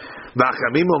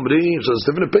 V'achamim omrim, so there's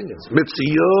different opinions.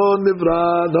 Mitzion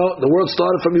nivra, no, the world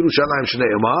started from Yerushalayim. Shnei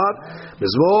Emar,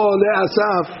 Mizmor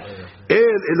le'asaf,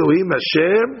 El Elohim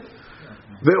Hashem,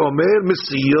 ve'omer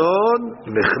Mitzion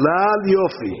mechlal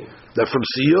yofi. That from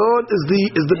Sion is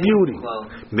the beauty.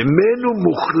 Mimenu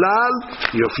mukhlal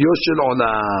yofyo shel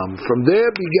olam. From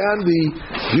there began the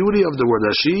beauty of the word.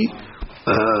 Rashi.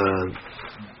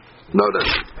 Notice.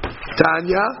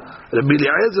 Tanya, Rabbi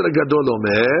Eliezer Gadol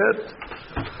Omer,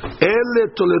 Ele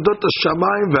toledot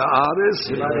hashamayim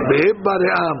ve'aretz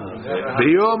be'bare'am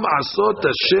b'yom asot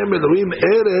Hashem Elohim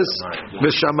eres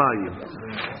ve'shamayim.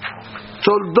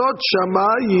 Toldot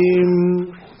shamayim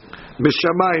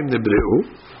b'shamayim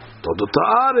nebreu. Toldot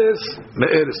ha'aretz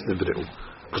me'eretz nebreu.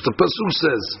 Because the pasuk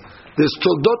says there's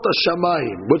toldot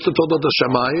hashamayim. What's the toldot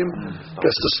hashamayim?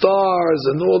 That's the stars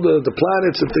and all the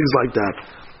planets and things like that.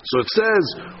 So it says,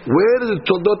 where did the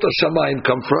toldot hashamayim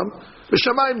come from? The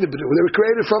shamayim nebreu. They were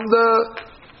created from the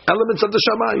elements of the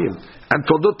shamayim. And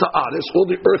toldot ha'aretz, all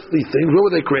the earthly things, where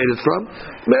were they created from?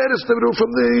 Me'eretz nebreu, from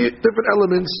the different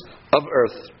elements of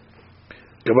earth.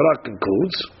 Gemara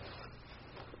concludes.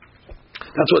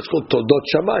 That's why it's called Toldot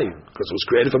Shamayim, because it was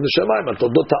created from the Shamayim, and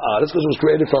Toldot Ha'aretz, because it was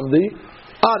created from the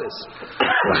Aretz.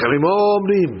 Rachamim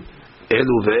omrim,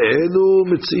 Elu ve'elu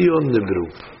mitzion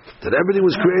nibru. That everything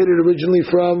was created originally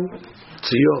from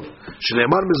Tzion.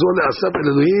 Shneimar mizor le'asaf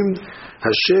Elohim,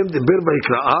 Hashem diber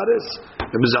vayikra Aretz,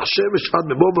 ומזעשב ושפט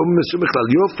בבוא ואומרים מסוים בכלל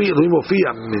יופי, אלוהים הופיע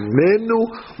ממנו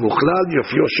מוכלל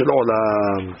יופיו של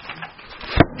עולם.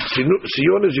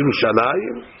 Sion is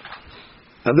Yerushalayim,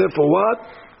 and therefore what?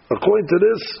 According to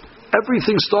this,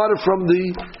 everything started from the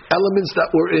elements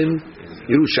that were in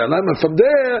Yerushalayim, and from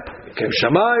there came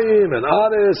Shamayim and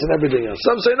Aretz and everything else.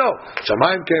 Some say no,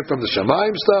 Shamayim came from the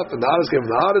Shamayim stuff, and the Aretz came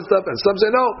from the Aretz stuff, and some say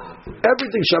no,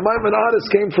 everything Shamayim and Aretz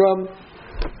came from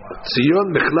Tzion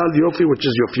Mechlal Yofi, which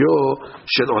is Yofio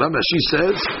Shel Olam. As she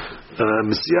says,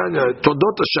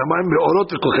 Todot HaShamayim Be'orot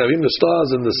V'Kochavim, the stars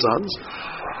and the suns.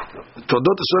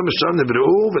 תודות השם ושם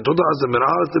נבראו ותודה אז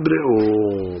המראה נבראו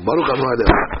ברוך אדוני.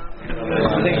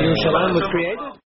 I think Yerushalayim was created.